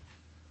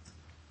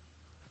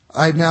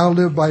 I now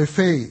live by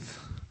faith.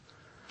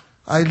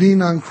 I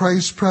lean on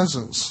Christ's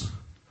presence.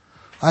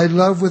 I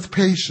love with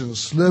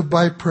patience, live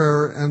by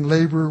prayer, and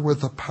labor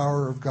with the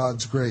power of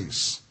God's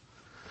grace.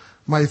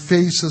 My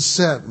face is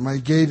set, my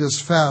gait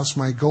is fast,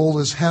 my goal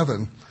is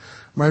heaven.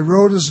 My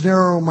road is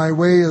narrow, my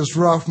way is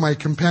rough, my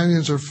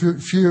companions are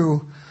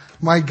few,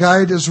 my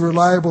guide is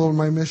reliable, and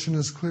my mission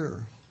is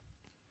clear.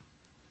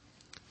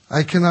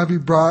 I cannot be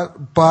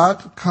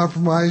bought,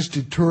 compromised,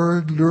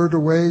 deterred, lured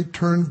away,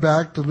 turned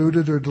back,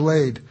 deluded, or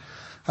delayed.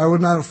 I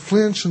would not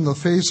flinch in the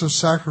face of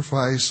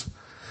sacrifice.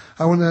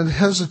 I would not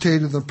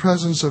hesitate in the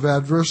presence of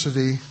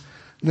adversity,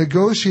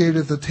 negotiate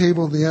at the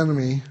table of the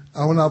enemy.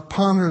 I will not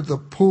ponder the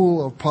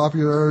pool of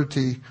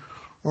popularity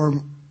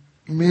or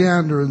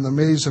meander in the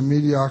maze of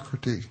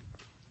mediocrity.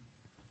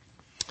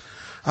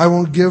 I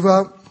won't give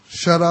up,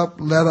 shut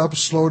up, let up,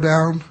 slow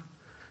down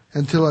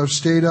until I've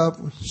stayed up,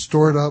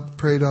 stored up,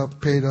 prayed up,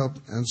 paid up,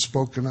 and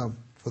spoken up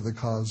for the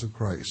cause of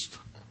Christ.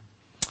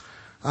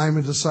 I am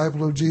a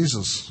disciple of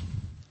Jesus.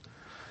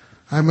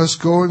 I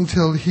must go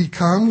until He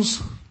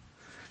comes,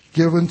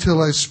 give until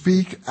I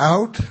speak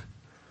out,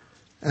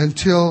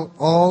 until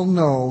all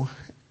know,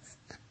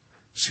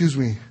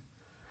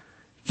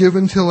 give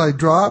until I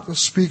drop,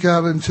 speak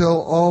out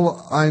until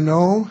all I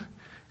know,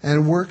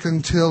 and work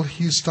until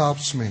He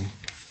stops me.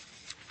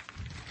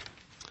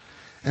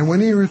 And when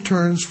He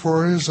returns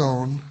for His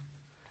own,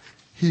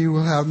 He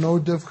will have no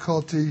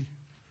difficulty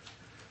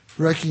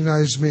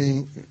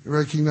recognizing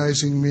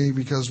me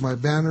because my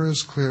banner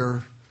is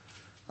clear.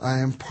 I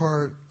am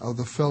part of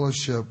the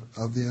fellowship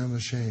of the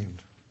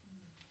unashamed.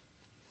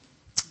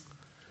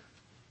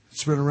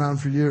 It's been around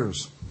for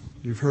years.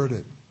 You've heard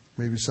it.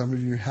 Maybe some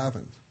of you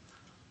haven't.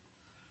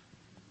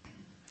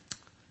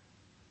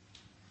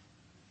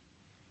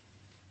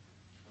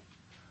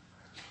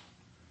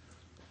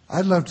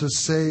 I'd love to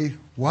say,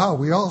 wow,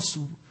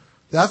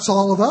 that's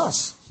all of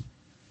us.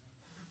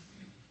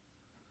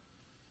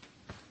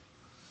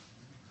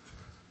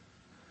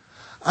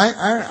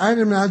 I'd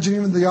imagine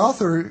even the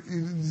author,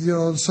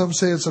 some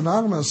say it's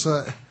anonymous.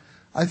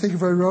 I think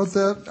if I wrote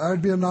that,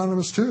 I'd be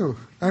anonymous too.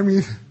 I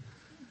mean,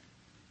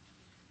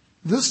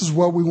 this is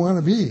what we want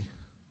to be.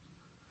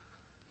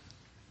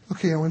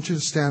 Okay, I want you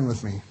to stand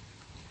with me.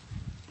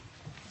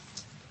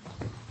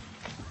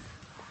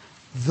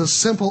 The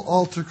simple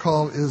altar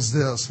call is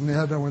this. And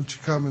Ed, I want you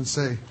to come and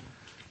say,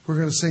 we're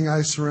going to sing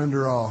I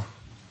Surrender All.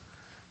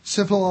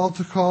 Simple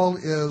altar call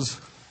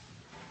is,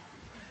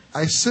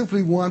 I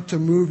simply want to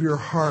move your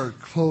heart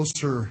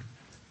closer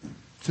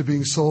to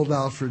being sold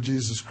out for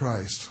Jesus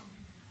Christ.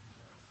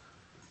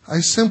 I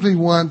simply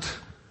want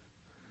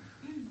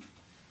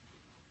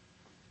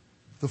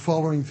the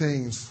following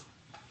things.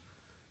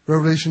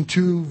 Revelation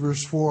 2,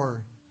 verse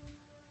 4,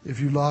 if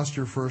you lost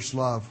your first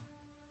love,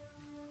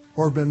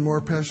 or been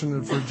more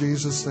passionate for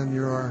Jesus than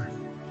you are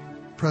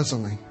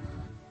presently.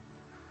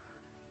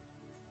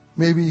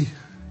 Maybe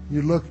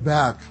you look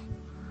back.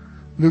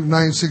 Luke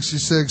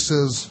 9:66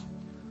 says,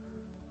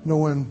 no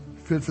one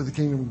fit for the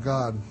kingdom of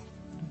God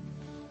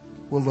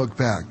will look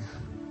back.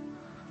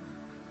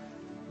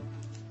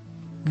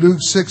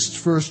 Leviticus 6,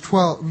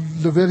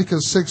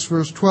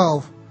 verse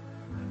 12,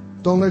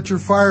 don't let your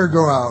fire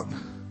go out.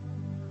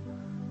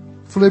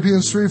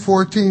 Philippians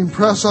 3:14,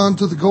 press on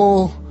to the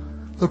goal,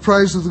 the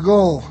prize of the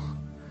goal.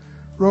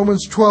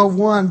 Romans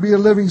 12:1, be a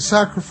living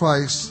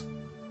sacrifice.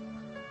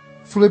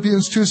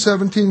 Philippians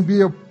 2:17,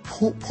 be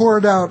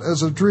poured out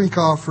as a drink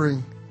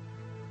offering.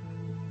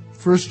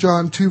 1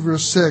 John 2,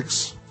 verse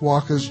 6,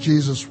 walk as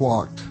Jesus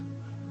walked.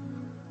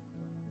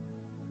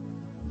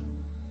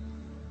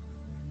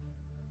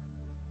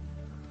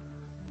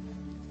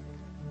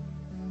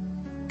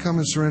 Come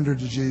and surrender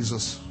to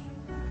Jesus.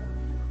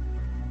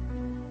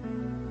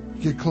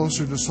 Get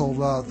closer to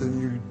sold out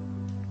than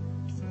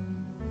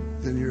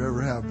you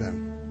ever have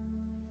been.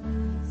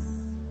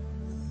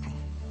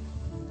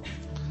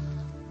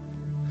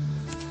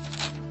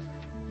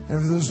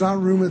 And if there's not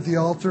room at the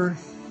altar,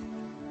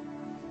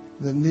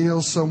 then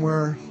kneel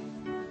somewhere.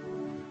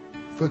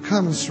 But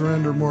come and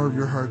surrender more of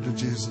your heart to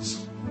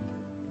Jesus.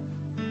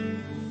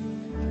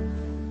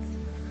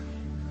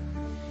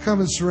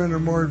 Come and surrender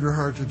more of your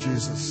heart to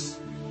Jesus.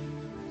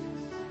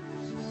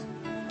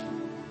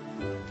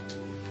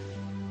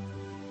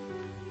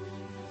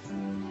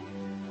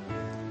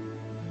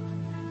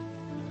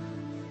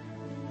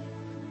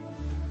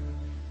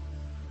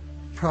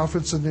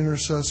 Prophets and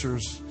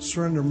intercessors,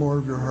 surrender more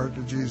of your heart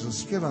to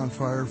Jesus. Get on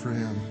fire for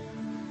Him.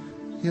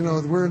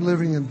 We're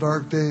living in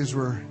dark days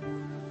where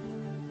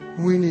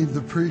we need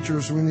the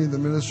preachers, we need the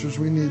ministers,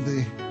 we need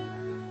the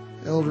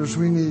elders,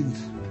 we need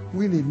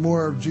We need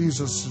more of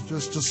Jesus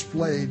just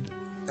displayed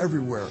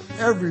everywhere,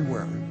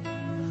 everywhere.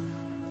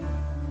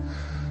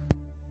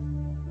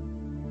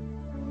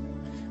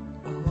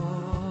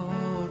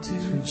 All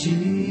to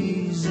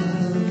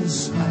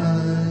Jesus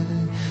I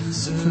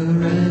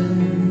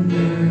surrender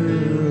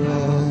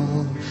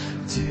all.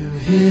 To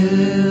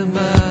Him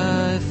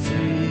I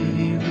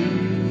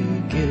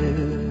freely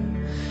give.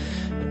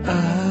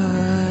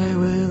 I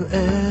will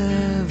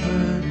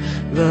ever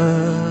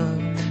love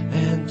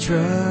and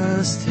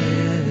trust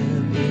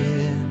Him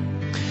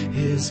in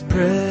His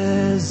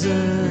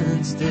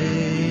presence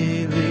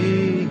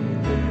daily.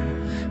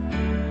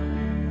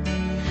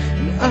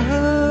 And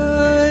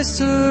I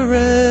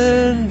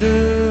surrender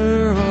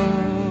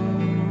all.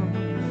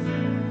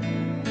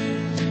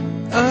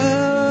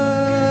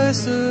 I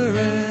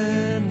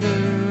surrender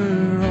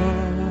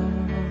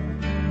all.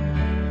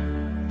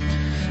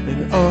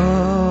 And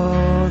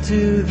all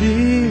to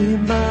Thee,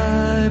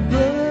 my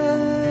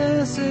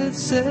blessed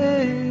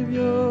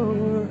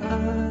Savior,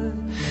 I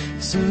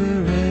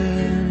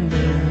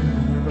surrender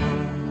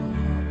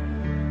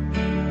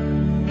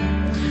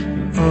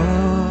all.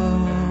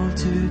 All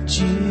to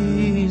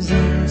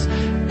Jesus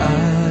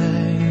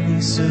I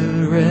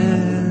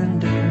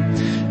surrender,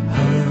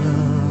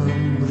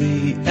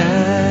 humbly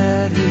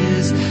at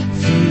His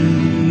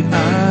feet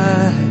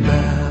I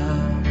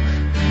bow.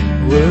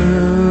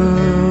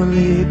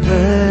 Worldly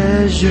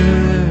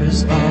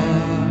pleasures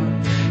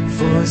are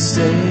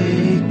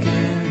forsaken.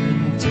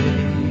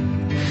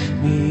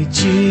 Take me,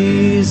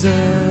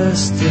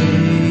 Jesus,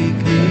 take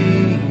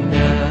me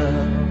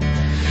now.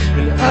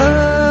 And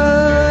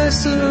I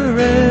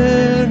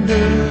surrender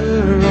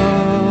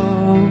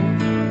all.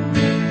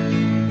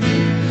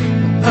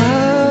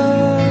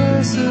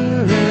 I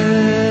surrender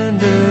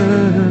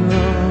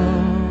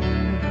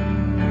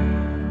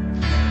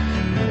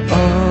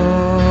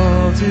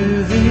all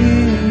to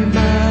Thee,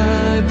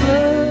 my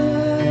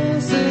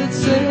blessed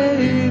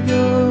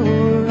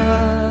Savior,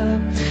 I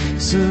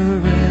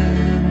surrender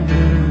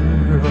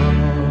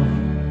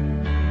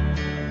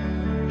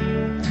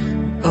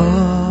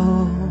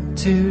all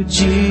to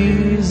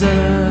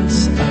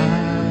Jesus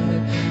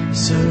I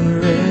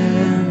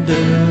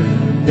surrender.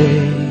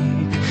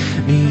 Make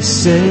me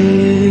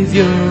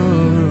Savior,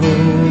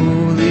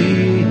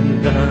 wholly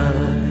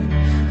Thine.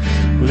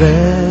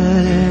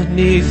 Let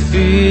me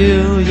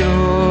feel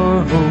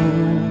Your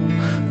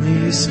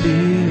Holy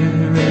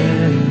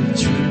Spirit,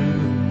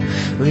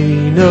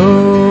 truly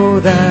know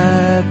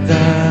that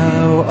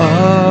Thou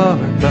art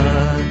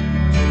mine.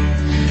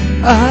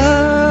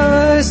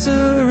 I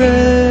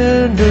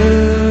surrender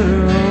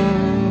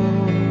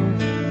all.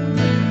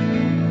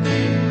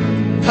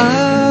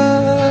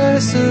 I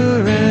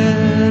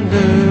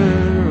surrender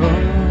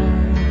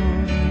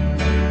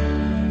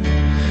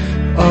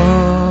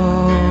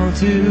all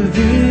to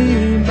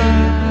Thee,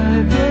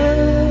 my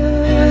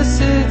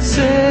blessed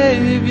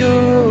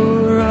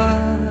Savior, I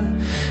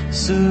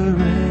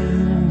surrender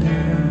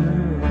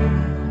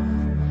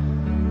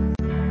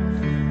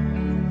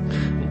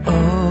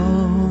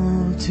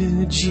all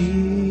to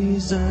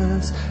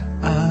Jesus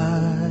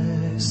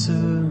I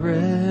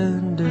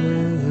surrender,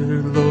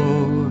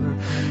 Lord.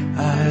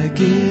 I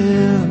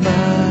give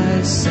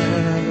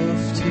myself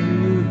to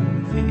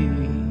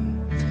Thee.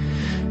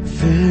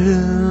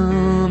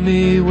 Fill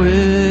me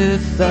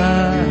with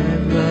Thy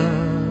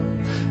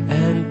love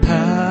and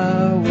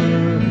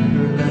power.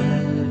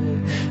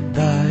 Let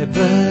Thy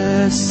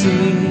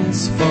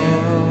blessings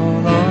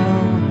fall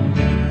on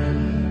me.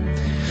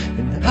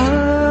 And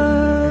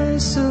I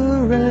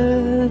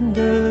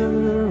surrender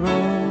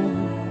all.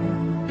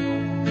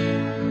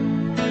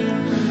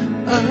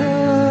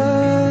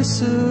 I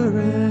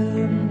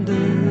surrender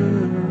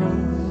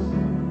all.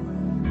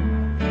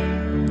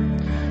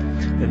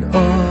 And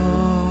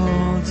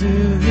all to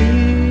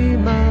Thee,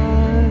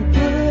 my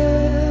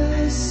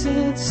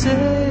blessed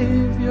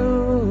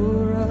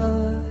Savior, I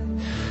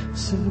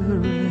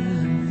surrender.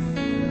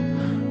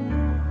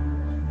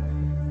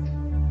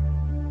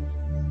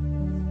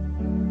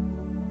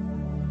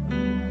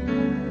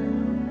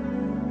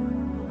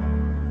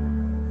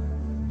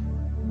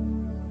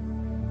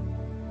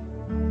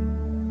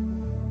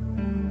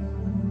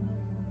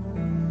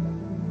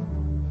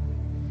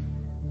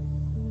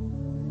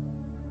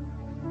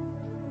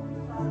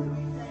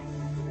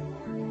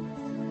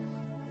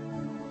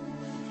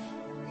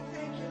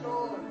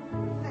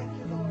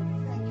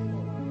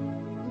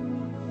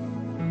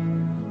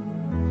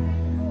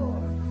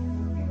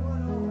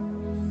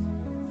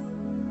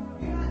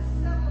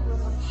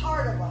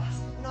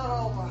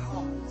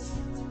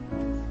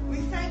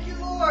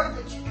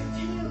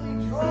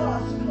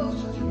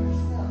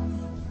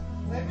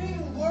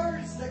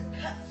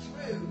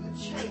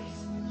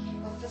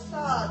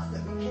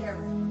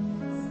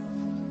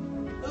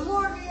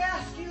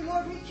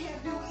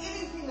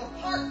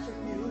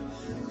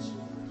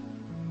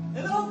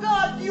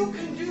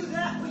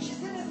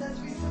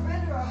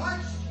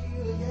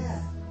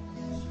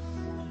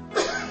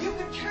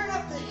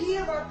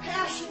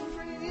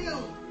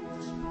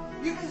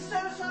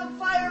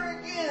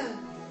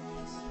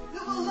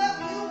 that will love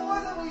you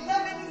more than we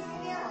love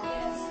anything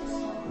else.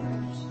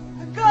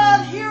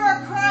 God, hear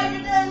our cry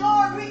today,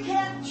 Lord. We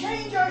can't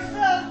change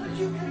ourselves, but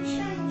you can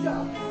change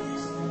us.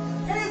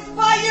 And it's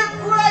by your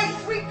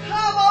grace we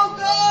come, oh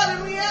God,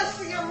 and we ask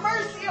for your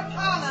mercy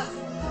upon us,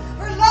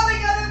 for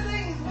loving other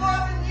things more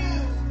than you,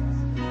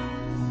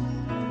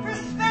 for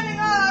spending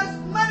our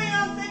money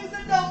on things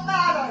that don't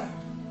matter,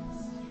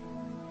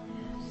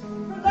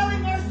 for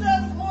loving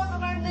ourselves more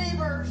than our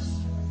neighbors.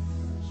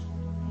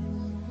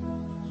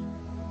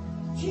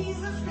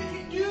 Jesus, we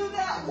can do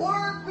that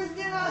work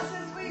within us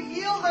as we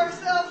yield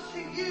ourselves to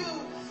you.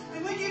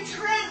 And when you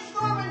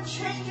transform and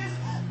change us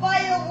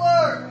by your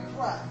word, we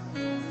pray.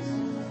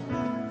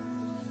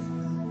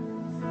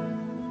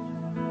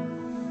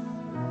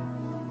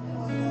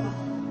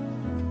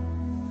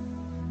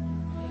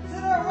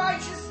 That our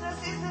righteousness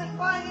isn't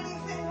by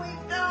anything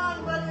we've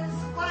done, but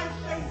it's by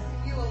faith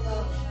in you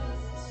alone.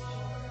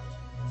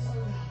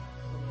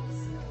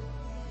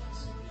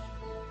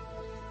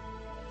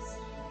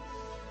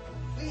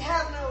 We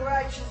have no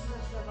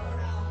righteousness of our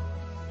own.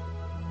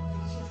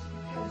 It's just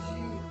because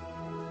you,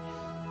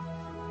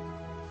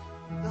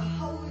 the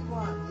Holy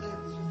One,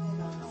 lives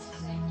within us.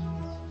 Thank you.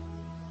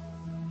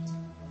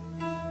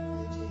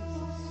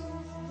 Jesus.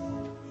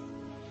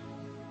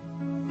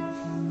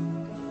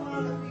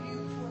 Father, we do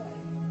pray,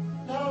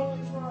 not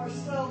only for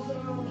ourselves and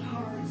our own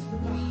hearts, but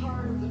the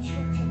heart of the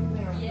Church of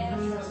America.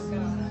 Yes,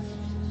 God.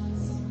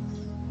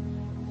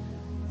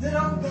 That,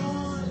 oh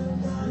God, oh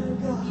God, oh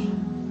God,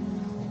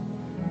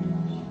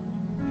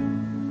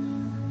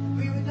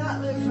 we would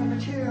not live for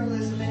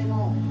materialism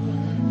anymore,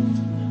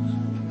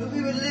 but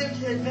we would live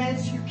to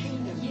advance your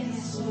kingdom.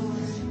 Yes, Lord.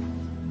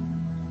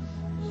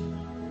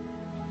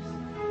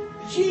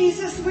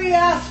 Jesus, we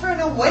ask for an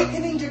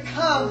awakening to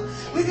come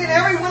within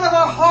every one of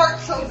our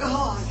hearts, oh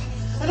God.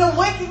 An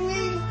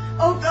awakening,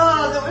 oh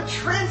God, that would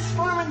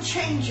transform and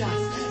change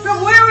us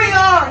from where we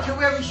are to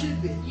where we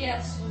should be.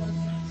 Yes, Lord.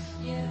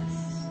 Yes.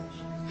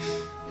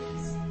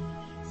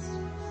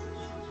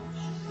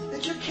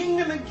 That your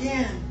kingdom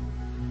again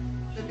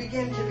would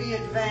begin to be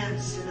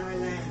advanced in our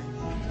land.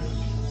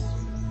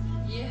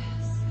 Yes.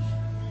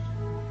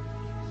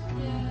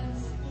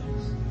 Yes.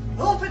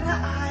 Open the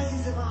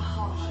eyes of our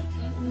heart.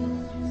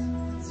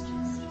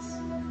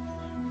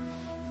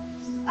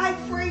 I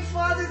pray,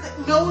 Father,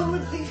 that no one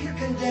would leave here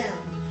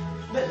condemned,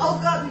 but, oh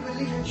God, we would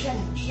leave here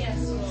changed.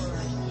 Yes, Lord.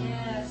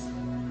 Yes.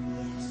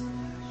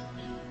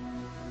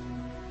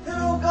 That,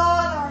 oh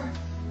God,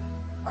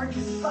 our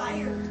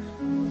desire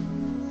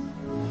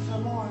for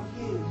more of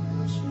you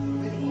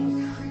would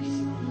increase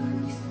and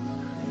increase and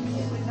increase.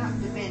 It would not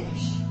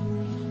diminish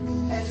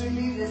as we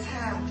leave this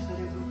house, but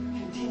it would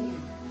continue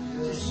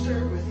to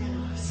stir within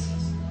us.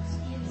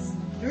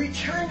 To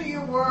return to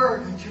your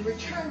word and to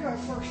return to our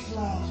first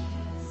love.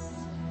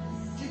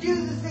 To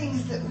do the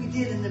things that we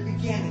did in the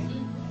beginning,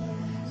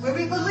 where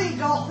we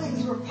believed all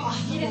things were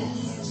possible.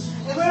 Yes.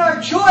 And when our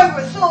joy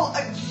was so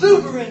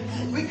exuberant,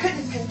 we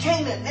couldn't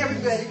contain it and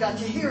everybody got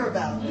to hear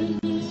about it.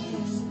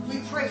 Yes.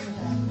 We pray for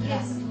that.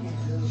 Yes.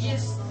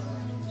 Yes.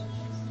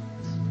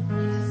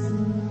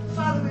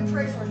 Father, we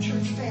pray for our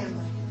church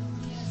family.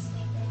 Yes.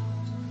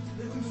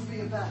 That we will be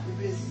about your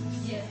business.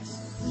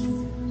 Yes.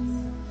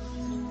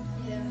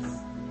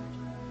 Yes.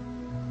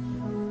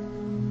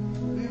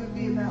 We would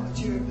be about what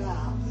you're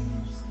about.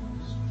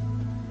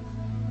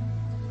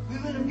 We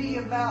wouldn't be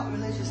about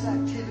religious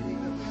activity,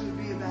 but we would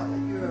be about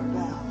what you're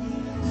about.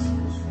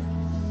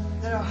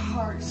 That our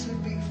hearts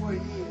would be for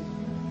you.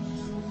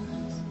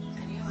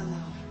 And you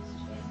alone.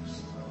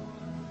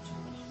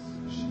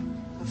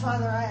 But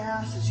Father, I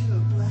ask that you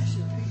would bless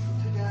your people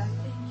today.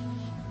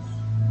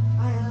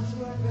 I ask,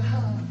 Lord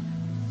God,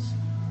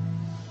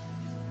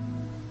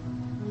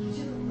 that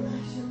you would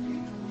bless your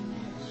people.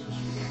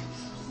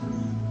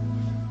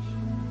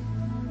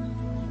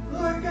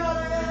 Lord God, I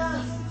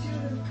ask that you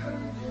would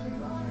encourage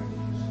everybody.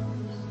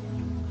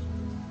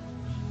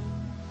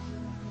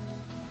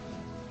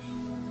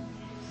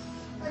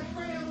 I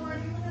pray, Lord,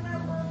 even in our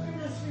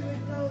brokenness, we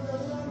would know the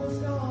love of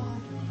God,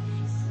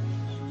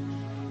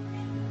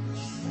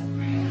 which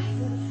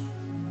surpasses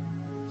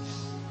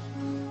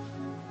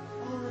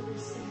all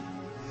understanding.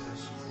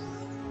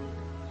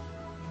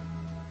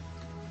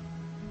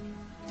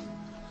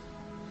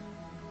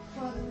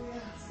 Father, we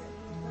ask that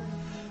you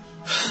thank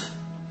you.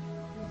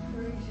 We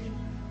praise you.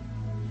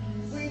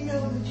 We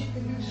know that you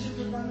can do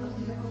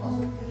superabundantly above all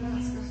we can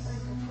ask or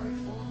think or pray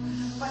for,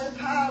 by the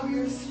power of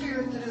your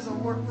Spirit that is at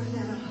work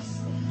within us.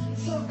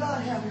 So,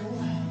 God, have your way.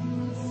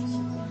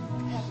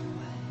 Have your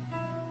way.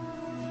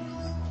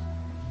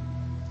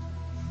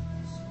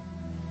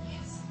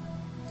 Yes.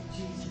 In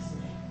Jesus'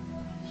 name.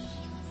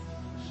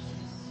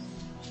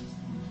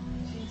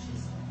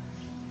 Jesus'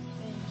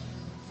 name.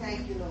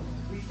 Thank you, Lord.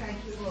 We thank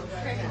you, Lord,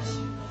 right now.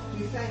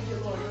 We thank you,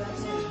 Lord, right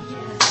now.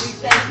 We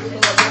thank you,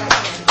 Lord, right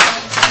now.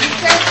 We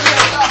thank you,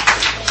 Lord.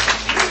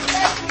 We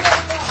thank you,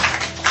 Lord.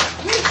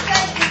 We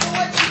thank you for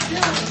what you're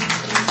doing.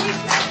 We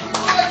thank you,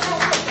 Lord, for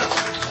wisdom.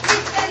 We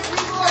thank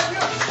you, Lord,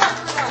 you'll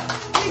shepherd us.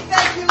 We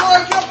thank you,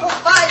 Lord, you'll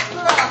provide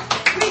for us.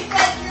 We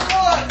thank you,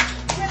 Lord,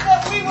 that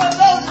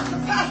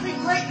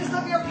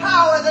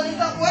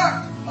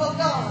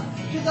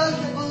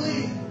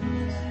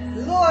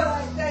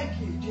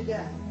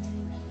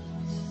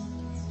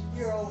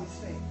always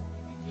faithful.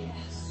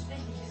 Yes.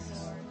 Thank you,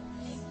 Lord.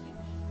 Thank you.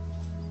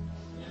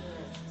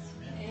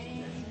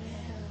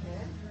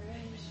 Amen.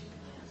 Praise you.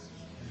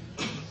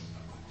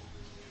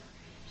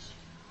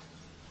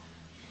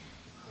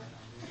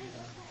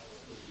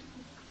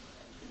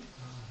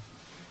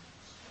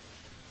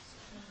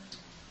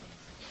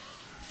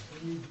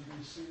 We need to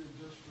be seated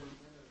just for a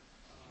minute.